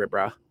everyone's favorite,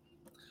 bro.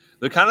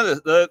 They're kind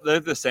of they're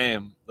the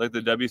same, like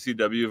the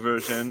WCW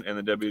version and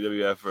the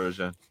WWF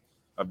version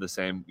of the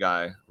same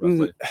guy,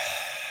 roughly.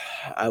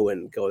 I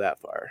wouldn't go that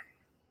far.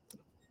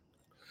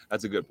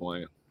 That's a good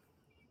point.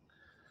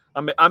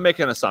 I'm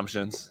making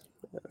assumptions,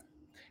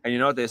 and you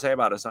know what they say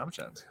about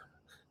assumptions.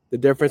 The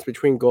difference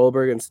between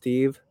Goldberg and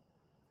Steve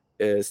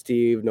is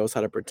Steve knows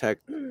how to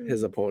protect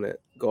his opponent.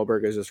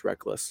 Goldberg is just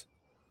reckless,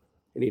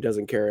 and he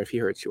doesn't care if he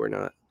hurts you or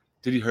not.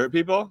 Did he hurt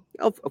people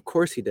Of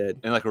course he did.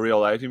 in like real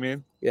life? You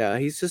mean? Yeah,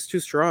 he's just too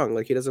strong.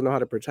 Like he doesn't know how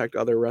to protect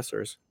other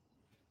wrestlers.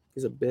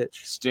 He's a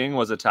bitch. Sting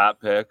was a top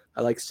pick.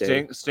 I like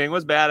Sting. Sting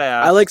was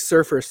badass. I like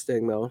Surfer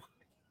Sting though.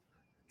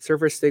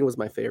 Surfer Sting was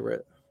my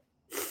favorite.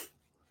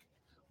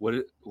 What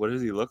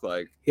does he look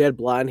like? He had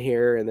blonde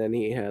hair, and then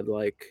he had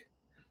like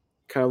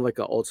kind of like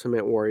an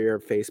Ultimate Warrior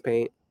face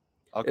paint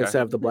Okay.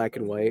 instead of the black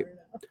and white.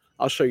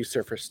 I'll show you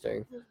Surfer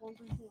Sting.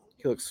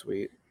 He looks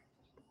sweet.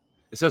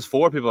 It says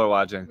 4 people are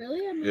watching.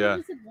 Really? I mean, Yeah. I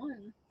just said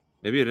one.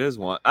 Maybe it is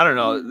 1. I don't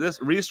know. This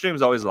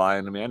Restream's always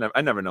lying to me.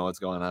 I never know what's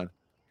going on.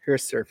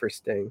 Here's Surfer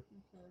Sting.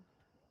 Okay.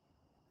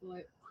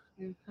 What?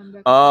 And come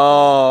back.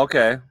 Oh,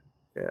 okay.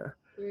 Yeah.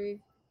 3.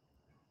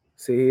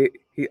 See,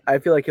 I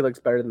feel like he looks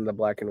better than the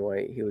black and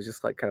white. He was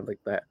just like kind of like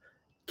that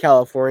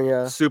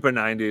California. Super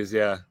 90s,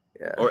 yeah.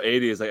 Yeah. Or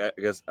 80s. Like I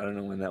guess I don't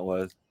know when that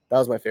was. That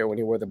was my favorite when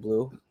he wore the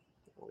blue.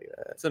 Look at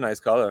that. It's a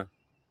nice color.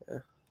 Yeah.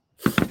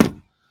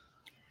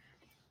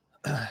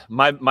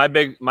 My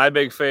big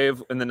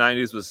fave in the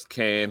 90s was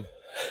Kane.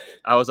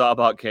 I was all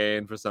about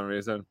Kane for some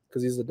reason.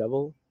 Because he's the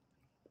devil.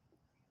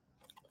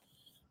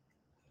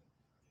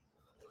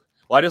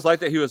 Well, I just like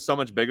that he was so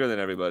much bigger than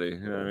everybody. You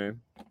know what I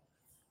mean?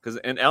 Because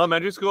in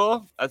elementary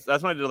school, that's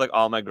when I did like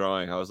all my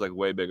growing. I was like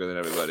way bigger than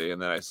everybody, and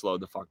then I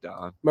slowed the fuck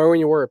down. Remember when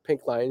you wore a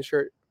pink lion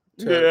shirt?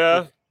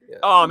 Yeah. Yeah.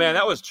 Oh man,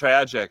 that was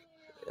tragic.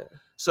 Yeah.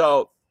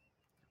 So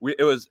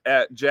it was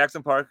at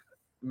Jackson Park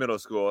Middle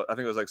School. I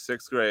think it was like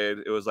 6th grade.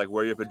 It was like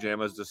wear your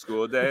pajamas to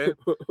school day.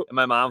 And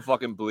my mom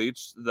fucking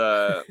bleached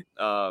the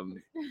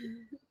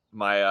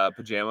my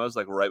pajamas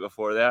like right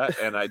before that,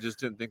 and I just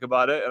didn't think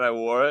about it, and I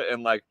wore it,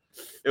 and like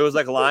it was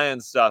like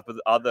lion stuff, but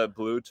all the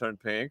blue turned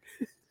pink,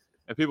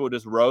 and people were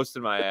just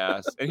roasting my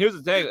ass. And here's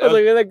the thing, I was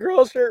like, in that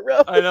girl shirt,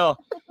 bro. I know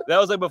that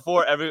was like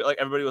before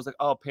everybody was like,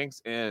 oh, pink's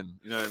in,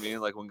 you know what I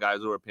mean? Like when guys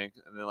wore pink,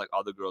 and then like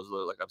all the girls were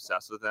like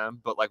obsessed with them.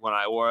 But like when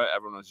I wore it,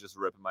 everyone was just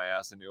ripping my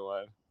ass a new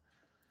one.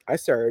 I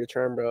started a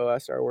trend, bro. I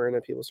started wearing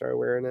it. People started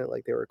wearing it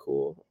like they were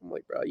cool. I'm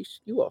like, bro,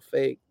 you a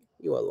fake.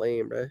 You a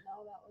lame, bro. No,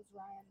 that was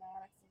Ryan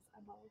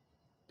Maddox's MO.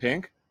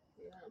 Pink?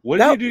 Yeah. What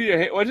did you do to your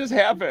hair? What just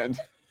happened?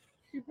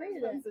 She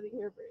braided I'm it. sitting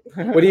here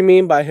braiding. What do you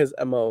mean by his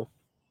MO?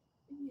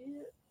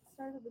 He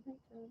started the pink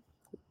trend.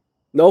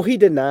 No, he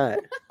did not.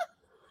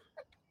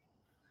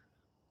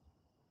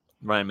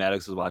 Ryan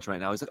Maddox is watching right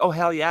now. He's like, oh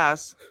hell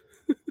yes,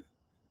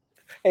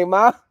 Hey,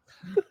 Ma,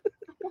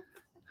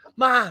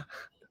 Ma.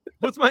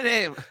 What's my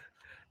name?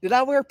 did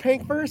I wear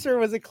pink first or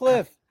was it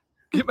Cliff?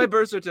 Get my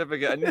birth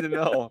certificate. I need to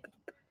know.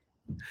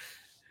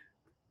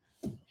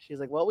 She's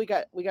like, well, we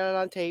got it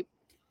on tape.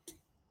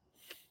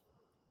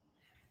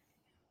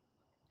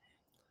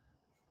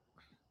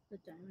 The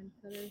diamond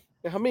cutter.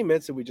 How many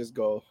minutes did we just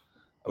go?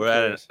 I'm We're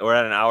at curious.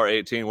 an hour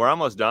 18. We're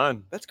almost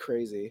done. That's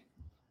crazy.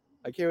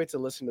 I can't wait to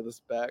listen to this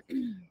back.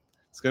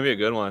 It's gonna be a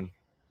good one.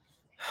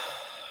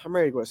 I'm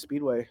ready to go to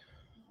Speedway.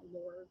 Oh,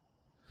 Lord.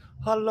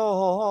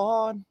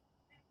 Hello.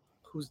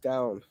 Who's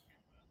down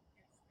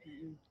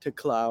Mm-mm. to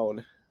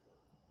clown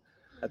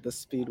at the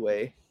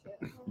Speedway?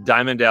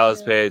 Diamond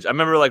Dallas Page. I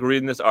remember like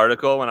reading this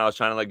article when I was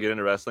trying to like get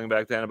into wrestling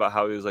back then about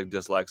how he was like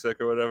dyslexic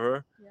or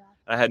whatever. Yeah.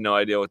 I had no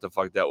idea what the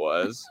fuck that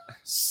was.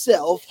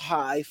 Self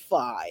high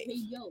five. Hey,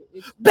 yo.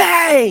 It's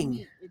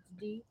Bang! It's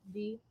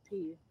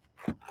DDP.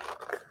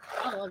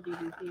 I love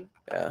DDP.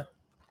 Yeah.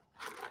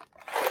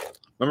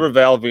 Remember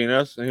Val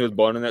Venus and he was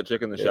boning that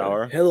chick in the Yeah.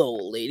 shower? Hello,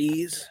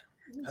 ladies.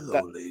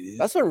 Hello, ladies.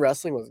 That's when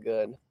wrestling was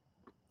good.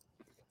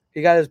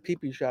 He got his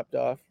pee-pee chopped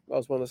off. That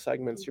was one of the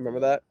segments. You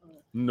remember that?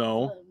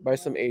 No. By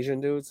some Asian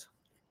dudes.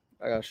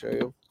 I gotta show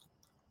you.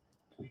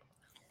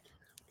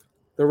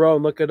 The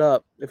Roan, look it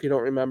up if you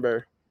don't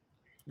remember.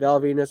 Val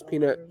Venus Oh, I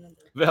peanut. remember.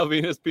 Val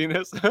Venus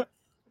penis.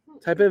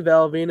 Type in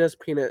Val Venus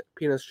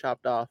penis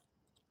chopped off.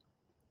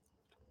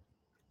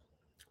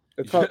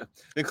 It's called,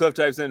 Then Cliff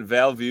types in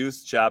Val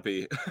Views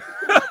Choppy.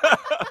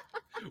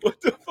 What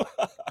the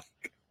fuck?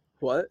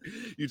 what?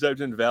 You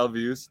typed in Val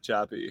Views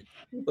Choppy.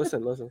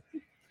 Listen.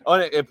 Oh,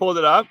 and it pulled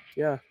it up?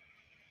 Yeah.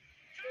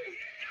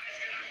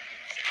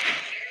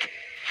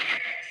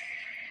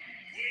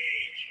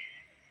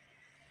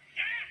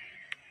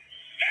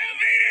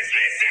 Venus,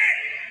 listen!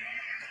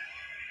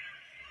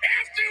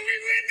 After we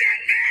win that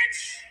match,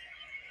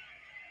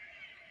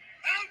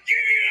 I'll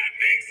give you a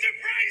big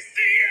surprise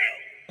to you.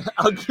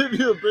 I'll give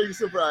you a big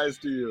surprise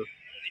to you. What is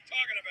he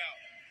talking about?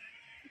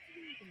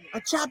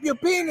 I'll chop your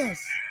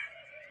penis.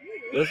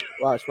 Listen,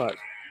 watch. Pretty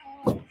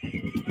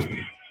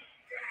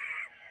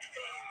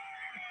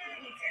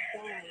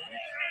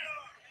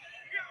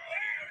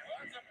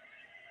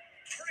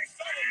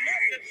subtle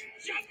message.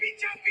 Jumpy,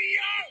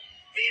 yo!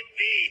 Beep,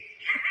 beep!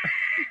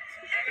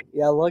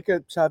 Yeah, look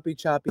at Choppy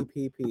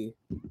PP.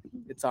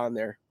 It's on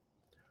there.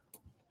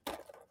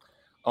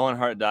 Owen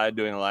Hart died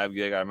doing a live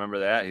gig. I remember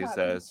that, he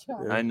says.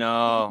 Yeah. I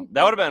know.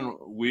 That would have been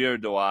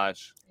weird to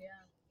watch. Yeah.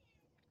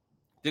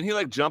 Didn't he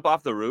like jump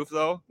off the roof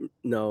though?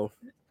 No,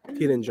 he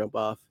didn't jump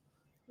off.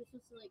 This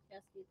was to, like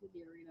cascade through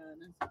the arena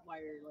and his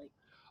wire like.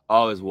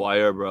 Oh, his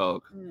wire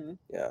broke.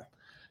 Yeah,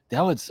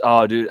 That was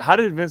dude. How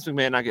did Vince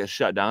McMahon not get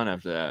shut down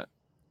after that?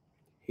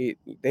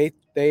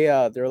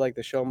 they're like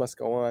the show must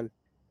go on,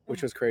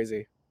 which was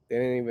crazy. They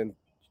didn't even.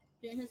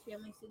 Didn't his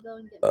family still go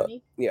and get Uh,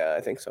 money? Yeah,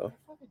 I think so. I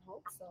fucking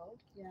hope so.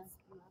 Yeah.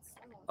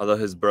 Although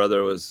his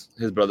brother was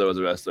a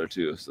wrestler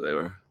too, so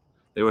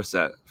they were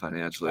set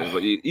financially.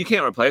 But you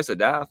can't replace a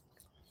death.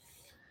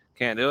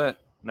 Can't do it.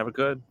 Never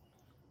could.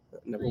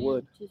 Never They have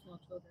would. 2 small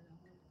children at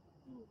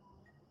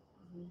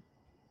home.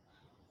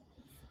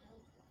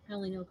 I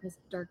only know because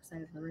Dark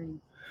Side of the Ring,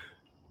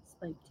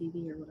 Spike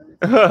TV or whatever.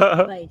 It's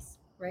called. Vice,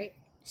 right?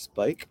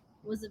 Spike.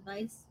 Was it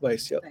Vice?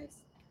 Vice, yep.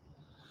 Vice.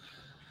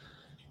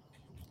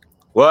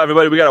 Well,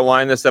 everybody, we got to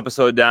wind this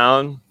episode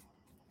down.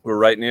 We're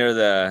right near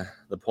the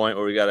point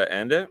where we got to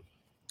end it.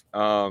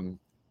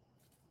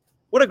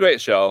 What a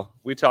great show.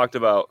 We talked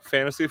about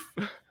fantasy.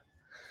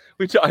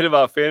 We talked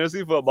about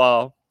fantasy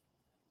football,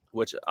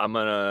 which I'm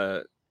going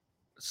to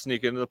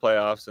sneak into the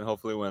playoffs and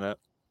hopefully win it.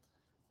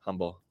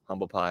 Humble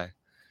pie.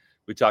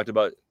 We talked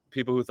about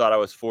people who thought I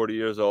was 40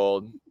 years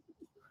old.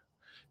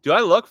 Do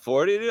I look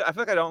 40, dude? I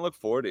feel like I don't look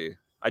 40.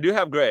 I do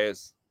have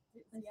grays. I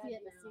see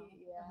it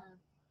now.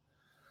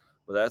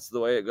 But that's the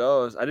way it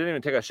goes. I didn't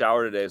even take a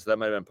shower today, so that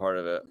might have been part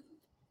of it.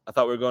 I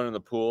thought we were going in the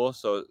pool,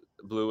 so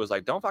Blue was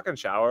like, "Don't fucking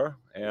shower,"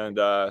 and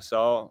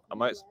so I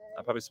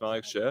probably smell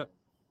like shit.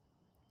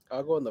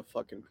 I'll go in the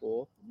fucking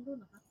pool.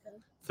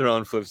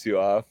 Throwing flips you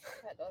off.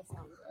 That does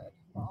sound good.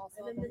 But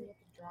also, then you have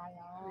to dry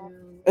off.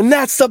 And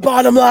that's the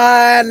bottom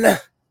line.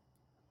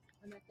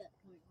 I'm at that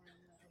point where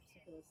I'm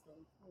sick of this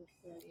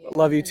thing.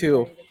 Love you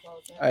too.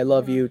 I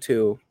love you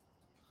too.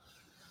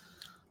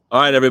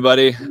 All right,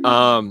 everybody.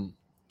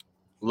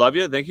 Love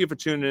you. Thank you for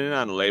tuning in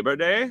on Labor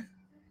Day.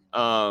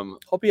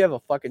 Hope you have a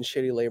fucking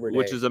shitty Labor Day.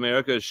 Which is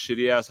America's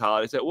shitty ass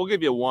holiday. So we'll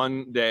give you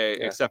one day,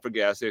 Yeah. except for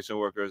gas station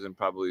workers and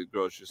probably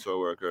grocery store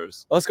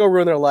workers. Let's go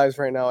ruin their lives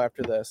right now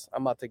after this.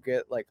 I'm about to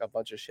get like a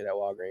bunch of shit at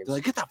Walgreens They're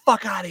like, get the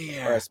fuck out of or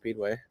here. at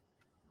Speedway.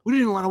 We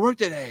didn't want to work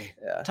today.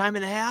 Yeah. Time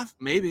and a half,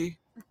 maybe.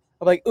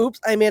 I'm like, oops,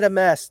 I made a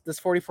mess. This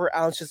 44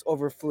 ounce just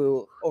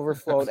overflowed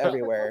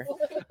everywhere.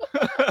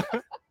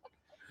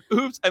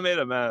 Oops, I made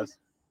a mess.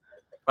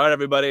 All right,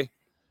 everybody.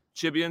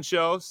 Chibian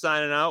Show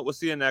signing out. We'll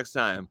see you next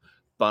time.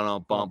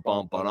 Bum bum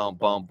bum bum bum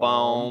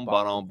bum bum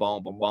bum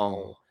bum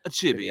bum. A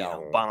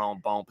Chibian. Bum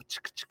bum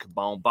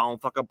bum bum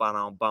fucking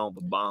bum bum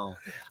bum.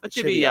 A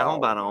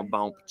Chibian.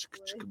 Bum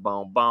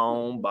bum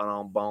bum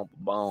bum bum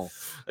bum.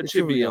 A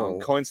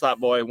Chibian. Coin slap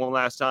boy. One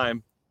last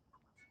time.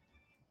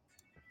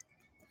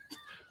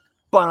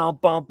 Bum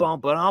bum bum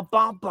bum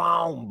bum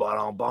bum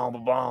bum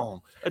bum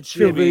bum. A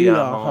Chibian.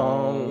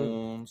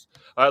 All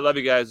right, love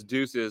you guys.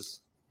 Deuces.